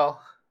depths of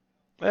hell.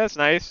 That's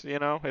nice, you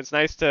know. It's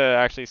nice to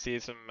actually see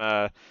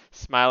some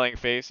smiling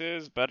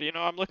faces, but you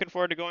know, I'm looking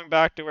forward to going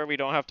back to where we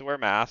don't have to wear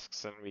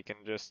masks and we can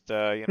just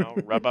you know,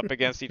 rub up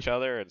against each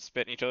other and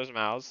spit in each other's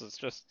mouths. It's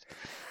just,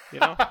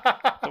 you know,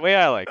 the way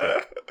I like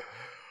it.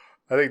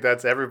 I think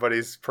that's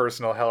everybody's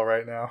personal hell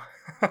right now.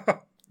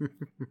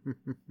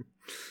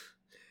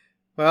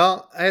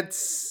 Well,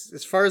 it's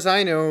as far as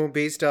I know,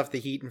 based off the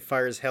heat and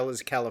fires, hell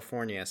is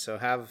California. So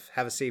have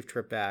a safe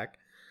trip back.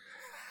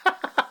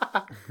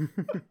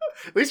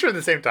 At least we're in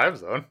the same time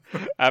zone.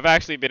 I've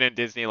actually been in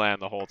Disneyland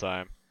the whole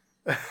time.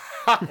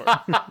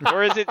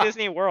 Or is it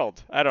Disney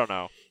World? I don't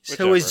know.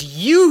 So it was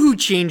you who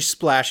changed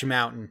Splash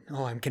Mountain.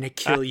 Oh, I'm gonna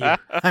kill you.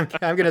 I'm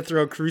gonna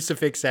throw a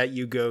crucifix at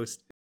you,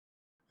 ghost.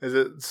 Is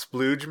it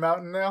Splooge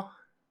Mountain now?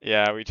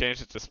 Yeah, we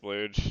changed it to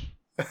Splooge.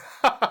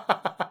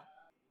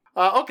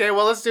 Okay,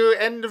 well, let's do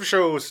end of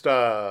show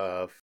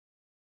stuff.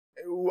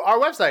 Our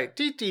website,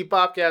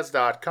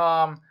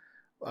 ttpopcast.com,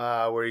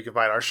 where you can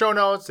find our show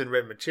notes and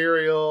written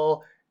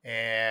material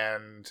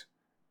and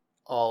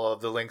all of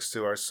the links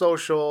to our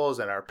socials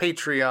and our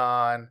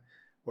Patreon.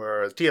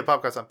 We're TT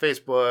Popcast on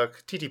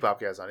Facebook, TT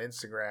Popcast on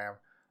Instagram.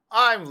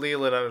 I'm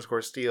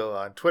Leland_Steele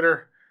on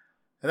Twitter,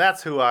 and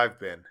that's who I've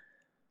been.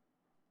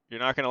 You're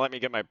not going to let me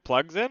get my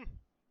plugs in?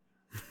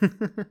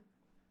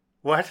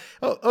 What?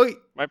 Oh,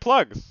 my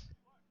plugs.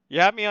 You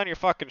have me on your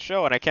fucking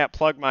show, and I can't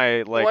plug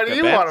my What do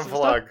you want to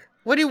plug?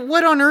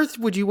 What on earth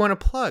would you want to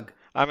plug?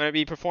 I'm going to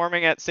be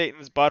performing at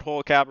Satan's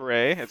Butthole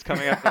Cabaret. It's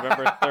coming up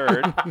November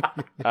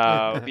 3rd.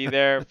 I'll be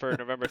there for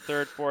November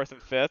 3rd, 4th,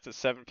 and 5th at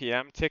 7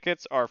 p.m.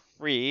 Tickets are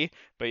free,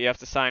 but you have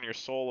to sign your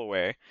soul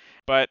away.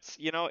 But,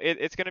 you know,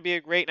 it's going to be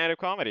a great night of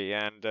comedy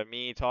and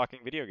me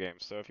talking video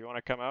games. So if you want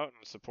to come out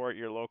and support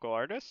your local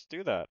artists,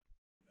 do that.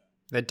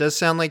 That does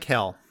sound like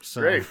hell. So.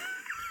 Great.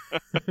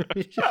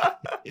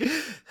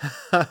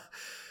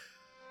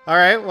 All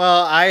right,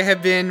 well, I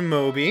have been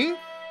Moby.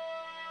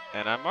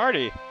 And I'm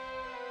Marty.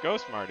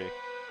 Ghost Marty.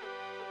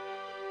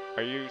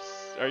 Are you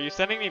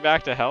sending me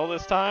back to hell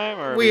this time,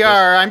 or we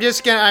are? I'm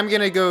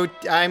gonna go.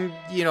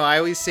 I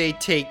always say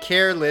take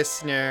care,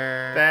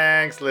 listener.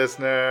 Thanks,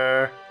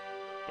 listener.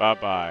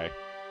 Bye-bye.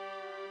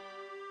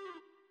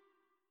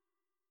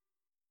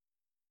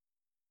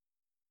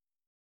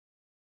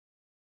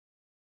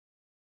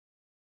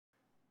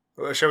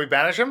 Shall we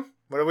banish him?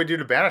 What do we do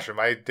to banish him?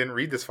 I didn't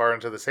read this far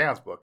into the seance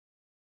book.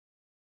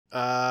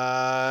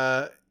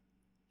 Okay,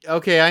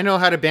 I know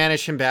how to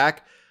banish him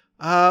back.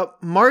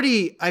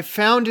 Marty, I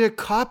found a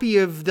copy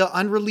of the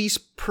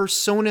unreleased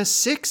Persona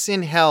 6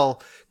 in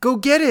hell. Go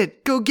get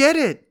it! Go get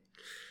it!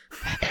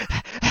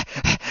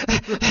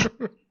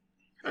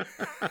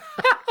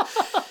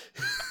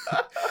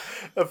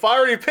 A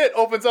fiery pit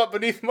opens up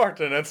beneath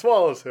Martin and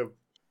swallows him.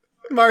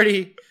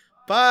 Marty.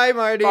 Bye,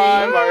 Marty.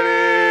 Bye,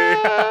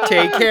 Marty.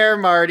 Take care,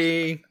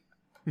 Marty.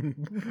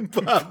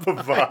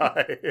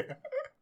 Bye.